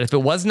 That if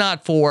it was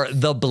not for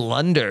the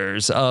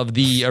blunders of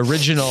the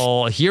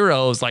original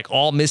heroes, like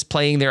all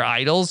misplaying their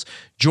idols,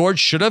 George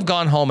should have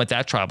gone home at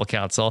that tribal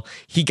council.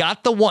 He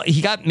got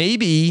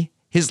maybe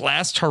his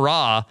last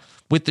hurrah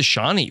with the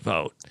Shawnee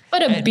vote.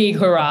 But a big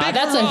hurrah.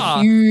 That's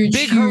a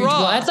huge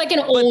hurrah. That's like an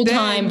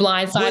all-time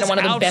blindside and one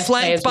of the best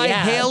players by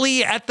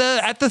Haley at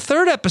the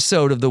 3rd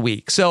episode of the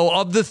week. So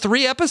of the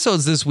 3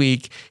 episodes this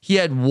week, he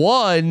had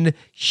 1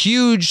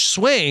 huge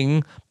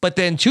swing, but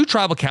then 2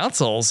 tribal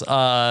councils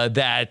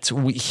that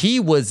he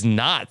was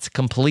not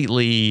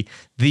completely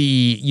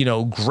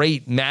the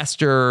great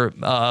master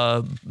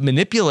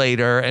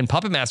manipulator and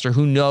puppet master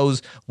who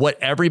knows what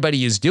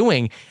everybody is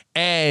doing.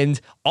 And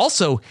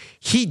also,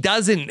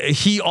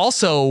 he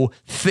also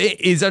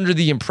is under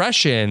the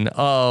impression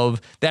of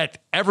that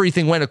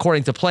everything went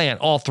according to plan,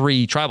 all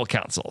 3 tribal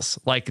councils.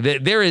 Like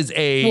there is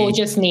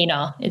just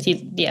Nina.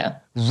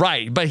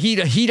 Right. But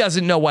he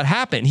doesn't know what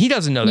happened. He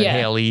doesn't know that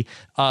Haley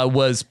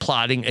was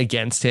plotting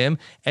against him.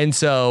 And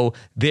so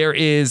there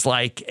is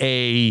like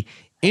a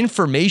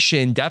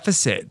information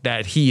deficit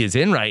that he is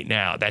in right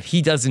now that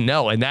he doesn't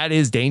know. And that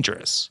is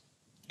dangerous.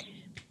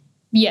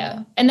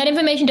 Yeah. And that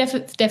information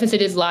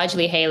deficit is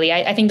largely Haley.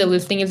 I think the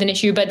listing is an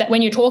issue. But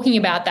when you're talking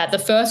about that, the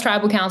first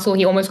tribal council,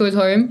 he almost goes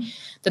home.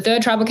 The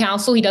 3rd tribal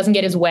council, he doesn't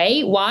get his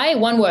way. Why?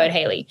 1 word,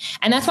 Haley.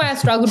 And that's why I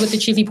struggled with the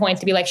cheesy points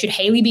to be like, should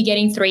Haley be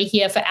getting 3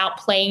 here for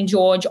outplaying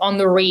George on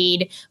the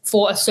read,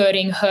 for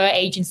asserting her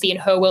agency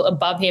and her will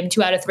above him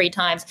 2 out of 3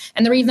 times?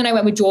 And the reason I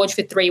went with George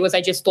for 3 was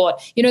I just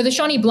thought, the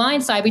Shawnee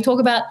blindside, we talk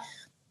about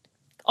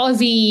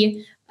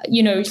Ozzy,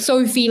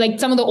 Sophie, like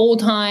some of the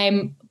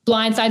all-time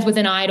blindsides with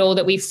an idol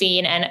that we've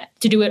seen, and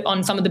to do it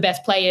on some of the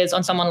best players,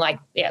 on someone like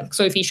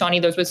Sophie, Shawnee,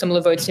 those were similar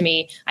votes to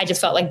me. I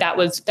just felt like that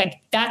was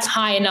that's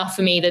high enough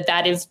for me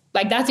that is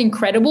that's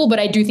incredible, but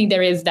I do think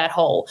there is that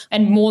hole,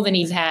 and more than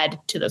he's had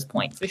to this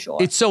point for sure.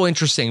 It's so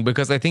interesting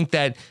because I think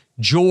that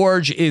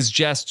George is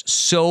just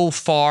so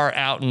far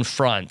out in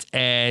front,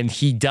 and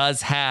he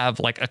does have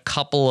like a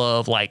couple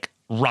of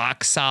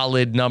rock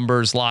solid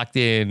numbers locked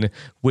in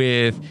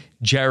with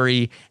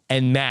Jerry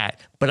and Matt,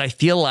 but I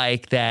feel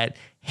like that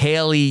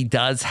Haley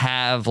does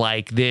have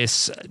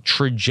this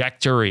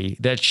trajectory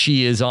that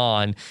she is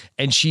on,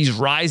 and she's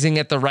rising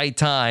at the right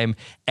time.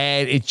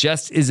 And it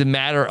just is a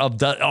matter of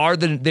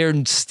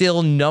there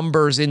still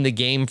numbers in the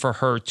game for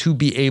her to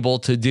be able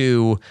to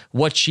do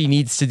what she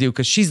needs to do,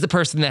 because she's the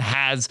person that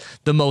has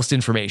the most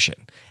information.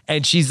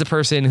 And she's the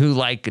person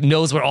who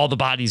knows where all the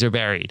bodies are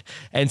buried.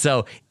 And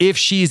so if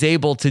she's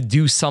able to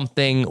do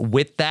something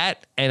with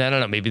that, and I don't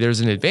know, maybe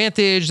there's an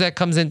advantage that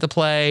comes into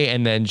play,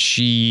 and then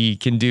she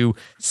can do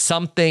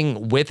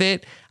something with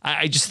it.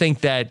 I just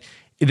think that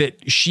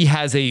she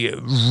has a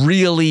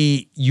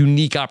really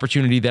unique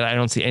opportunity that I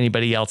don't see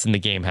anybody else in the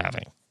game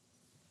having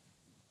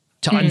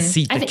to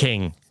unseat the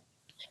king.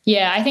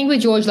 Yeah, I think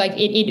with George, like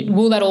it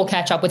will that all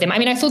catch up with him. I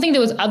mean, I still think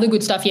there was other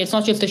good stuff here. It's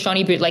not just the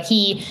Shawnee boot. Like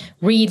he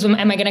reads, am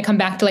I going to come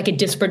back to like a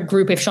disparate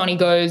group if Shawnee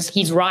goes?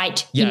 He's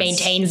right. Yes. He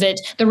maintains it.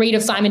 The read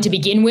of Simon to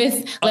begin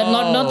with.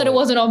 Not that it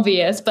wasn't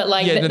obvious, but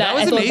like that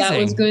was I thought amazing.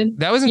 That was good.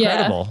 That was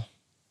incredible. Yeah.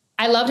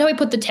 I loved how he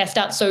put the test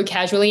out so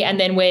casually.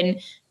 And then when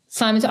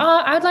Simon said,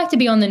 I would like to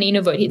be on the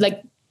Nina vote, he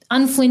like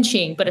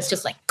unflinching, but it's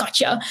just like,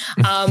 gotcha.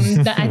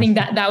 I think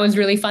that was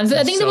really fun. So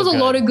I think there was a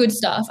lot of good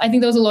stuff.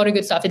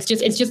 It's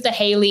just the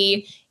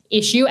Haley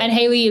issue, and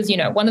Haley is,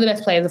 one of the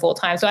best players of all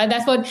time. So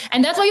that's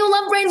why you'll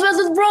love Reigns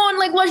versus Braun.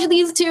 Like, watch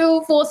these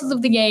two forces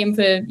of the game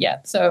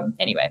So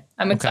anyway,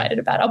 I'm excited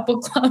about our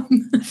book club.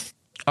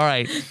 All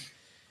right,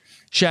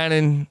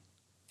 Shannon,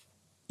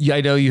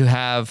 I know you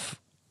have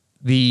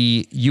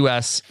the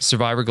U.S.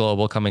 Survivor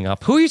Global coming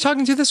up. Who are you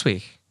talking to this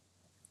week?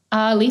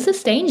 Lisa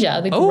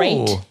Stanger, the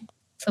great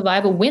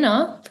Survivor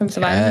winner from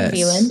Survivor New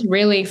Zealand.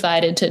 Really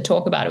excited to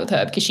talk about it with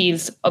her because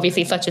she's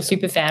obviously such a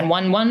super fan.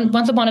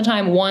 Once upon a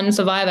time, won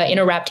Survivor in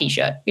a wrap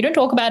t-shirt. We don't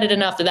talk about it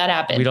enough that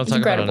happened. We don't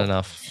talk about it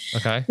enough.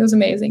 Okay. It was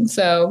amazing.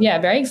 So yeah,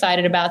 very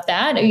excited about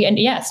that. And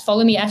yes,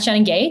 follow me at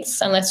Shannon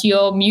Gates, unless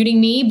you're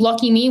muting me,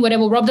 blocking me,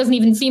 whatever. Rob doesn't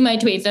even see my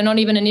tweets. They're not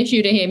even an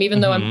issue to him,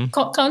 even though I'm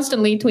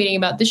constantly tweeting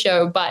about the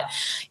show. But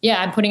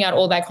yeah, I'm putting out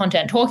all that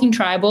content. Talking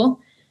Tribal,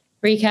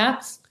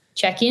 recaps,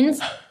 check-ins,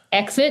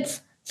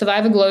 exits,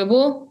 Survivor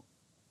Global.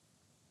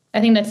 I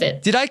think that's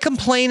it. Did I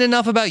complain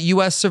enough about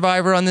U.S.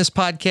 Survivor on this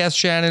podcast,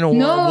 Shannon? Or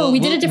no, we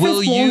did a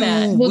different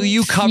format. Will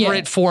you cover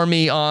it for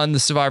me on the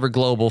Survivor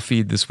Global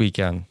feed this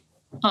weekend?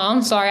 Oh,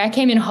 I'm sorry. I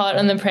came in hot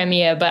on the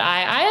premiere, but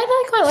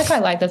I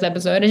quite like this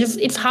episode.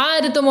 It's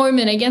hard at the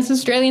moment against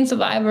Australian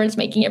Survivor. It's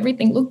making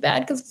everything look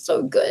bad because it's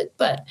so good.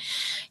 But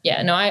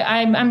yeah,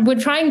 no, we're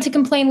trying to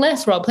complain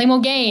less, Rob. Play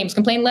more games,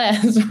 complain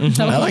less.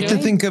 I like to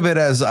think of it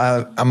as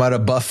I'm at a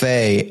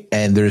buffet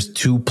and there's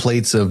 2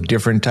 plates of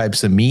different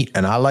types of meat,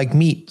 and I like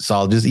meat, so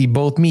I'll just eat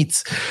both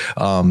meats.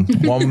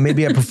 One,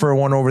 maybe I prefer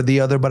one over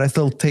the other, but I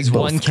still take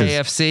both. One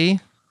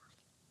KFC.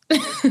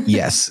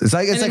 Yes, it's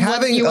like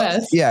having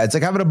it's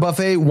like having a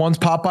buffet. One's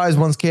Popeyes,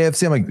 one's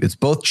KFC. I'm like, it's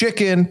both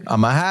chicken.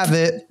 I'm gonna have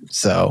it.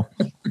 So,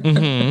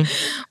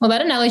 well,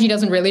 that analogy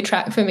doesn't really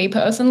track for me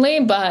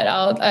personally, but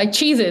I'll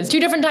cheeses, 2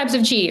 different types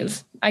of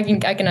cheese. I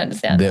can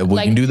understand.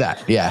 We can do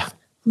that. Yeah.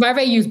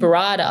 Survivor use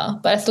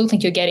burrata, but I still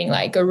think you're getting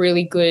like a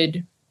really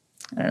good,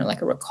 I don't know,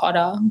 like a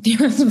ricotta.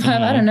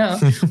 I don't know.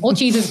 All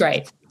cheese is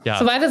great. Yeah.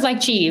 Survivor's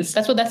like cheese.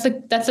 That's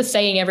the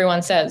saying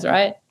everyone says,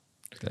 right?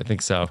 I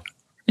think so.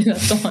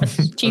 That's the one.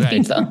 Cheese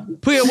pizza.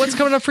 Puya, what's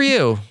coming up for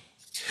you?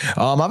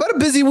 I've had a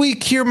busy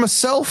week here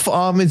myself.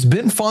 It's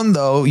been fun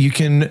though. You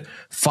can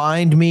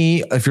find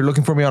me if you're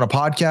looking for me on a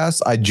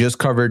podcast. I just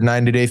covered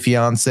 90 Day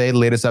Fiancé,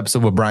 latest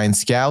episode with Brian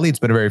Scally. It's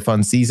been a very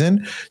fun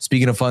season.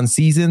 Speaking of fun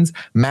seasons,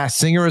 Masked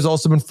Singer has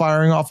also been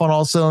firing off on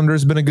all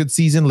cylinders. It's been a good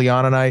season.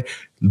 Leon and I,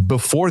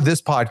 before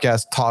this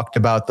podcast, talked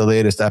about the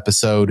latest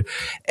episode,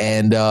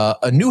 and a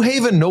New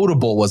Haven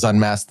notable was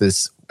unmasked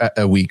this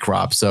week,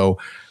 Rob. So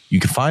you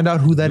can find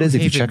out who that is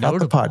if you check out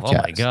the podcast.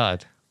 Oh my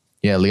God.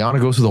 Yeah, Liana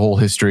goes through the whole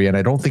history, and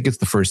I don't think it's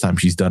the first time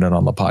she's done it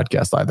on the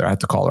podcast either. I have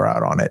to call her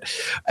out on it.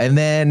 And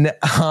then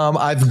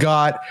I've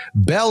got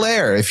Bel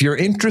Air. If you're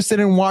interested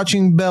in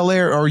watching Bel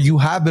Air, or you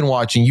have been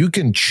watching, you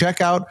can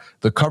check out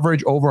the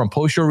coverage over on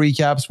Post Show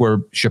Recaps, where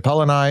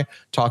Chappelle and I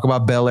talk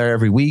about Bel Air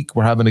every week.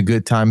 We're having a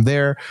good time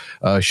there.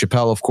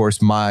 Chappelle, of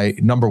course, my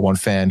number 1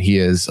 fan. He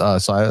is.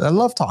 So I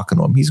love talking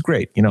to him. He's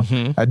great.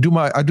 I do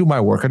my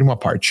work. I do my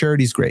part.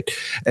 Charity's great.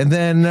 And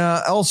then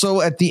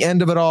also at the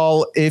end of it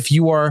all, if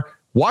you are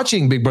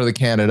watching Big Brother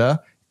Canada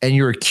and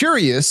you're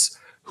curious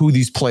who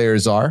these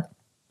players are,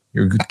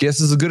 your guess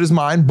is as good as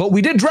mine, but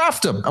we did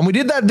draft them, and we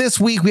did that this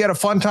week. We had a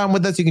fun time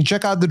with us. You can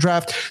check out the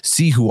draft,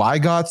 see who I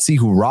got, see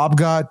who Rob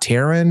got,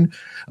 Taryn,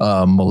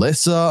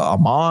 Melissa,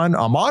 Aman,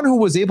 who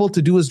was able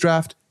to do his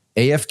draft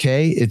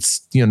AFK.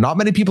 It's, not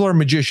many people are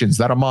magicians.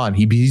 That Aman,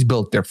 he's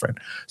built different.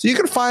 So you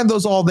can find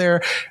those all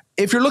there.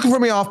 If you're looking for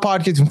me off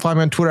podcast, you can find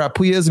me on Twitter at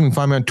Puyas, and you can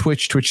find me on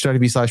Twitch,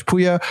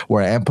 twitch.tv/Puya,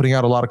 where I am putting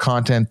out a lot of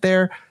content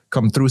there.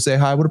 Come through, say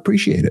hi. I would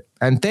appreciate it.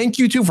 And thank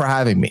you too for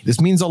having me.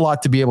 This means a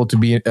lot to be able to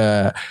be in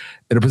a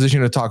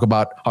position to talk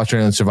about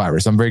Australian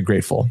survivors. I'm very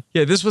grateful.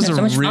 Yeah, this was a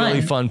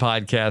really fun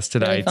podcast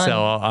tonight. Really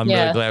so I'm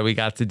really glad we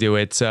got to do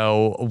it.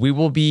 So we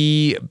will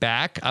be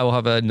back. I will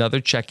have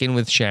another check-in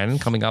with Shannon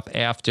coming up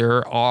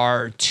after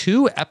our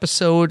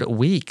 2-episode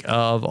week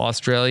of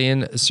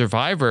Australian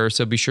Survivor.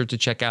 So be sure to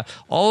check out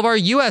all of our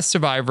U.S.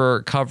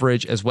 Survivor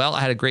coverage as well.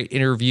 I had a great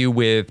interview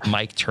with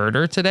Mike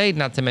Turner today,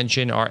 not to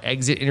mention our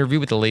exit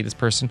interview with the latest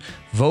person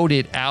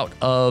voted out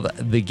of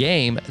the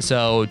game.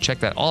 So check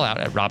that all out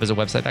at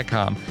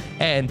robisawebsite.com.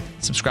 And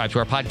subscribe to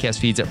our podcast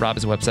feeds at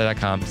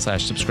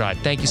robisawebsite.com/subscribe.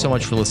 Thank you so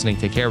much for listening.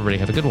 Take care, everybody.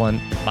 Have a good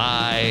one.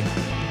 Bye.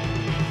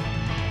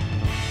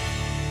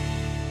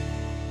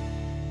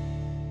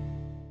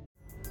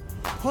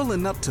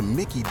 Pulling up to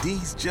Mickey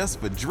D's just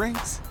for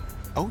drinks?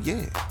 Oh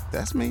yeah,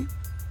 that's me.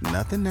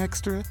 Nothing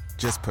extra,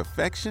 just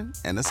perfection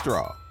and a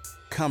straw.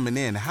 Coming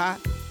in hot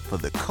for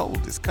the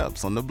coldest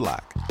cups on the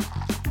block.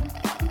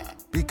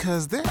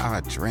 Because there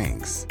are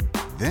drinks.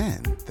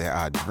 Then there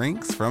are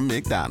drinks from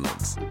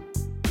McDonald's.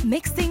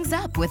 Mix things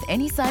up with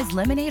any size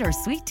lemonade or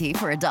sweet tea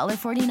for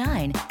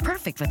 $1.49.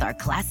 Perfect with our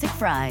classic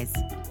fries.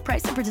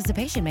 Price and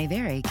participation may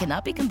vary.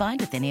 Cannot be combined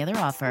with any other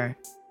offer.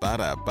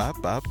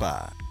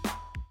 Ba-da-ba-ba-ba.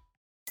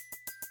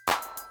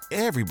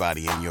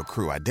 Everybody in your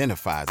crew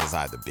identifies as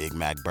either Big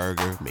Mac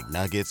Burger,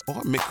 McNuggets,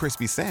 or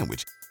McCrispy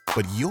Sandwich.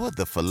 But you're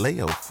the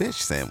Filet-O-Fish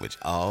Sandwich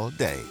all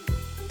day.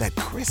 That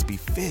crispy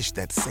fish,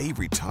 that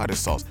savory tartar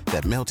sauce,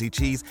 that melty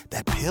cheese,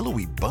 that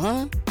pillowy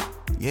bun.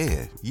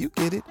 Yeah, you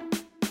get it.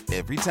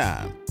 Every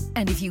time.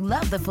 And if you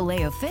love the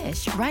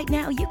Filet-O-Fish, right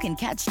now you can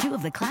catch 2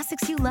 of the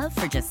classics you love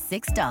for just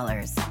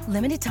 $6.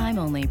 Limited time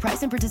only.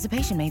 Price and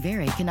participation may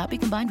vary. Cannot be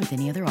combined with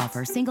any other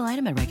offer. Single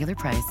item at regular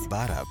price.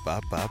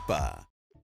 Ba-da-ba-ba-ba.